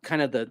to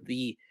kind of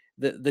the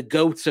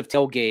goats of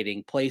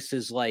tailgating,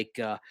 places like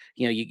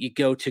you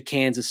go to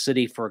Kansas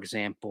City, for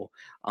example,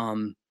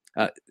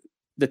 the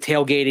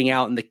tailgating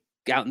out in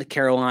the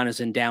Carolinas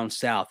and down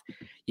south,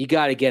 you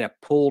got to get a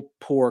pulled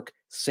pork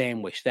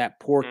sandwich. That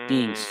pork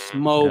being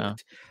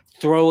smoked,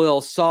 throw a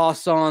little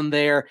sauce on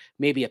there,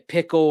 maybe a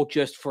pickle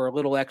just for a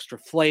little extra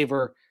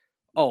flavor.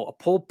 Oh, a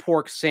pulled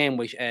pork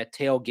sandwich at a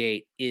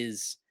tailgate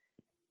is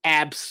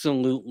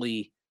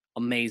absolutely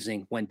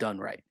amazing when done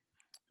right.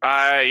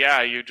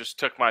 You just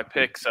took my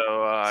pick, so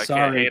I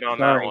can't hate on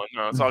that one.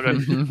 No, it's all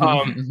good.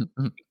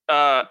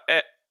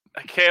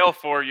 Kale,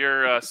 for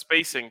your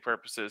spacing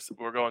purposes,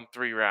 we're going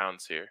 3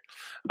 rounds here.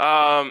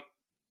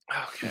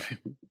 Okay.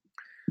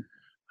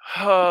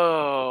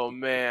 Oh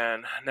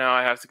man, now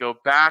I have to go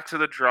back to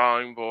the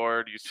drawing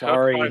board. You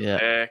took my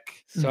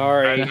pick.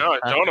 Sorry. No,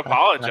 don't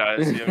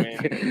apologize. I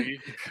mean,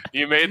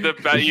 you made the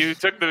bet. You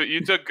took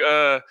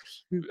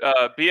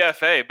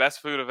BFA,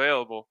 best food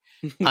available.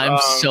 I'm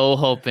so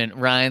hoping,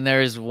 Ryan,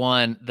 there is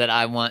one that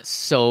I want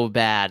so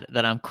bad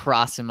that I'm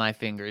crossing my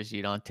fingers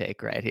you don't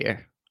take right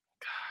here.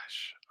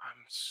 Gosh,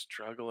 I'm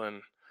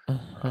struggling.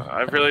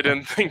 I really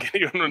didn't think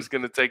anyone was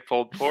going to take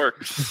pulled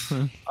pork.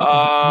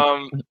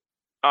 All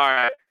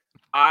right.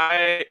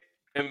 I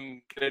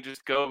am going to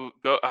just go.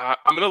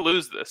 I'm going to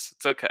lose this.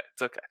 It's okay.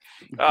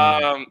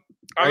 I'm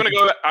going to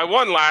go. I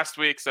won last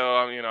week, so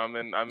I'm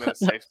in a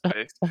safe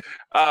space.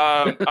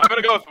 I'm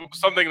going to go with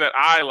something that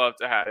I love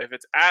to have. If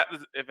it's at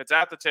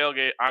the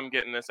tailgate, I'm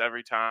getting this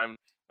every time.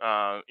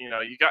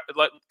 You got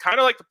kind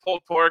of like the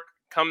pulled pork.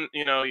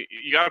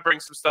 You got to bring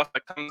some stuff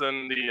that comes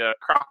in the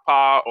crock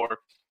pot or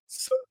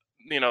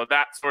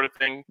that sort of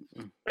thing.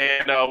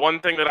 And one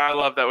thing that I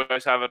love that we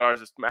always have at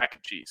ours is mac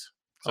and cheese.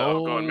 So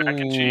I'm going mac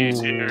and cheese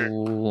here.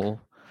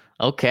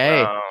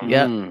 Okay.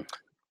 Yeah.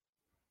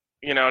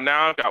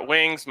 Now I've got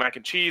wings, mac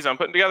and cheese. I'm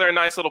putting together a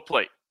nice little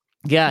plate.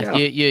 Yeah.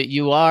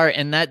 You are,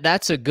 and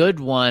that's a good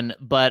one.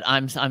 But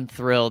I'm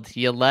thrilled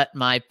you let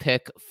my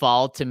pick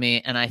fall to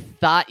me, and I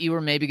thought you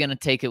were maybe going to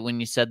take it when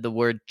you said the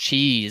word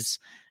cheese,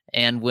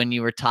 and when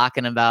you were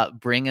talking about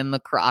bringing the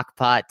crock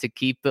pot to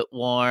keep it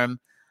warm.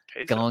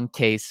 Queso. Going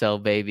queso,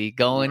 baby.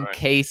 Going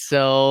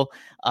queso.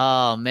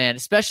 Oh, man.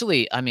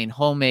 Especially,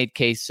 homemade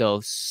queso.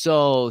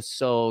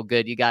 So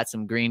good. You got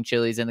some green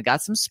chilies and it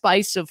got some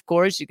spice, of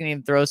course. You can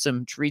even throw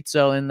some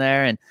chorizo in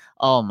there. And,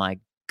 oh, my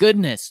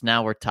goodness,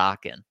 now we're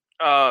talking.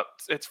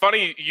 It's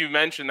funny you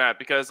mentioned that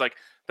because,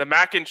 the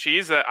mac and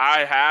cheese that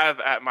I have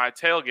at my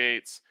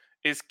tailgates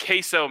is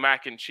queso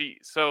mac and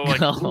cheese. So,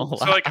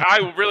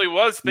 I really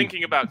was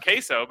thinking about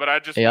queso, but I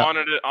just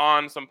wanted it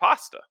on some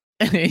pasta.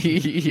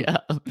 Yeah.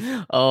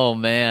 Oh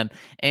man.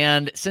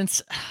 And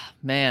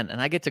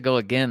and I get to go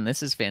again.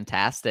 This is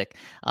fantastic.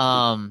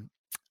 I'm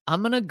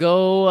going to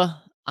go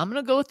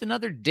with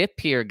another dip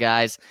here,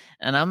 guys.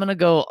 And I'm going to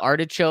go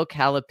artichoke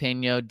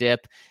jalapeno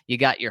dip. You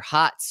got your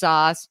hot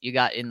sauce, you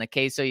got in the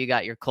queso, you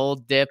got your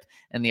cold dip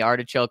and the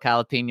artichoke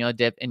jalapeno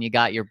dip, and you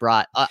got your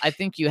brat. I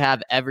think you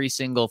have every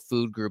single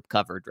food group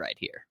covered right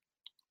here.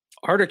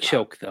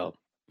 Artichoke though.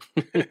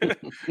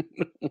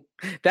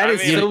 That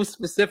is so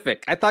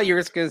specific. I thought you were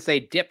just going to say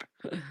dip.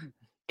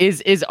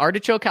 Is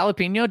artichoke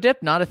jalapeno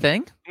dip not a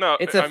thing? No,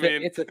 it's a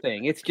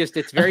thing.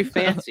 It's very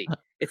fancy.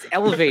 It's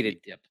elevated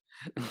dip.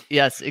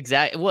 Yes,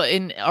 exactly.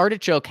 Well,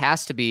 artichoke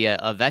has to be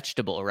a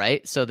vegetable,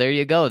 right? So there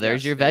you go.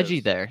 There's your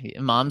veggie there.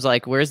 Mom's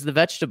like, "Where's the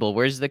vegetable?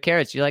 Where's the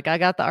carrots?" You're like, "I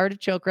got the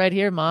artichoke right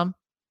here, Mom."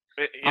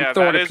 I'm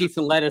throwing a piece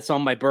of lettuce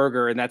on my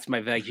burger, and that's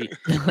my veggie.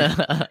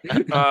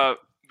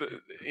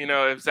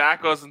 If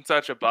Zach wasn't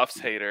such a Buffs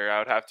hater, I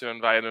would have to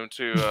invite him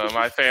to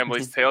my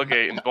family's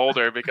tailgate in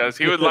Boulder because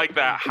he would like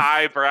that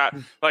highbrow.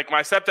 Like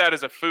my stepdad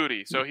is a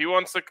foodie, so he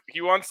wants to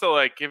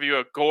give you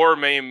a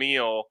gourmet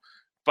meal,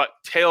 but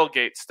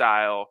tailgate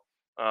style.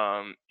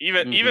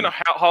 Even a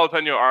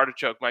jalapeno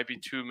artichoke might be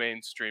too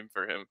mainstream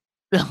for him.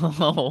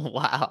 Oh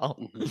wow,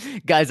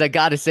 guys! I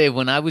gotta say,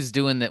 when I was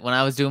doing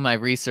my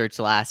research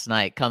last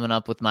night, coming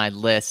up with my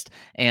list,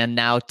 and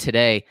now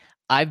today,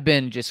 I've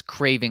been just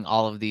craving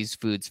all of these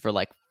foods for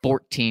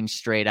 14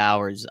 straight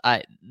hours.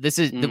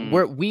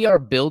 We are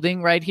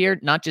building right here,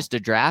 not just a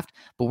draft,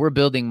 but we're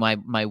building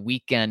my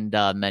weekend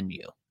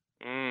menu.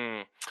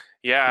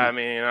 Yeah,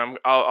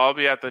 I'll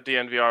be at the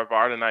DNVR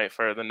bar tonight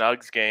for the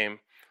Nugs game,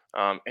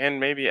 and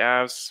maybe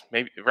Avs,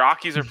 maybe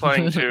Rockies are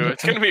playing too.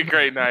 It's gonna be a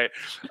great night,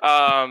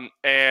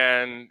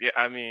 and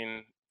yeah,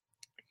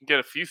 get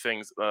a few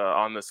things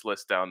on this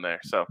list down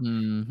there. So.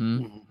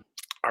 Mm-hmm.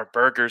 Our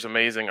burger's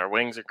amazing. Our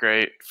wings are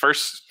great.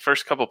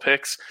 First couple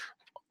picks,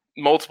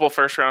 multiple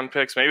first-round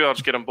picks. Maybe I'll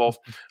just get them both.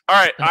 All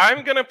right,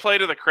 I'm going to play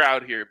to the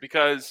crowd here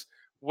because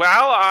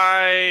while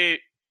I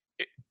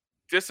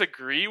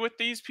disagree with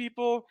these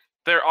people,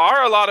 there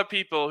are a lot of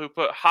people who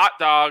put hot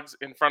dogs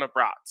in front of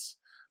brats.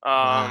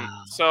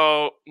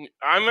 So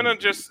I'm going to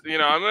just,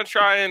 I'm going to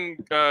try and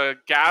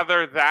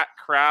gather that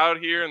crowd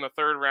here in the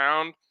third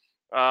round.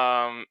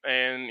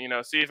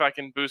 And see if I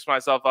can boost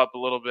myself up a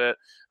little bit.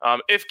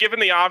 If given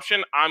the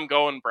option, I'm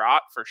going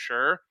brat for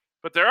sure.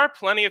 But there are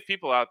plenty of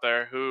people out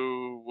there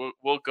who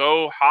will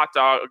go hot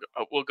dog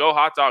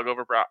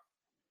over brat.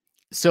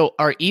 So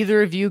are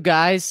either of you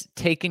guys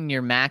taking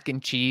your mac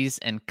and cheese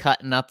and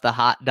cutting up the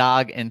hot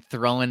dog and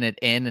throwing it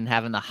in and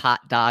having the hot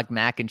dog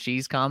mac and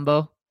cheese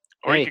combo?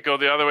 Or you could go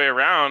the other way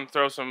around,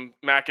 throw some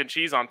mac and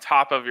cheese on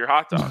top of your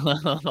hot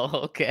dog.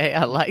 Okay,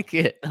 I like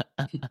it.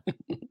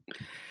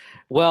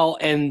 Well,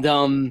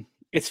 and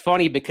it's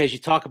funny because you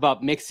talk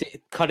about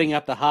cutting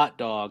up the hot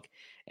dog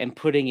and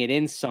putting it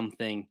in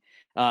something.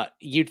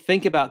 You'd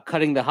think about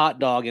cutting the hot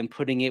dog and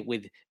putting it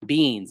with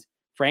beans,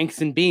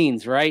 Franks and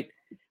beans, right?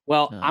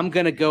 Well, I'm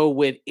going to go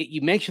with –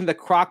 you mentioned the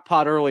crock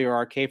pot earlier,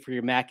 RK, for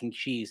your mac and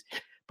cheese.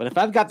 But if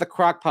I've got the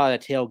crock pot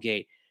at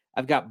tailgate,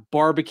 I've got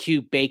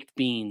barbecue baked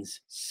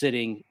beans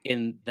sitting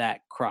in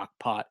that crock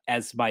pot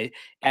as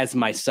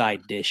my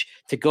side dish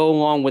to go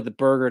along with the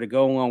burger, to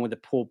go along with the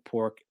pulled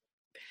pork.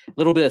 A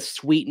little bit of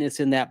sweetness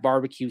in that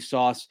barbecue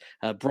sauce,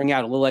 bring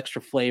out a little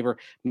extra flavor.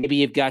 Maybe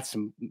you got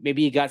some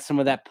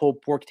of that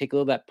pulled pork. Take a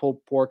little of that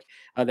pulled pork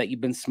that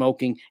you've been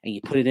smoking, and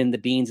you put it in the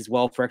beans as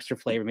well for extra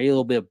flavor. Maybe a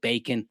little bit of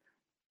bacon.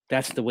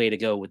 That's the way to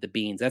go with the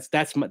beans.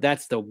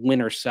 That's the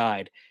winner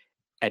side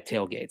at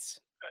tailgates.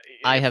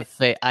 I have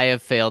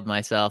failed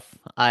myself.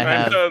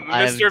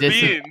 Mr.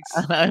 Beans.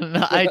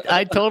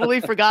 I totally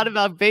forgot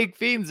about baked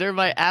beans. They're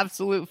my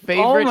absolute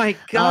favorite. Oh my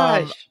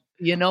gosh.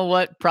 You know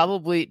what?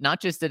 Probably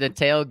not just at a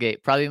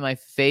tailgate. Probably my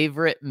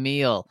favorite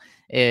meal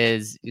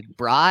is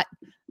brat,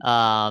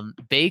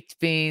 baked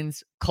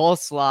beans,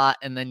 coleslaw,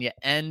 and then you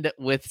end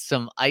with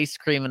some ice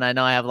cream. And I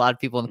know I have a lot of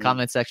people in the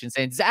comment section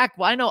saying, "Zach,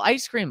 why no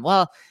ice cream?"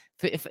 Well,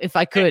 if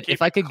I could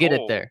get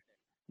it there,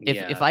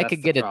 if I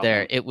could get it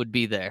there, it would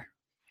be there.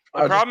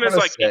 The problem is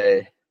like, go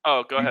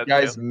ahead. You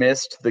guys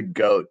missed the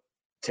GOAT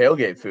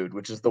tailgate food,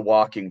 which is the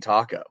walking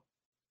taco.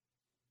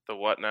 The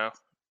what now?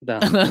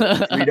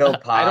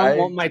 Frito pie. I don't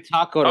want my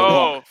taco to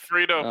walk.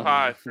 Frito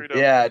pie.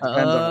 Yeah, it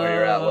depends on where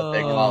you're at, what they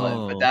call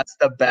it. But that's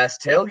the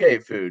best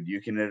tailgate food. You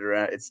can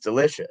interact. It's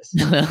delicious.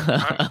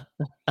 I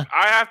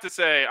have to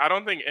say, I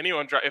don't think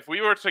anyone. If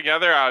we were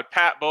together, I would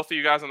pat both of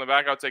you guys on the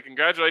back. I would say,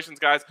 "Congratulations,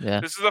 guys!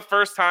 Yeah. This is the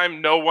first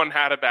time no one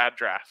had a bad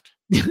draft."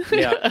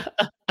 Yeah.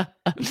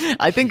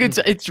 I think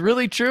it's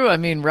really true. I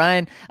mean,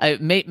 Ryan,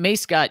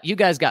 Mace you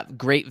guys got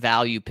great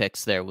value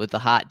picks there with the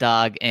hot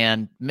dog,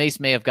 and Mace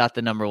may have got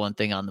the number one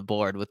thing on the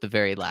board with the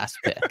very last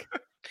pick.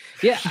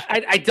 Yeah,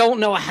 I don't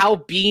know how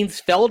beans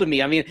fell to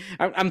me. I mean,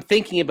 I'm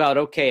thinking about,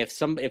 okay,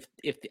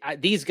 if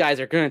these guys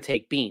are going to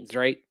take beans,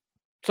 right?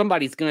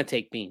 Somebody's going to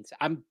take beans.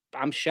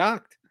 I'm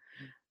shocked.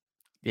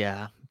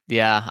 Yeah,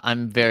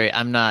 I'm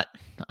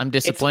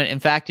disappointed. In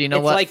fact, you know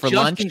what? It's like for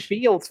Justin lunch,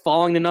 Fields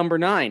falling to number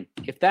 9.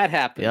 If that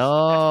happens,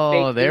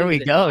 there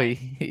we go.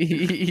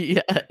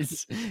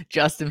 Yes,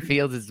 Justin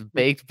Fields is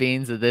baked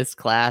beans of this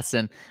class,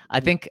 and I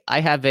think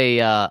I have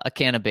a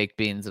can of baked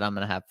beans that I'm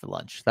going to have for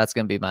lunch. That's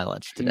going to be my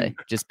lunch today.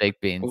 Just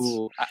baked beans.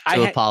 Ooh,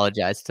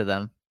 apologize to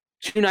them.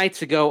 2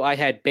 nights ago, I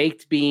had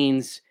baked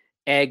beans,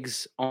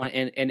 eggs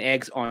and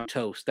eggs on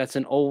toast. That's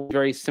an old,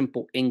 very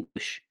simple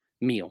English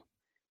meal.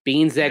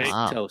 Beans, eggs,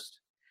 toast.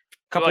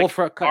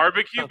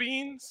 Barbecue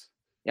beans?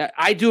 Yeah,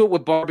 I do it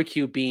with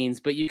barbecue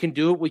beans, but you can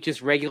do it with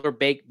just regular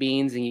baked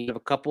beans, and you have a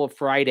couple of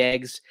fried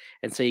eggs,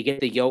 and so you get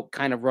the yolk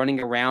kind of running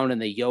around,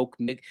 and the yolk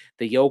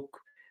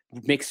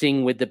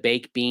mixing with the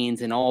baked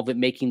beans, and all of it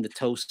making the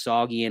toast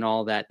soggy and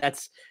all that.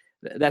 That's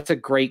a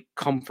great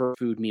comfort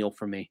food meal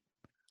for me.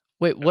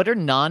 Wait, what are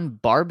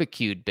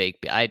non-barbecued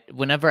baked beans?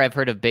 Whenever I've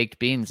heard of baked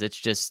beans, it's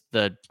just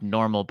the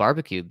normal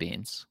barbecue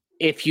beans.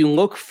 If you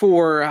look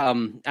for, I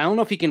don't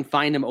know if you can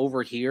find them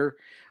over here,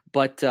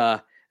 but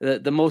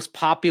the most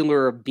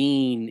popular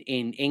bean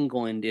in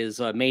England is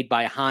made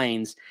by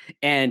Heinz,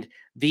 and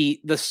the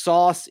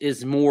sauce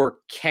is more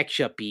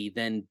ketchup-y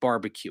than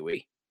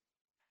barbecue-y.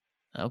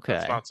 Okay,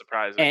 that's not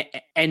surprising,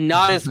 and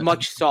not as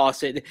much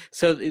sauce.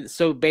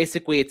 So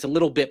basically, it's a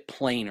little bit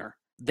plainer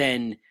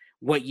than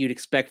what you'd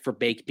expect for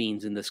baked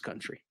beans in this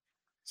country.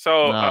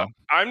 So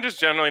I'm just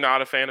generally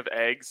not a fan of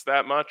eggs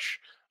that much.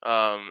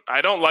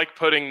 I don't like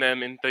putting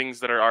them in things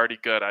that are already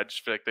good. I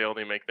just feel like they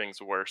only make things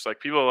worse.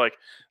 Like people like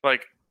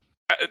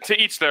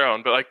to each their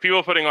own, but like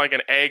people putting like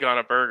an egg on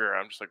a burger.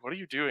 I'm just like, what are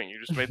you doing? You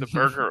just made the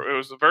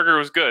burger. The burger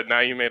was good.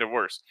 Now you made it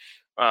worse.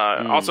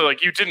 Also,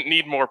 like you didn't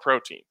need more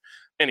protein.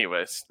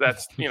 Anyways,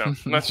 that's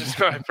that's just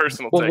my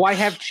personal take. Well, why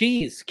have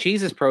cheese?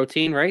 Cheese is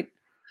protein, right?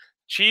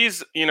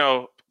 Cheese,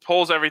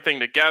 pulls everything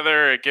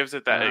together. It gives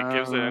it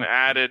an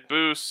added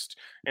boost,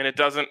 and it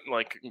doesn't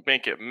like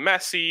make it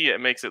messy. It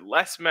makes it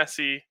less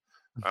messy.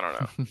 I don't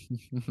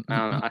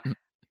know.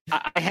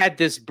 I had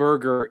this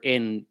burger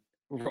in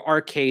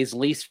RK's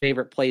least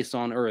favorite place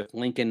on earth,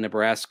 Lincoln,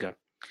 Nebraska,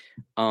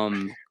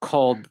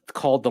 called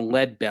the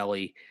Lead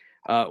Belly,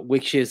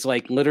 which is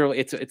like literally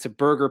it's a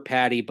burger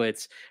patty, but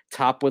it's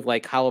topped with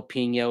like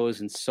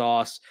jalapenos and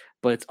sauce.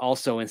 But it's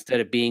also, instead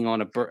of being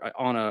on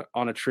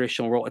a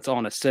traditional roll, it's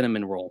on a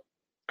cinnamon roll.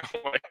 Oh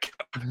my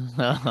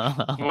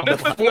god! What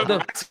is the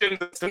Nebraskan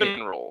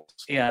cinnamon rolls?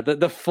 Yeah,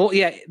 the full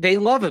they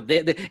love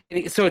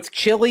it. So it's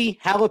chili,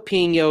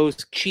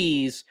 jalapenos,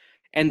 cheese,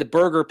 and the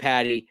burger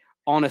patty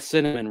on a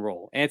cinnamon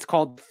roll, and it's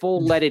called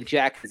Full Leaded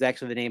Jack. Is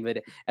actually the name of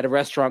it at a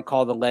restaurant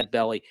called the Lead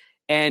Belly.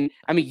 And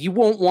I mean, you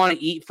won't want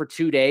to eat for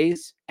 2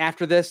 days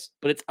after this,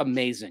 but it's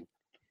amazing.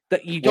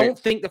 That you don't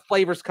think the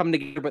flavors come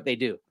together, but they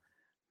do.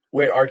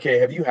 Wait, RK,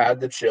 have you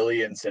had the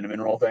chili and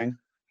cinnamon roll thing?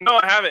 No,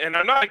 I haven't, and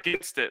I'm not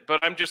against it, but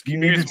I'm just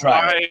curious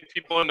why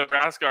people in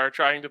Nebraska are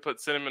trying to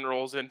put cinnamon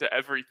rolls into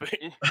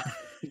everything.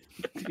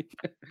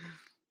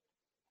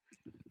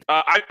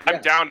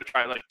 I'm down to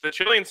try like the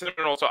chili and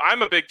cinnamon roll. So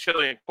I'm a big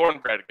chili and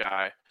cornbread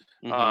guy,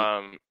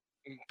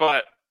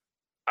 but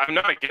I'm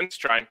not against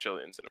trying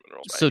chili and cinnamon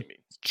rolls. So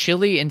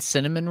chili and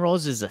cinnamon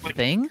rolls is a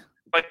thing?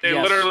 Like they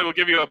literally will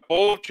give you a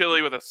bowl of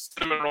chili with a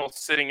cinnamon roll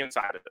sitting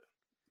inside of it.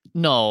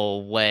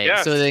 No way.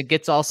 Yes. So it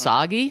gets all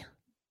soggy?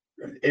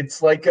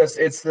 It's like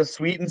it's the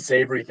sweet and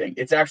savory thing.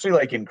 It's actually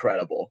like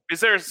incredible. Is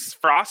there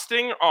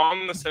frosting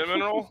on the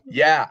cinnamon roll?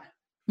 Yeah.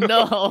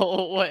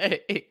 No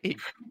way.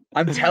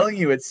 I'm telling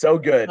you, it's so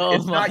good. Oh,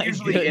 it's not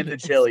usually in the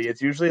chili.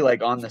 It's usually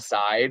like on the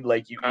side,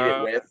 like you eat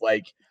it with,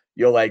 like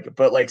you'll like,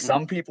 but like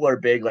some people are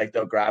big, like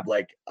they'll grab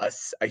like a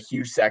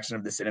huge section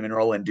of the cinnamon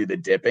roll and do the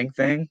dipping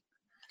thing.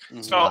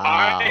 So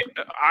I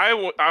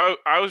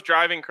was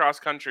driving cross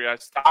country. I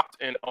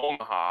stopped in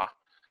Omaha,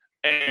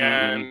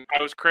 and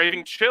I was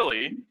craving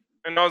chili,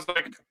 and I was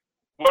like,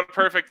 "What a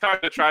perfect time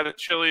to try the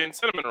chili and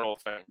cinnamon roll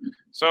thing."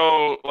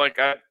 So like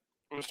I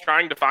was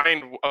trying to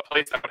find a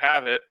place that would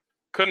have it,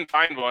 couldn't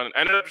find one.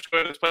 Ended up just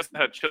going to this place that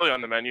had chili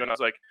on the menu, and I was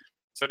like,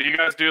 "So do you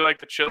guys do like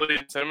the chili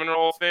and cinnamon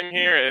roll thing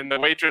here?" And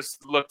the waitress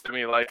looked at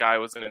me like I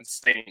was an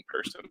insane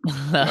person.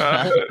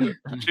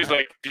 She's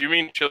like, "Do you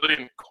mean chili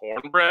and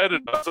cornbread?"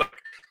 And I was like,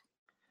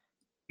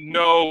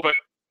 "No, but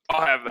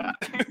I'll have that."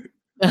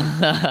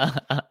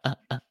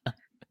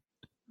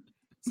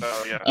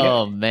 So yeah.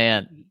 Oh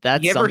man,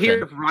 that's you ever something.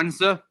 hear of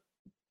Runza?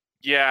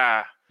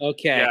 Yeah.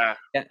 Okay.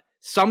 Yeah.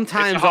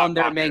 Sometimes on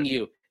their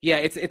menu. Yeah,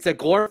 it's a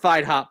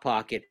glorified Hot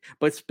Pocket,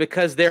 but it's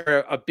because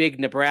they're a big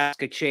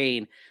Nebraska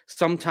chain.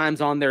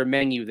 Sometimes on their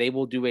menu, they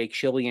will do a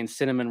chili and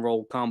cinnamon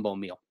roll combo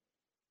meal.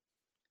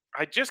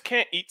 I just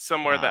can't eat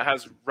somewhere that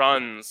has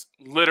runs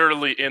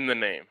literally in the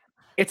name.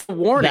 It's a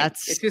warning.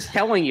 It's just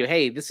telling you,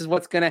 hey, this is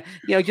what's gonna,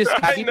 just.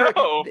 I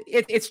know.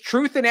 It's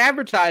truth in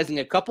advertising.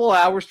 A couple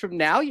hours from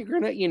now, you're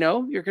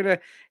gonna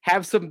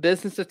have some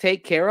business to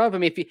take care of. I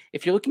mean,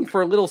 if you're looking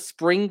for a little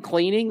spring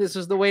cleaning, this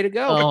is the way to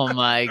go. Oh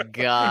my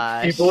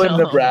gosh! People in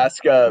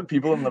Nebraska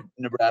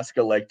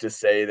like to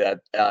say that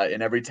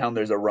in every town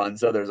there's a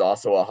Runza, there's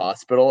also a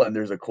hospital, and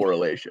there's a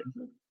correlation.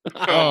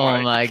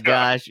 Oh my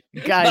gosh,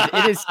 guys!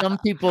 It is some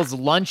people's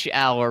lunch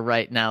hour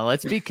right now.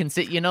 Let's be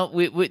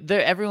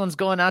everyone's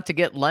going out to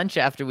get lunch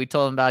after we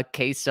told them about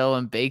queso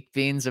and baked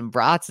beans and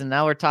brats, and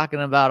now we're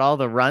talking about all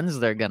the runs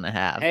they're gonna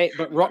have. Hey,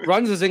 but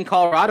runs is in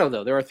Colorado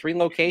though. There are 3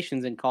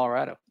 locations in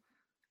Colorado,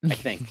 I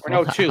think, or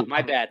no, 2.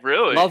 My bad.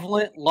 Really?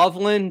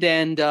 Loveland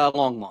and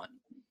Longmont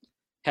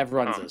have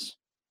runses.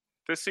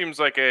 This seems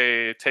like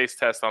a taste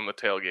test on the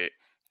tailgate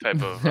type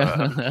of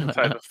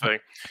thing.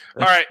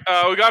 All right,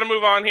 we got to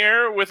move on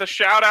here with a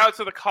shout out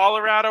to the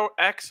Colorado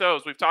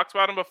Exos. We've talked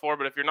about them before,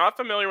 but if you're not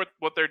familiar with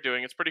what they're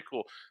doing, it's pretty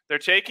cool. They're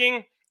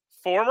taking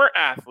former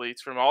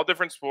athletes from all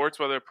different sports,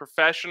 whether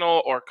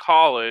professional or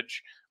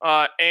college,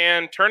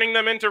 and turning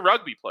them into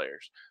rugby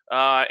players.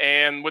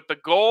 And what the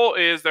goal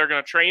is, they're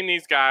going to train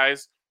these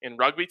guys in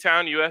Rugby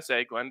Town,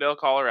 USA, Glendale,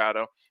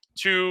 Colorado,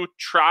 to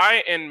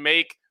try and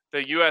make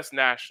the U.S.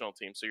 national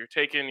team. So you're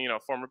taking,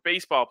 former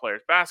baseball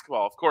players,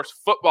 basketball, of course,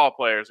 football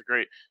players, a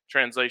great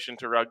translation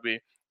to rugby,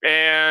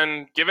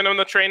 and giving them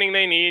the training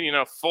they need.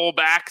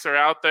 Fullbacks are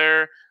out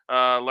there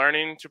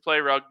learning to play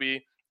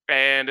rugby,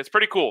 and it's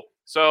pretty cool.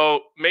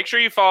 So make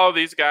sure you follow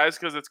these guys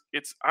because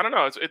it's I don't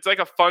know, it's like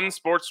a fun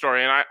sports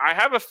story, and I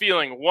have a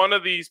feeling one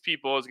of these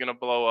people is going to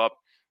blow up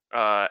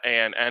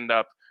and end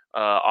up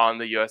on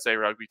the USA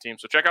rugby team.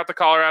 So check out the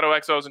Colorado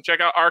Exos and check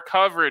out our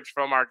coverage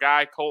from our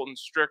guy Colton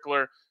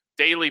Strickler.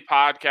 Daily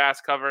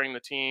podcast covering the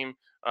team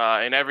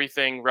and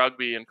everything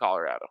rugby in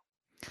Colorado.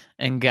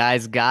 And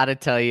guys, gotta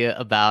tell you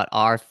about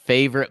our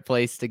favorite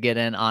place to get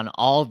in on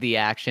all the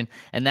action,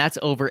 and that's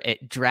over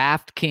at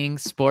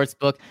DraftKings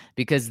Sportsbook,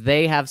 because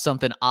they have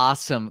something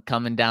awesome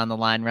coming down the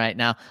line right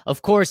now.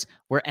 Of course,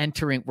 we're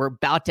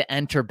about to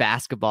enter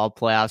basketball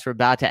playoffs. We're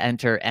about to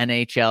enter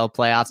NHL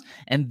playoffs,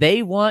 and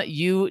they want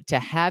you to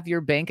have your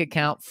bank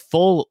account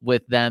full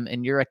with them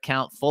and your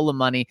account full of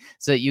money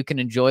so that you can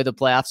enjoy the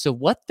playoffs. So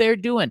what they're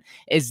doing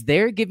is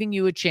they're giving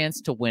you a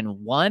chance to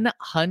win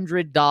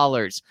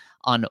 $100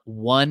 on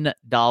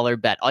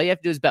 $1 bet. All you have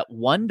to do is bet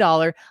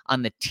 $1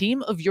 on the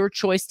team of your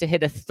choice to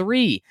hit a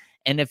 3.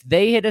 And if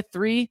they hit a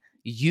 3,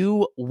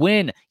 you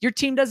win. Your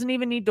team doesn't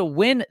even need to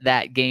win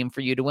that game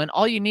for you to win.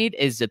 All you need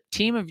is a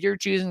team of your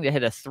choosing to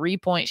hit a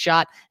 3-point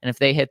shot. And if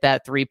they hit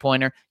that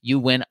 3-pointer, you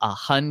win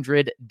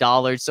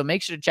 $100. So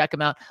make sure to check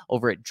them out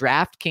over at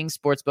DraftKings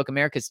Sportsbook,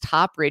 America's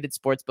top-rated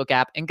sportsbook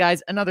app. And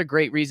guys, another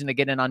great reason to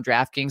get in on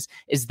DraftKings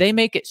is they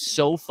make it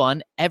so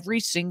fun. Every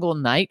single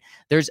night,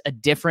 there's a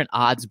different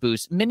odds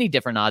boost, many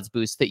different odds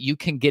boosts that you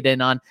can get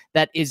in on.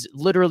 That is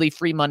literally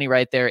free money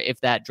right there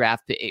if that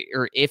draft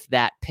or if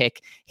that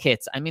pick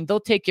hits. I mean, they'll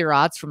take your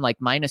odds from like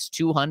minus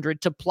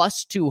 200 to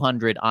plus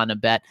 200 on a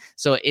bet.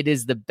 So it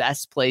is the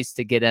best place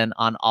to get in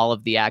on all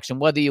of the action,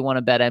 whether you want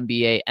to bet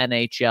NBA,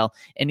 NHL,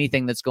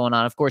 anything that's going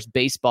on. Of course,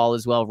 baseball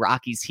as well.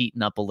 Rockies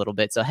heating up a little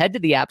bit. So head to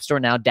the App Store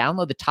now,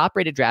 download the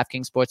top-rated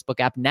DraftKings Sportsbook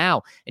app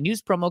now, and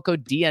use promo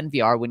code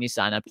DNVR when you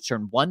sign up to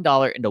turn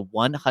 $1 into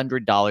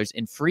 $100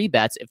 in free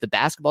bets if the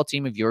basketball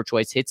team of your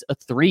choice hits a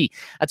 3.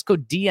 That's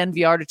code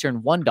DNVR to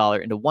turn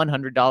 $1 into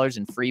 $100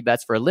 in free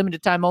bets for a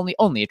limited time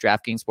only at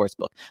DraftKings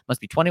Sportsbook.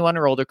 Must be 21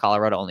 or older,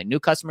 Colorado only. New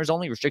customers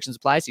only. Restrictions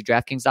apply. See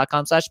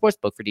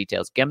DraftKings.com/sportsbook for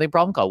details. Gambling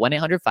problem? Call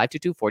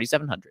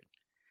 1-800-522-4700.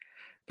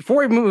 Before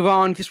we move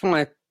on, just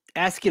want to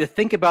ask you to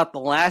think about the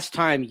last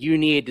time you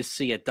needed to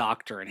see a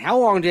doctor and how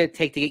long did it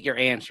take to get your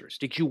answers?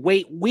 Did you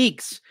wait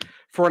weeks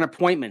for an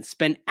appointment,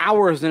 spend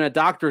hours in a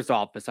doctor's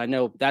office? I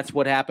know that's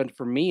what happened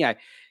for me. I'd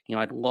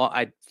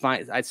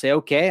say,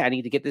 okay, I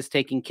need to get this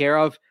taken care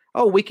of.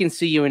 Oh, we can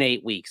see you in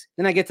 8 weeks.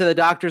 Then I get to the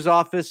doctor's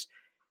office.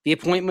 The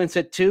appointment's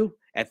at 2.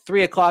 At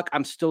 3 o'clock,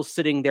 I'm still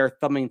sitting there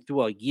thumbing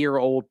through a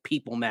year-old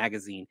People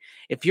magazine.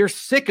 If you're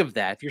sick of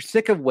that, if you're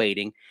sick of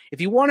waiting, if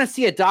you want to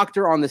see a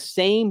doctor on the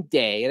same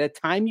day at a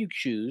time you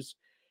choose,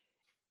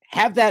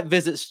 have that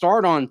visit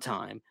start on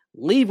time,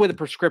 leave with a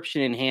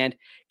prescription in hand,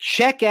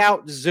 check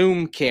out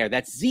Zoom Care.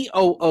 That's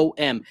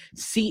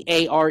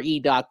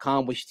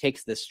ZOOMCARE.com, which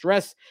takes the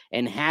stress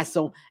and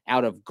hassle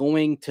out of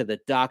going to the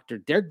doctor.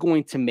 They're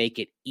going to make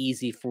it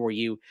easy for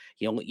you.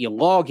 You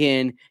log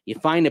in, you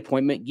find an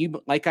appointment.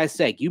 Like I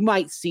said, you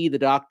might see the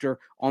doctor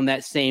on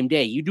that same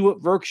day. You do it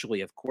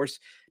virtually, of course,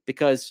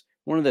 because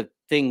one of the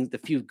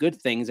few good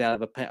things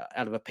out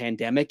of a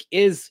pandemic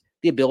is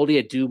the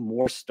ability to do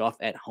more stuff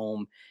at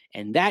home.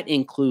 And that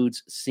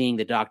includes seeing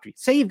the doctor.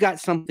 Say you've got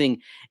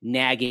something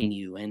nagging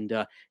you and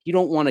you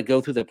don't want to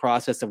go through the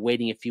process of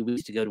waiting a few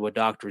weeks to go to a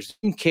doctor.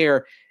 Zoom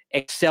Care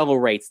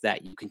accelerates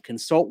that. You can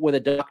consult with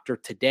a doctor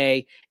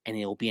today and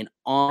it'll be an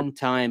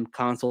on-time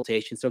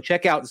consultation. So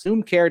check out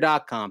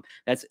ZoomCare.com.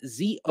 That's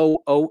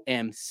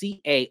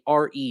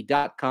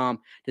ZOOMCARE.com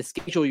to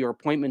schedule your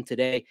appointment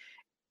today.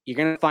 You're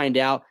going to find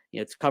out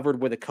it's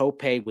covered with a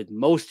copay with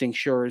most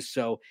insurers,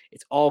 so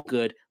it's all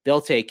good.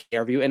 They'll take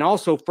care of you. And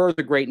also,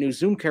 further great news,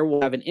 Zoom Care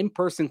will have an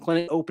in-person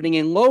clinic opening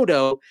in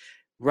Lodo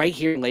right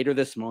here later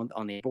this month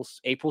on April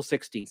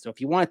 16th. So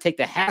if you want to take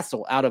the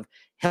hassle out of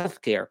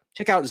healthcare,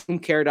 check out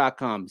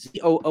ZoomCare.com,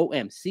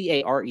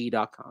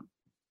 ZOOMCARE.com.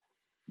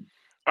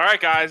 All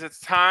right, guys, it's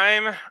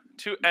time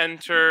to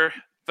enter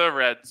the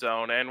red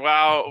zone. And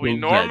while we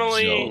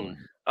normally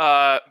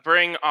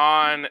bring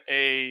on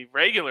a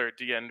regular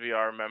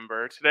DNVR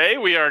member, today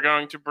we are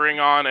going to bring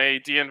on a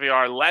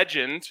DNVR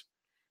legend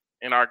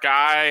and our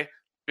guy,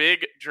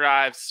 Big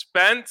Drive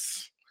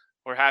Spence.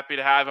 We're happy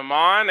to have him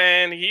on,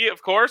 and he,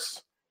 of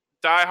course,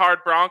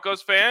 diehard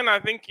Broncos fan. I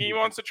think he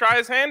wants to try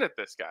his hand at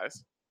this,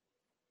 guys.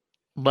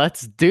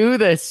 Let's do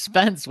this.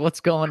 Spence, what's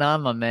going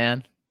on, my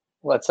man?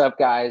 What's up,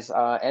 guys?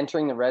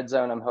 Entering the red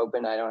zone, I'm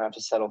hoping I don't have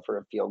to settle for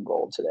a field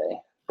goal today,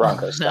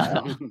 Broncos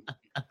style.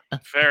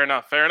 Fair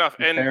enough.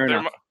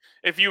 And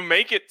if you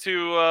make it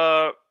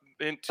to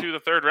into the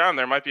third round,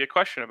 there might be a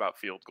question about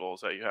field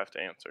goals that you have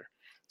to answer.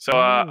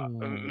 So,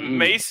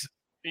 Mace,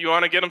 you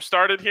want to get them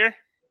started here?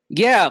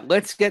 Yeah,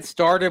 let's get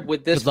started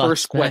with this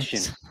first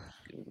question.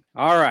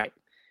 All right.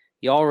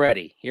 Y'all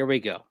ready? Here we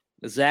go.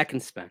 Zac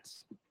and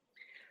Spence.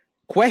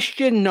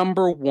 Question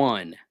number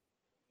 1.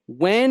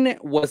 When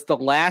was the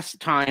last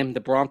time the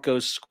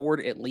Broncos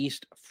scored at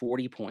least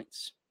 40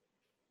 points?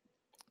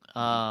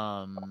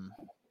 Oh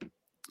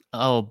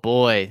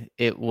boy,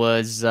 it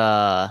was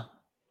I've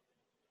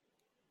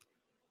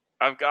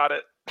got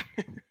it.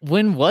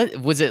 When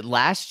was it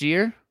last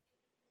year?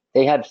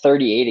 They had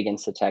 38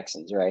 against the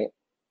Texans, right?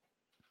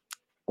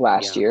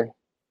 Last year.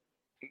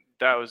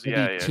 That was 2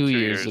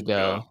 years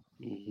ago.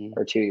 Mm-hmm.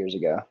 Or 2 years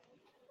ago.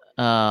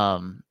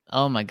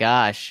 Oh my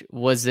gosh.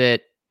 Was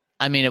it?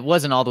 I mean, it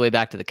wasn't all the way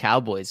back to the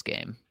Cowboys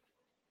game.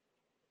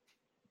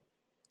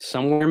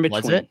 Somewhere in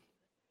between. Was it?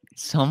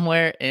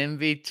 Somewhere in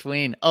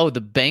between. Oh,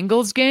 the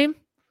Bengals game?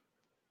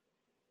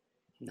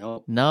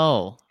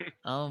 No.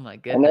 Oh my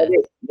goodness.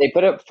 And they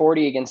put up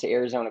 40 against the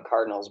Arizona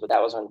Cardinals, but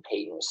that was when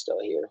Peyton was still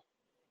here.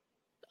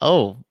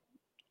 Oh,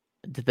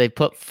 did they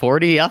put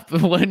 40 up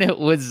when it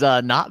was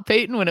not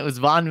Peyton, when it was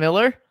Von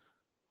Miller?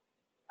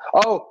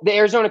 Oh, the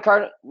Arizona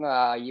Cardinals.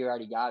 You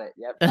already got it.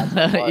 Yep.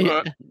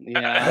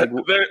 Yeah.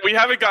 We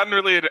haven't gotten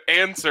really an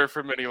answer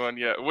from anyone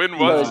yet. When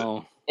was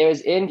it? It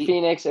was in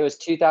Phoenix. It was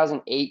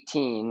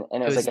 2018,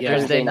 and it was like a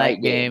Thursday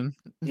night game.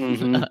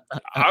 Mm-hmm.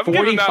 I'm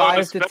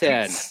 45 to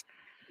 10.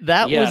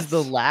 That was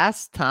the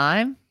last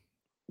time?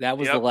 That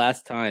was the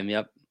last time.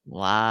 Yep.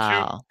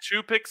 Wow.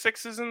 Two pick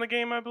sixes in the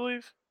game, I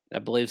believe. I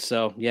believe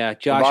so. Yeah.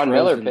 Josh Von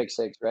Miller Rosen. pick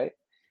six, right?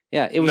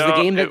 Yeah. It was the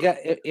game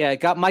that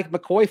got Mike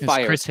McCoy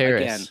fired. Chris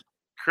Harris. Again.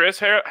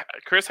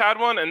 Chris had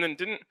one, and then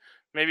didn't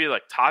maybe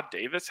like Todd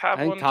Davis have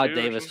one? I think Todd too,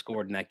 Davis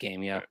scored in that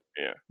game. Yeah.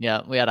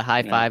 Yeah. We had a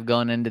high five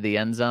going into the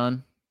end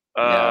zone.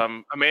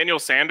 Emmanuel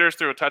Sanders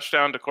threw a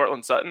touchdown to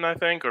Cortland Sutton, I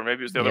think, or maybe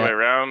it was the other way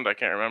around. I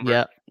can't remember.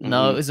 Yep.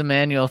 No, it was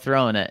Emmanuel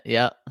throwing it.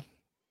 Yep.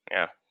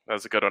 Yeah, that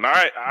was a good one. All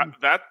right,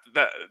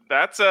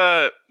 that's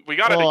we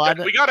got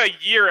a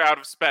year out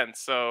of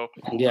Spence, so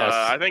yes,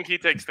 I think he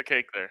takes the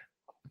cake there.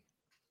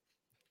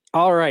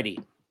 All righty.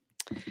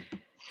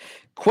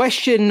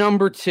 Question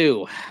number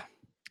 2.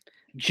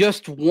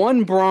 Just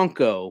one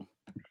Bronco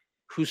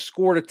who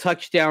scored a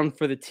touchdown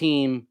for the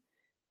team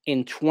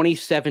in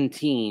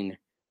 2017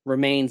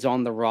 remains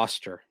on the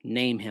roster.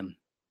 Name him.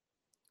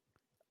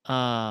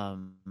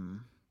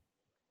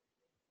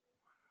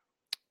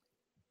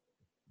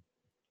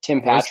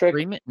 Tim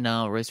Patrick?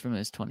 No, Royce Freeman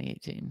is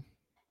 2018.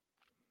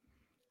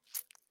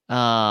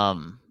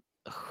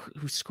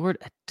 Who scored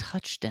a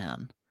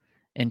touchdown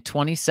in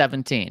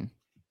 2017?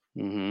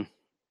 Mm-hmm.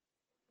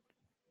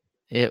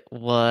 It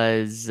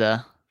was.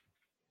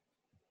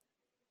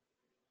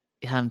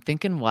 I'm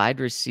thinking wide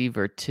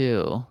receiver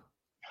too.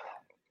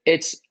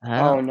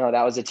 No,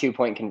 that was a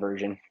 2-point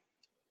conversion.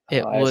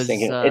 It was.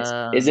 Thinking,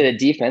 is it a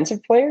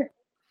defensive player?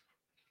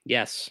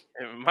 Yes.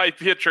 It might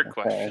be a trick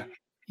question.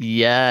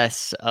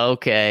 Yes.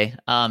 Okay.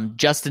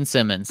 Justin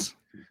Simmons.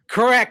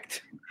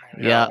 Correct.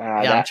 Yeah.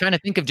 I'm trying to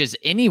think of just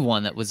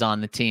anyone that was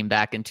on the team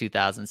back in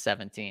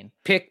 2017.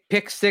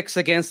 Pick 6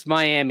 against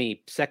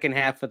Miami, second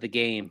half of the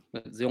game.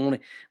 It was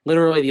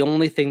literally the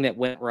only thing that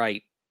went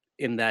right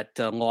in that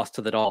loss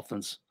to the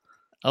Dolphins.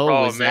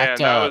 Was that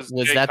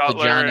the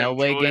John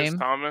Elway game?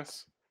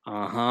 Thomas.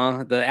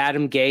 The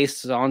Adam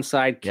Gase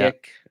onside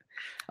kick.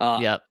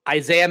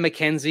 Isaiah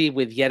McKenzie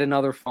with yet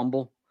another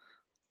fumble.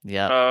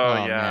 Yeah.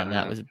 Oh man,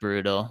 that was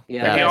brutal.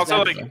 Yeah.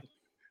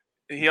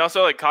 He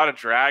also caught a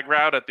drag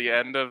route at the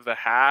end of the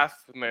half,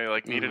 and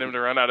they needed him to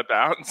run out of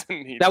bounds.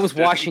 And that was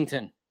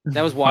Washington.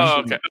 That was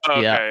Washington.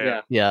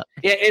 Yeah.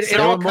 It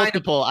there all were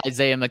multiple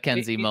Isaiah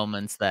McKenzie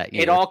moments that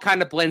year. It all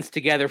kind of blends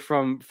together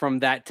from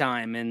that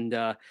time and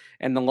the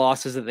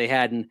losses that they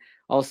had, and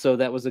also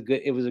it was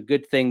a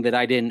good thing that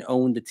I didn't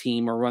own the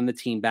team or run the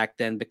team back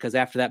then, because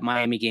after that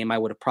Miami game I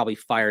would have probably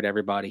fired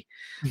everybody.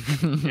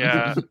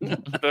 Yeah,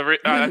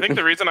 I think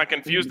the reason I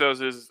confused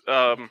those is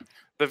the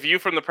view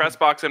from the press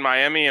box in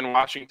Miami and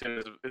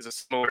Washington is a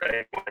similar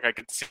angle. I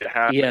could see it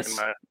happen. Yes.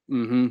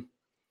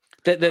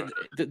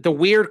 The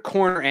weird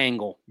corner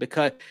angle,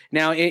 because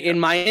now in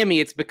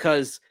Miami it's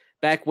because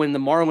back when the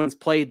Marlins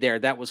played there,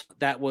 that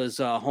was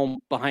home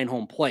behind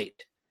home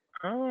plate.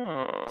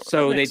 Oh,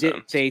 so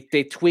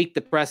they tweaked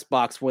the press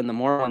box when the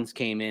Marlins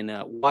came in.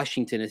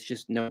 Washington is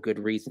just no good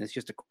reason. It's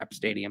just a crap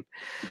stadium.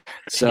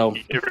 So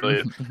it really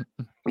is.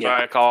 What do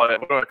I call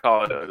it?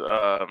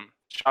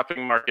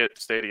 Shopping market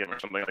stadium or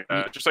something like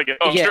that. Just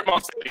strip mall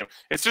stadium.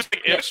 It's just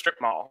in a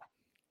strip mall.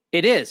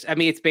 It is. I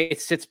mean,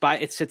 it sits by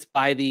it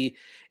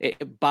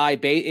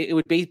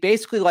would be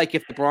basically like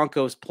if the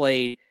Broncos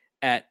played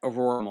at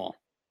Aurora Mall.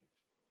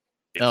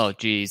 Oh,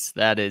 geez,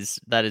 that is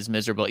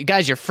miserable. You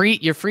guys, you're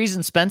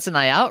freezing Spence and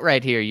I out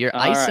right here. You're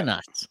icing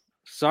us.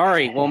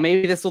 Sorry. Well,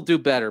 maybe this will do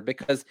better,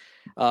 because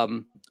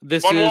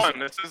this 1-1.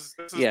 This is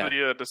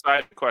the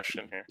deciding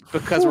question here.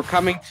 Because we're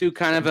coming to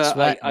kind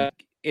of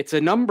it's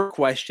a number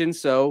question,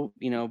 so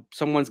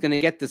someone's going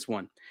to get this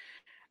one.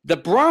 The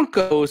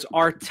Broncos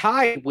are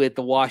tied with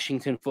the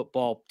Washington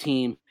football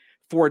team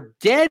for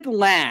dead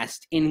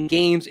last in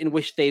games in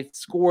which they've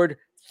scored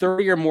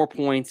 30 or more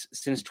points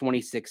since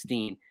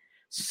 2016.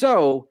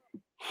 So,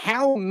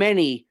 how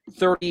many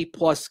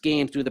 30-plus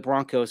games do the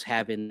Broncos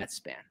have in that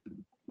span?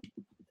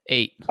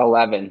 8.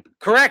 11.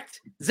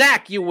 Correct.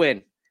 Zach, you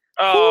win.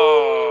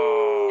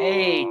 Oh.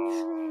 8.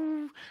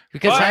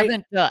 Because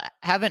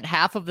haven't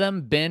half of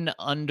them been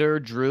under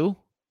Drew?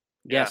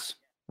 Yes.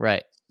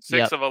 Right.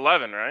 6 of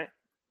 11, right?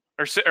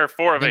 Or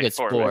 4 of 8. It's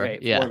 4.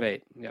 Yeah. 4 of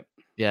 8. Yep.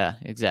 Yeah,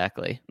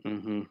 exactly.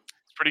 Mm-hmm.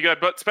 It's pretty good.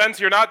 But Spence,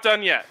 you're not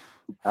done yet.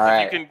 All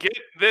right. If you can get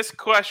this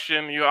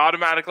question, you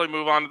automatically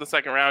move on to the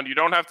second round. You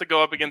don't have to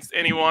go up against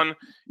anyone.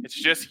 It's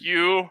just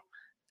you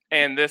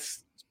and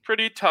this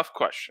pretty tough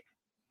question.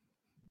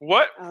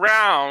 What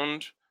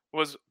round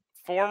was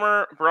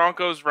former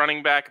Broncos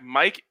running back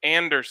Mike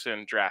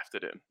Anderson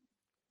drafted in?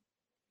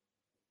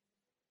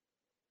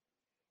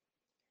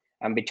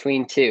 I'm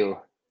between 2.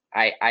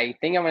 I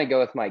think I'm going to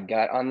go with my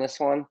gut on this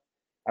one.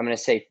 I'm going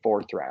to say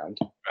 4th round.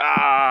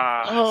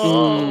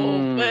 Oh,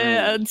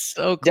 man,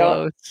 so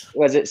close.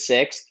 Was it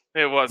 6th?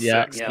 It was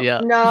six.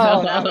 Yeah.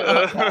 No, that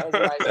was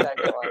my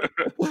second one.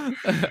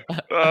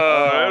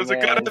 It was a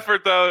good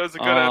effort, though. It was a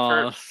good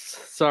effort.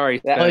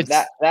 Sorry.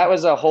 That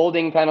was a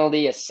holding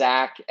penalty, a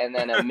sack, and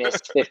then a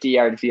missed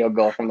 50-yard field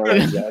goal from the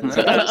red zone.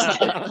 So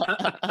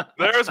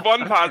There was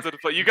one positive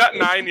play. You got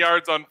 9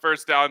 yards on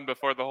first down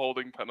before the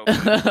holding penalty.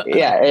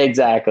 yeah,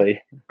 exactly.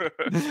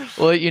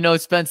 Well,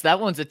 Spence, that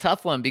one's a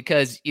tough one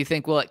because you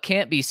think, well, it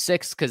can't be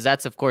 6 because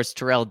that's, of course,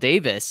 Terrell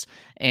Davis.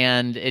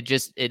 And it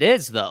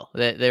is, though.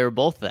 They were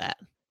both that.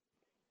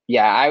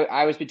 Yeah,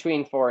 I was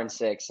between 4 and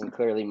 6, and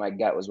clearly my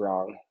gut was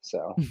wrong.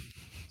 So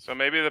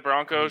maybe the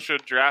Broncos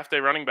should draft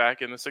a running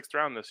back in the 6th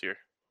round this year.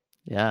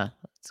 Yeah,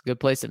 it's a good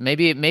place.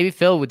 Maybe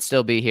Phil would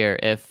still be here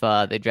if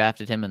they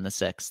drafted him in the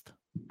 6th.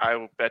 I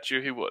will bet you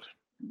he would.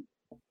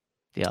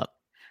 Yep.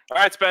 All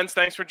right, Spence,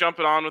 thanks for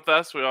jumping on with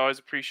us. We always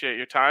appreciate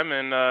your time,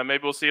 and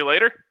maybe we'll see you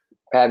later.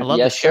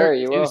 Yes, sir,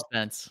 you will.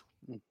 Spence.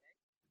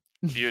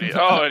 Beauty.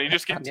 Oh, and he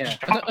just gets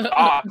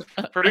off.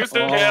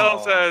 Producer Hale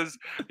says,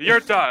 "You're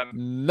done.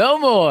 No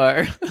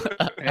more."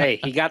 Hey,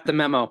 he got the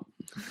memo.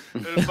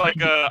 It's like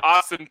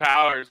Austin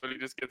Powers, but he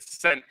just gets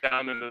sent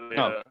down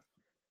into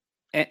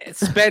the.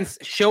 Spence,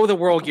 show the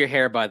world your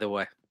hair, by the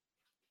way.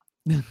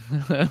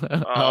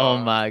 Oh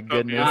my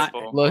goodness!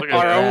 Look at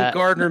our own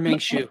Gardner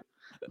Minshew.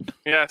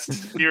 Yes,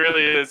 he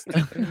really is.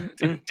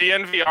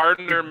 DNVR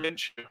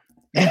Minshew.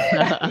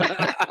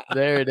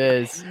 There it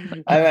is.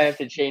 I might have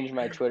to change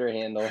my Twitter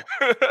handle.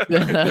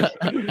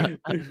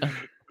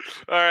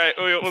 All right,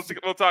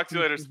 we'll talk to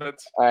you later,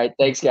 Spence. All right,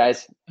 thanks,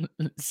 guys.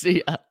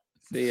 See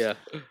ya.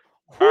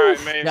 All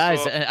right, man.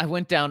 Guys, I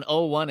went down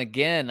 0-1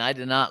 again. I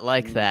did not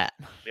like that.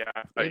 Yeah,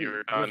 I thought you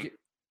were done.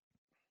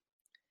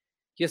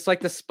 Just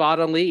like the spot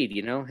a lead,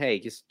 Hey,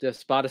 just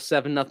spot a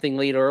 7-0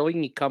 lead early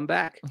and you come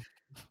back.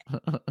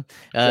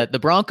 The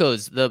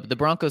Broncos, the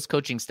Broncos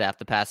coaching staff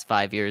the past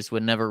 5 years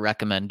would never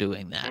recommend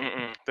doing that.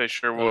 They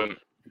sure wouldn't.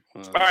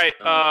 All right,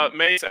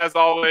 Mace, as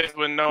always,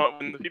 when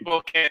the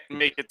people can't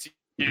make it to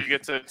you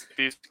get to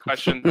these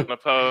questions in the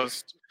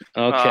post.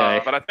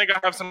 Okay. But I think I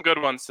have some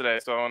good ones today,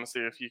 so I want to see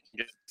if you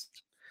can get.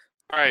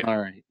 All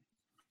right.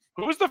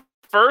 Who was the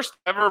first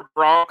ever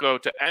Bronco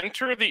to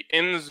enter the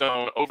end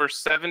zone over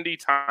 70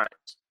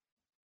 times?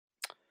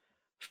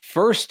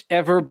 First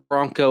ever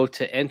Bronco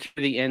to enter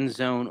the end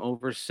zone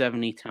over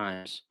 70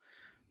 times.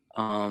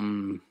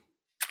 And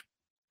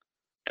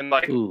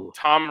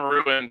Tom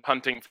Ruin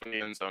punting from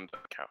the end zone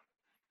doesn't count.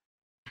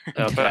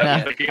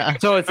 But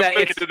so it's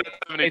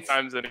 70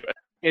 times anyway.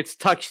 It's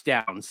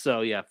touchdowns. So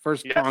yeah,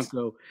 first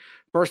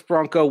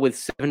Bronco with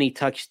 70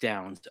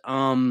 touchdowns.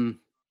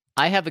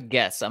 I have a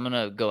guess. I'm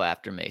gonna go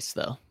after Mace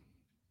though.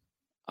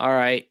 All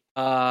right.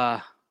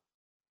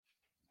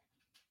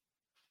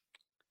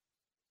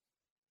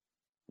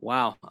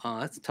 Wow,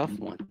 that's a tough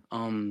one.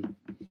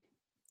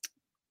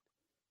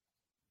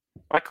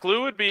 My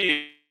clue would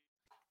be,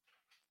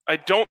 I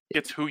don't think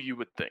it's who you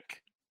would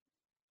think.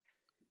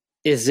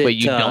 Is it? But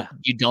you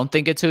don't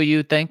think it's who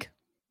you think?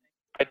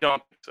 I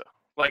don't think so.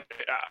 Like,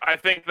 I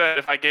think that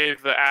if I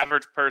gave the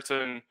average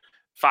person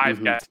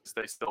 5 guesses,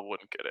 they still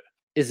wouldn't get it.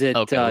 Is it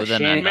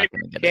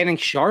Shannon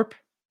Sharp?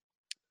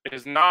 It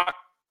is not.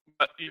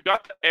 But you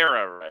got the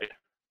era right.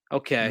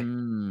 Okay.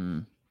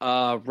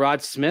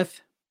 Rod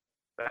Smith.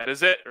 That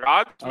is it,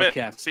 Rod Smith.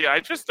 Okay. See, I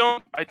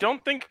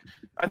think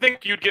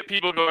you'd get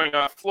people going,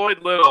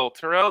 Floyd Little,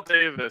 Terrell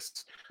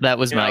Davis. That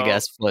was my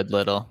guess, Floyd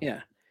Little.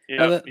 Yeah.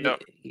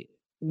 Yep.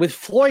 With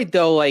Floyd,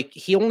 though, like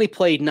he only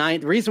played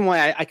 9. The reason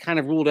why I kind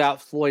of ruled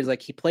out Floyd is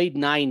like he played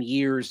 9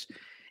 years,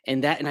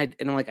 and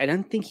I'm like, I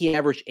don't think he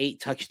averaged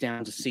 8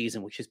 touchdowns a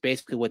season, which is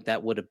basically what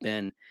that would have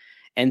been.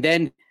 And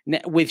then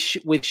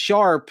with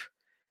Sharp,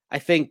 I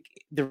think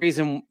the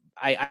reason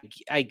I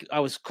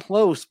was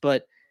close,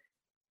 but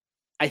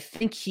I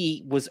think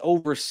he was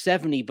over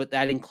 70, but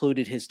that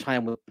included his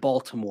time with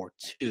Baltimore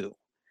too.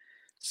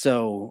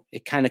 So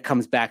it kind of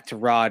comes back to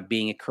Rod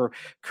being a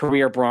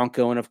career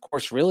Bronco. And of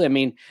course, really, I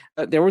mean,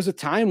 there was a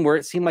time where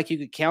it seemed like you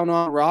could count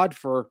on Rod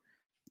for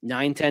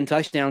 9-10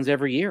 touchdowns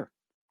every year.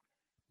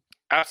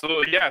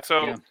 Absolutely. Yeah.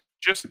 So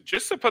just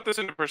to put this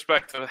into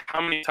perspective,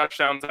 how many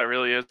touchdowns that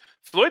really is,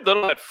 Floyd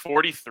Little had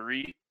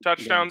 43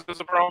 touchdowns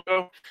as a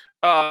Bronco.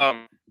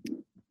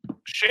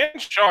 Shannon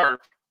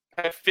Sharp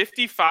had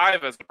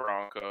 55 as a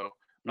Bronco.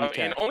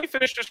 And only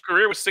finished his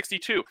career with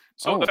 62.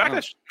 So the fact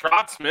that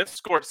Rod Smith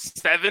scored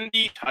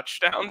 70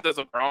 touchdowns as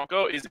a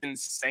Bronco is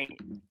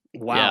insane.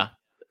 Wow.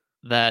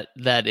 Yeah,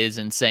 that is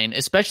insane,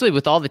 especially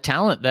with all the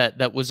talent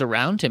that was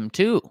around him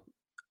too.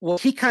 Well,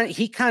 he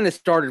kind of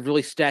started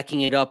really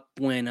stacking it up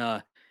when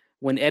Ed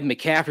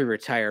McCaffrey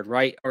retired,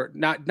 right? Or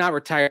not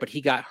retired, but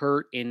he got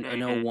hurt in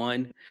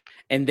 01.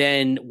 And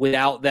then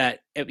without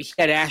that, he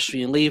had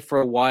Ashley and Lee for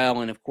a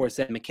while, and of course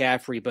Ed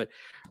McCaffrey. But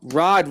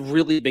Rod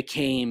really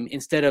became,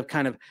 instead of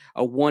kind of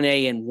a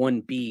 1A and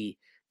 1B,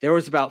 there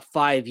was about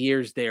 5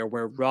 years there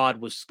where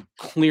Rod was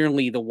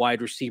clearly the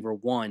wide receiver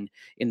 1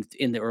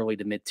 in the early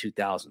to mid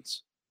 2000s.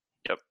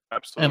 Yep.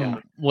 Absolutely.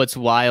 And what's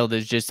wild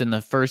is just in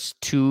the first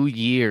 2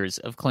 years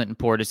of Clinton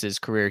Portis's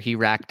career, he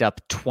racked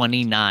up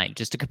 29.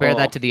 Just to compare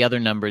that to the other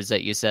numbers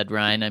that you said,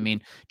 Ryan. I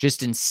mean,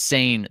 just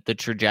insane the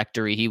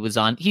trajectory he was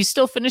on. He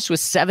still finished with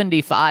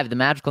 75, the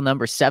magical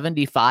number,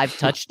 75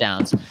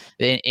 touchdowns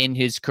in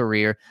his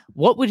career.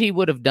 What would he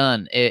would have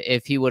done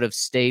if he would have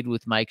stayed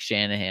with Mike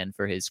Shanahan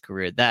for his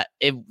career? The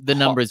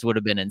numbers would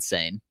have been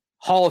insane.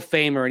 Hall of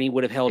Famer, and he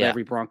would have held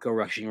every Bronco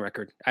rushing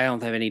record. I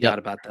don't have any doubt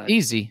about that.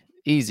 Easy.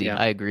 Yeah.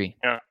 I agree.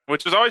 Yeah,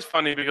 which is always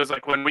funny because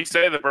like when we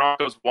say the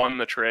Broncos won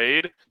the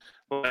trade,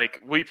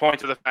 like we point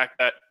to the fact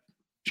that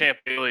Champ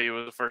Bailey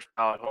was the first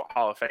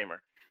Hall of Famer.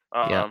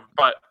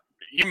 But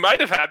you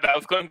might have had that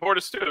with Clinton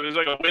Portis too. It was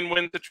like a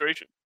win-win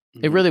situation.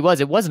 It really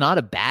was. It was not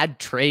a bad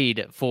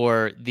trade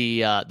for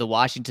the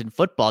Washington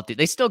football team.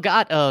 They still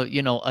got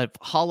a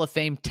Hall of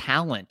Fame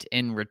talent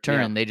in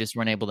return. Yeah. They just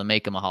weren't able to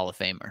make him a Hall of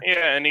Famer.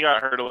 Yeah, and he got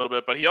hurt a little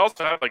bit, but he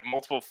also had like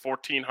multiple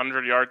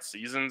 1,400-yard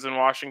seasons in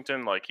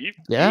Washington. Like he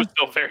was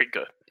still very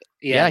good.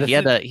 Yeah,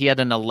 he had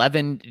an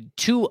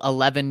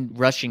 11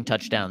 rushing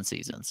touchdown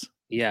seasons.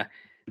 Yeah.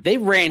 They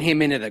ran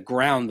him into the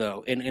ground,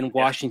 though, in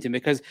Washington,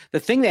 because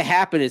the thing that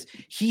happened is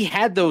he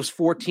had those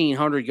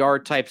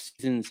 1,400-yard type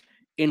seasons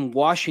in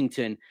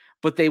Washington,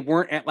 but they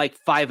weren't at like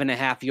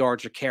 5.5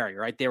 yards a carry,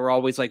 right? They were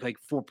always like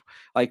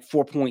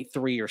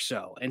 4.3 or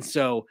so. And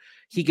so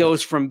he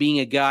goes from being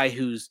a guy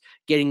who's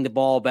getting the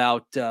ball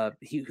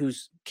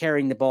who's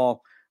carrying the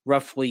ball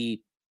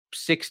roughly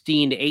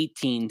 16 to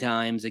 18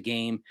 times a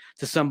game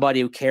to somebody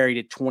who carried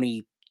it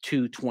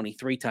 22,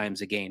 23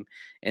 times a game.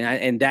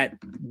 And that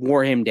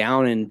wore him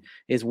down and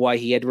is why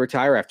he had to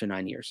retire after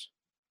 9 years.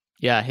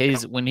 Yeah,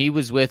 when he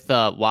was with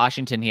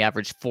Washington, he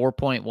averaged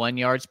 4.1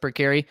 yards per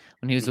carry.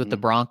 When he was with the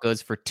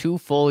Broncos for 2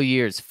 full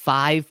years,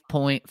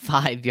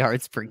 5.5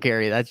 yards per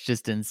carry. That's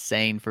just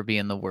insane for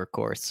being the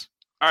workhorse.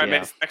 All right,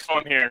 next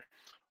one here.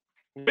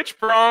 Which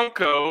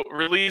Bronco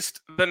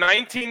released the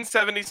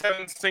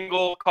 1977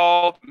 single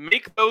called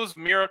 "Make Those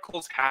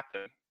Miracles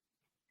Happen"?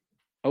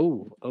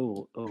 Oh.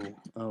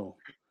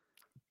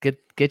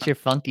 Get your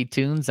funky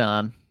tunes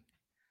on.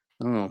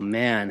 Oh,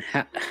 man.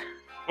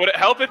 Would it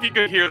help if you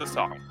could hear the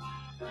song?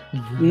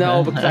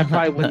 No, because I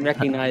probably wouldn't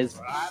recognize.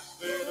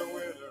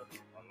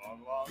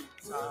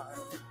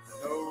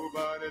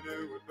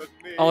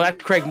 Oh,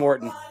 that's Craig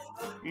Morton.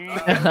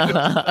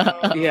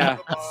 Yeah.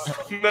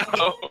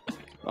 No.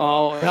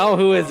 Oh, no,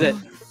 who is it?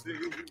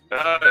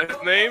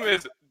 His name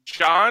is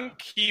John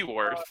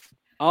Keyworth.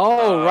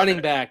 Oh,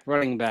 running back.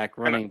 And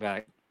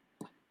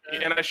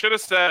I should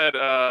have said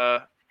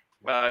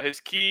his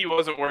key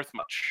wasn't worth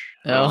much.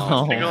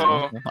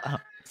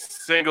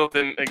 Single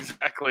didn't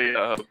exactly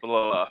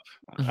blow up.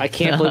 I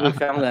can't believe we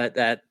found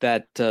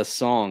that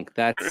song.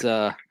 That's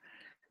I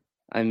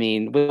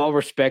mean, with all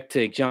respect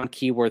to John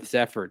Keyworth's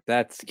effort,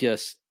 that's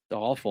just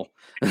awful.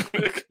 I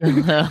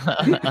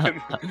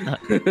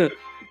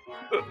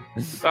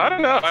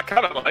don't know. I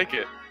kind of like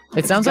it.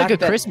 It sounds like a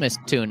Christmas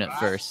tune at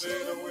first.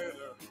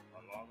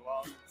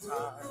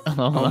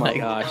 Oh my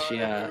gosh,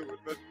 yeah.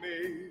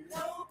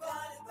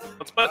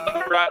 Let's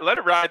let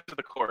it ride to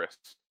the chorus.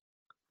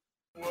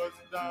 Was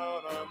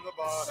down on the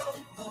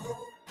bottom,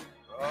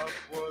 up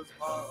was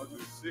hard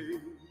to see.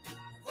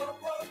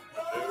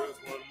 There's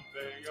one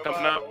thing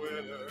about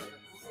winter,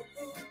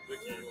 they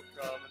keep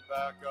coming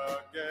back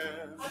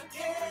again.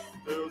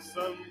 Till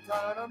some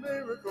kind of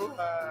miracle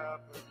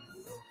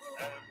happens,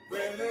 and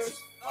when it's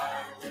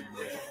finally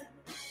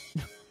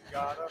win,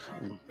 gotta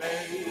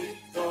make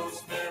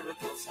those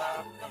miracles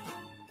happen.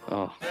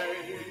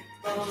 Make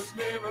those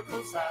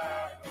miracles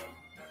happen.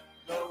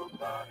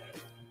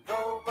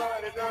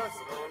 Nobody does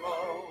it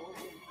alone.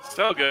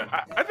 So good.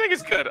 I think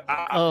it's good.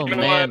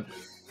 Man.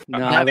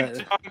 No, I think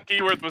John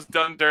Keyworth was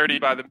done dirty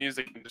by the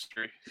music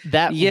industry.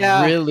 That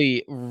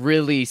really,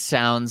 really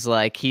sounds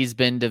like he's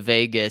been to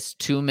Vegas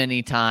too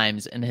many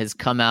times and has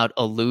come out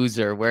a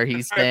loser, where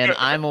he's saying,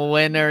 I'm a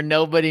winner,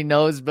 nobody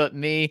knows but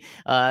me.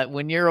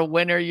 When you're a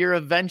winner, you're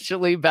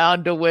eventually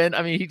bound to win.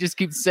 I mean, he just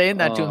keeps saying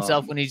that to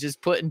himself when he's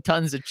just putting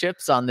tons of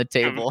chips on the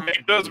table.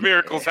 Make those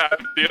miracles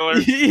happen, dealer.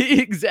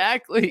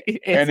 Exactly.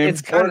 An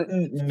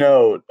important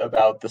note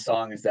about the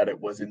song is that it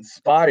was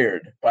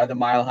inspired by the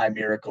Mile High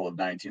Miracle of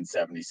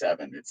 1977.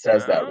 It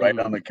says that right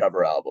on the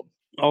cover album.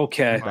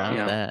 Okay.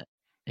 About that.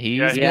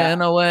 He's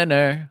been a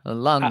winner a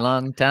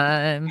long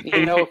time.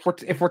 You know,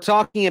 if we're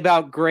talking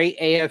about great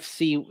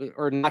AFC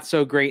or not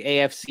so great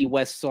AFC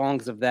West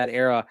songs of that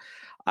era,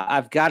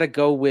 I've got to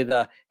go with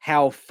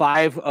how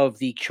 5 of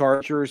the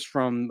Chargers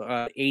from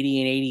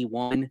 80 and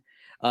 81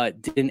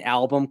 did an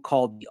album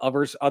called The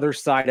Other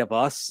Side of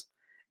Us.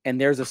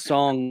 And there's a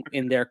song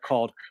in there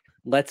called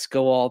Let's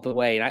Go All the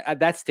Way. And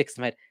that sticks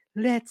in my head.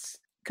 Let's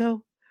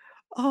go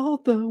all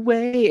the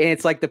way. And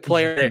it's like the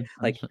player,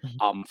 like,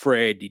 I'm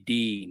Freddie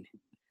Dean.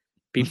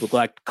 People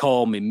like to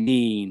call me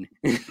mean.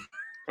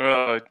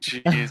 Oh,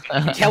 jeez.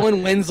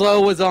 Kellen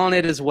Winslow was on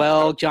it as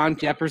well. John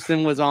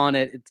Jefferson was on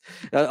it. It's,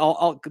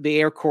 all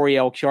the Air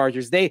Coryell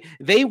Chargers. They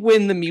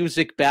win the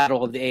music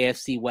battle of the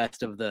AFC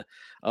West of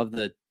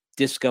the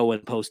disco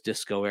and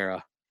post-disco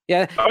era.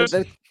 Yeah.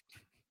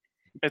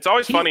 It's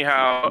always funny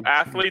how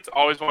athletes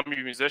always want to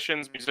be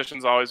musicians.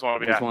 Musicians always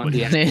want to be Always want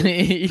to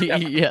athletes. be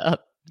Yeah.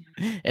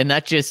 And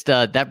that just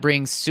that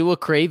brings Sua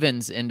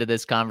Cravens into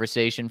this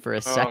conversation for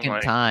a second my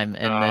time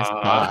in this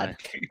pod.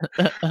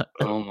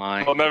 Oh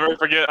my! I'll never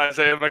forget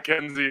Isaiah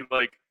McKenzie,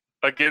 like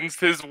against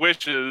his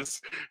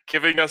wishes,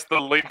 giving us the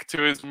link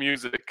to his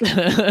music.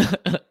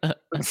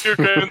 Sua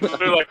Cravens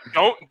were like,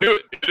 "Don't do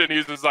it," and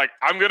he's just like,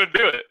 "I'm gonna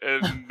do it,"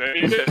 and then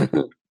he did.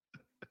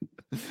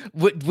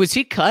 Was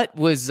he cut?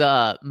 Was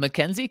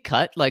Mackenzie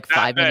cut like That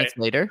 5 day. minutes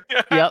later?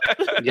 Yep.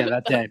 Yeah,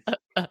 that day.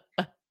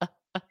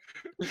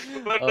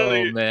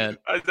 Literally, Oh man.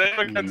 Isaiah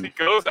McKenzie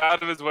goes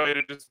out of his way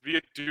to just be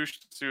a douche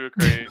to Sua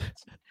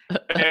Cravens.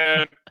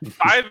 And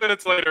 5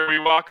 minutes later, we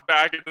walk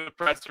back into the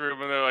press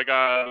room, and they're like,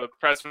 "The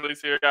press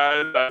release here,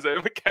 guys. Isaiah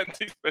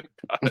McKenzie's been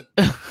cut."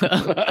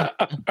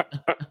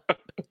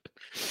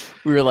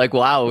 We were like,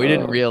 wow, we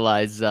didn't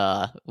realize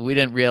Sua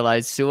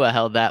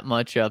held that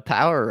much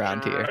power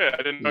around here. Right,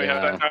 I didn't know he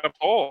had that kind of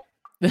pull.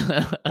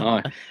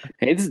 Oh,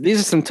 hey, these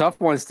are some tough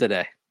ones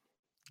today.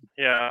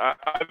 Yeah,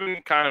 I've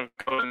been kind of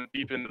going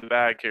deep into the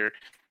bag here.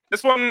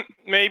 This one's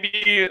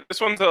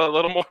a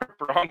little more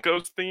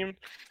Broncos themed.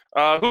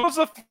 Who was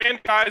the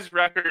franchise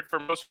record for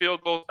most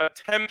field goals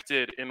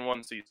attempted in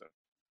one season?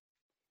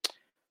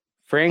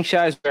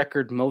 Franchise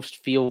record,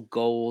 most field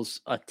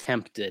goals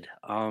attempted.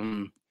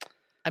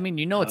 I mean,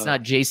 it's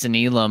not Jason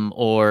Elam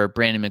or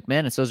Brandon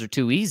McManus. Those are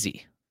too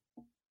easy.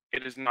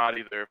 It is not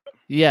either of them.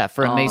 Yeah,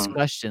 for a Mace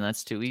question,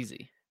 that's too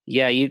easy.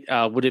 Yeah,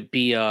 would it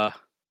be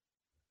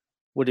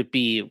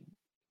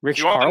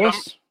Rich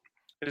Carlos?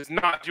 It is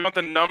not. Do you want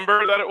the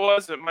number that it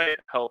was? It might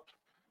help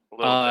a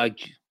little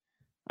bit.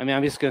 I mean,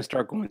 I'm just gonna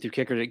start going through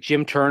kickers. Like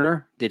Jim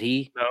Turner, did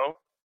he?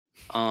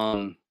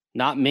 No.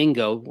 Not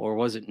Mingo, or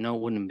was it? No,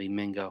 it wouldn't be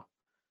Mingo.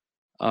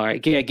 All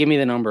right, give me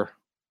the number.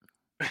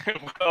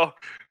 Well,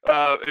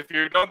 if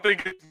you don't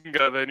think it's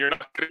Mingo, then you're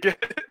not gonna get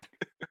it.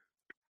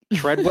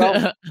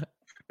 Treadwell.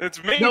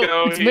 It's Mingo.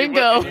 No, it's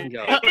Mingo.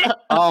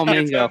 Oh, He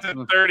Mingo.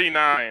 attempted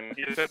 39.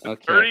 He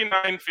attempted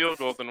 39 field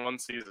goals in one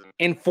season.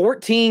 In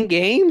 14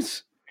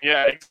 games?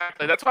 Yeah,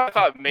 exactly. That's why I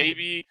thought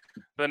maybe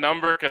the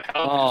number could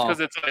help, because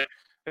it's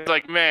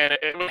like, man,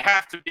 it would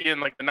have to be in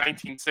like the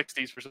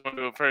 1960s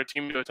for a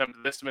team to attempt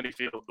this many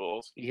field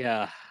goals.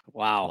 Yeah.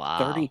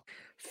 Wow.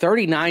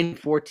 39,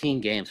 14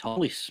 games.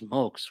 Holy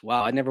smokes.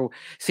 Wow.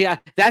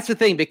 That's the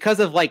thing. Because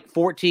of like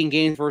 14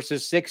 games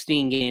versus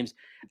 16 games,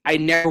 I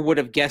never would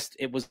have guessed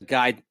it was a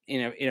guy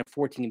in a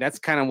 14. That's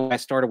kind of when I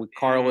started with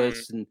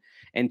Carlos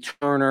and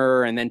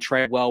Turner, and then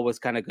Treadwell was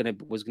gonna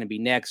be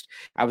next.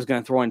 I was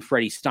gonna throw in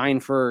Freddie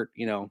Steinfurt,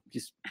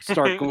 just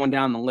start going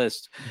down the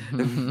list.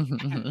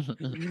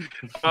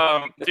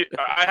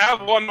 I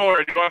have one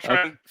more. Do you want to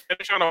try and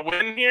finish on a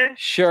win here?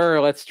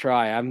 Sure, let's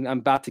try. I'm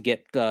about to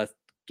get the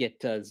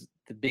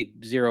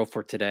big zero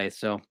for today.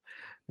 So, all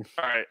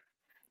right.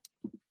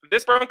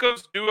 This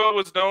Broncos duo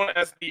was known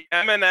as the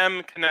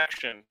M&M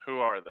Connection. Who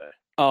are they?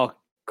 Oh,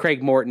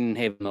 Craig Morton and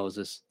Haven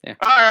Moses. Yeah.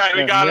 All right,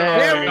 we got it.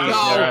 There we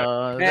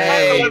go.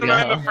 There we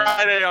go.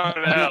 Friday on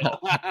an L.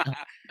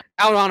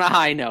 Out on a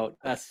high note.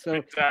 So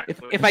Exactly.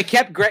 if I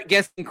kept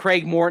guessing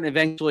Craig Morton,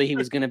 eventually he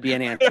was going to be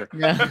an answer.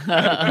 Love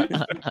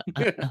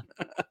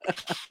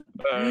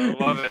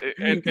it.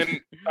 And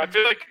I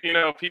feel like,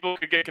 people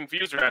could get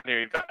confused around here.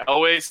 You've got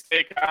Elway's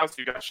Steakhouse,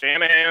 you've got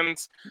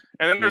Shanahan's,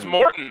 and then there's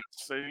Morton's.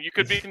 So you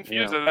could be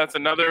confused that that's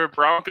another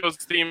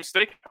Broncos-themed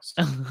steakhouse.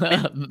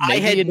 I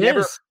had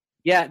never...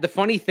 Yeah, the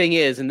funny thing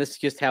is, and this is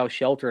just how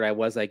sheltered I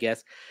was, I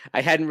guess,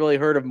 I hadn't really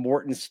heard of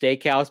Morton's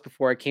Steakhouse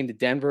before I came to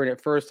Denver. And at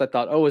first I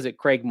thought, oh, is it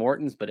Craig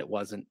Morton's? But it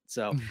wasn't.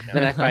 So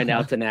then I find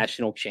out it's a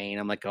national chain.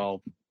 I'm like,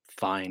 oh,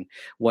 fine,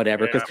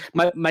 whatever. Because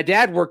my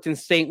dad worked in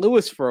St.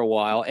 Louis for a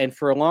while. And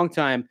for a long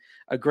time,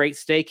 a great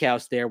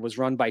steakhouse there was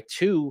run by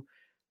two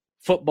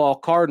football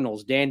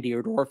Cardinals, Dan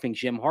Deerdorf and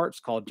Jim Hartz,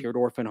 called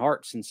Deerdorf and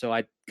Hartz. And so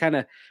I kind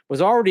of was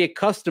already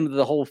accustomed to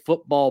the whole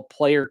football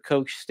player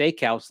coach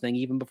steakhouse thing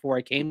even before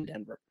I came to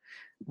Denver.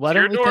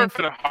 Deerdorf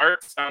and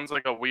Hart sounds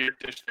like a weird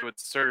dish they would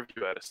serve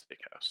you at a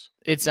steakhouse.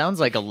 It sounds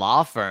like a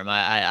law firm.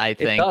 I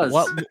think. It does.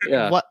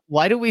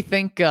 Why do we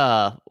think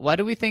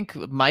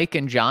Mike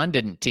and John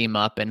didn't team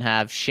up and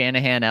have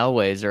Shanahan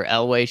Elways or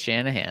Elway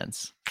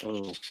Shanahans?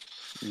 Oh.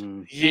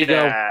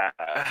 Yeah.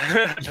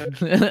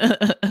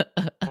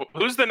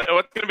 What's going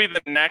to be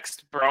the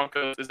next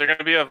Broncos? Is there going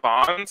to be a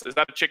Vaughn's? Is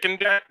that a chicken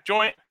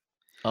joint?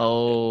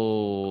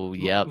 Oh,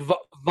 yep.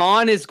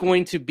 Vaughn is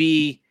going to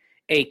be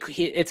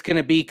it's going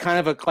to be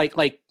kind of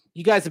like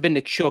you guys have been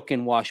to Chook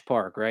in Wash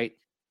Park, right?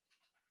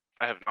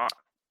 I have not.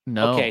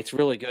 No. Okay, it's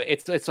really good.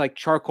 It's like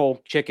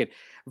charcoal chicken.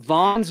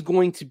 Vaughn's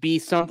going to be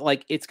something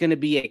like it's going to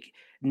be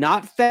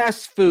not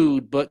fast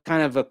food, but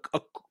kind of a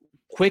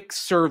quick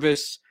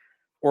service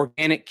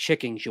organic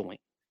chicken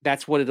joint.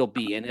 That's what it'll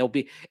be.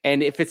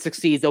 And if it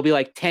succeeds, there'll be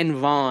like 10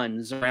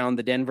 Vaughn's around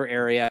the Denver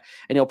area,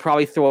 and he'll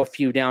probably throw a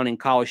couple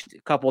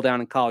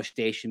down in College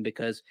Station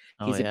because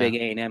he's a big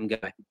A&M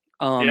guy.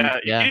 You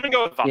can even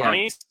go with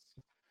Vonnie's.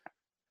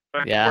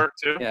 Yeah. Work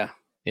too.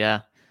 Yeah.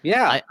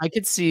 Yeah. I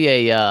could see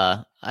a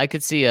a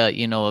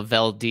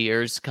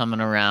Valdir's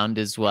coming around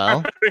as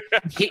well.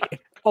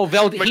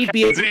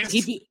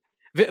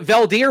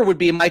 Valdir would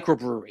be a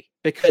microbrewery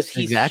because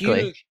he's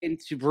Exactly. huge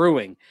into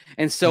brewing.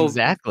 And so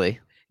Exactly.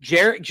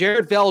 Jared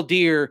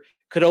Valdir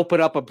could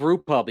open up a brew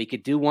pub. He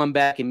could do one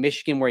back in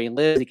Michigan where he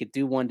lives. He could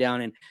do one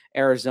down in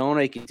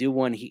Arizona. He could do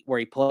one where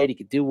he played. He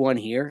could do one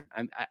here.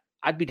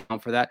 I'd be down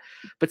for that.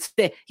 But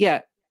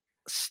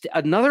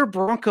another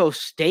Broncos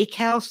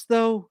steakhouse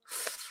though.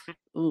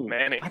 Ooh,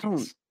 Manning's. I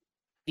don't.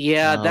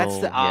 Yeah, that's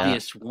the Oh, yeah.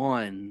 obvious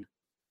one.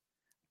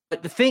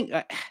 But the thing,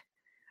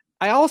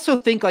 I also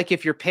think like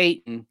if you're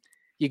Peyton,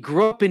 you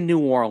grew up in New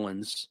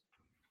Orleans.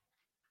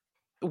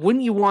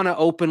 Wouldn't you want to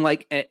open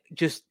like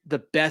just the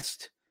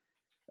best,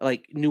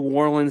 like New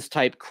Orleans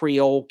type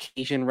Creole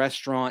Cajun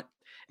restaurant?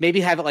 Maybe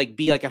have it like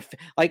be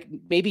like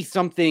maybe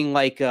something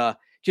like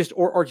just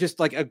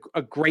like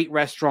a great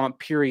restaurant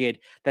period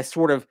that's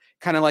sort of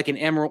kind of like an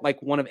Emerald,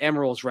 like one of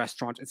Emerald's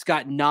restaurants. It's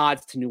got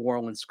nods to New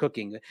Orleans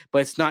cooking, but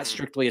it's not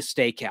strictly a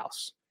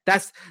steakhouse.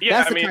 That's the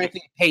kind of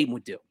thing Peyton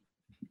would do.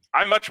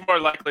 I'm much more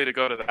likely to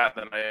go to that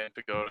than I am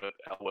to go to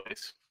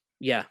Elway's.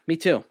 Yeah, me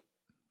too.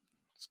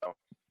 So,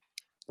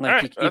 Like, all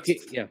right,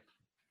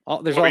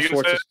 there's what were all you gonna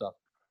sorts say? of stuff.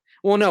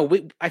 Well, no,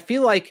 I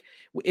feel like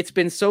it's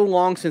been so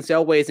long since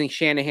Elway's and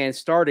Shanahan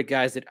started,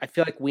 guys, that I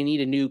feel like we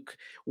need a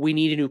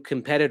new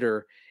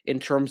competitor in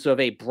terms of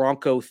a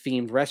Bronco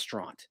themed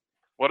restaurant.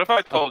 What if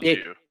I told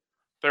you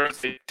there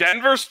was a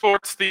Denver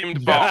sports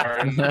themed bar?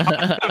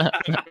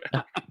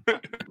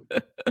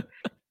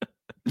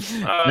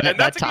 And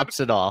that tops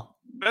it all.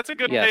 That's a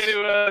good Yes. way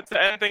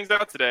to end things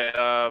out today.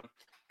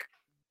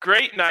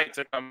 Great nights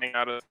are coming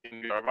out of the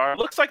DNVR bar.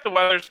 Looks like the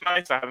weather's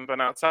nice. I haven't been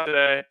outside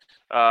today,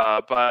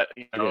 but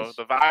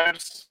the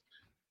vibes,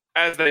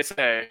 as they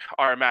say,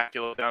 are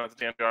immaculate down at the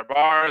DNVR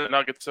bar. The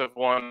Nuggets have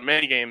won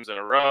many games in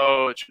a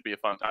row. It should be a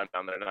fun time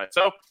down there tonight.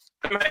 So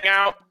come hang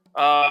out.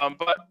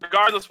 But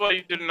regardless of what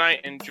you do tonight,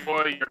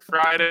 enjoy your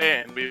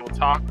Friday, and we will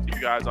talk to you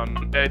guys on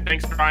Monday.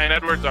 Thanks to Ryan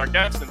Edwards, our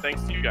guest, and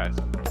thanks to you guys.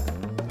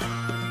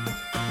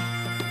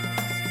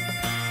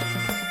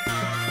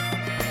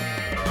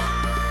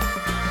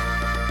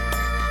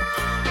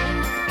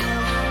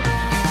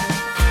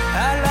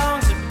 How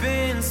long's it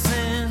been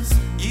since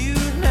you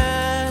and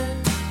I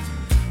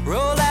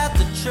rolled out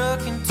the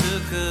truck and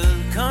took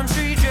a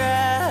country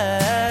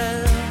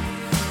drive?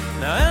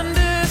 Now I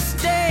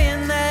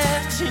understand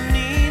that you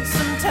need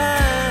some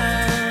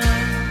time.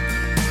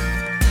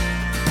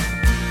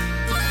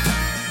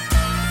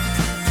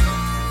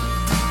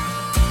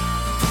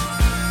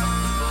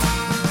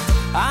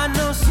 I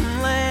know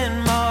some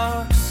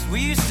landmarks we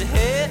used to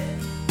hit.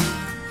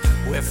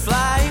 We're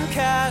flying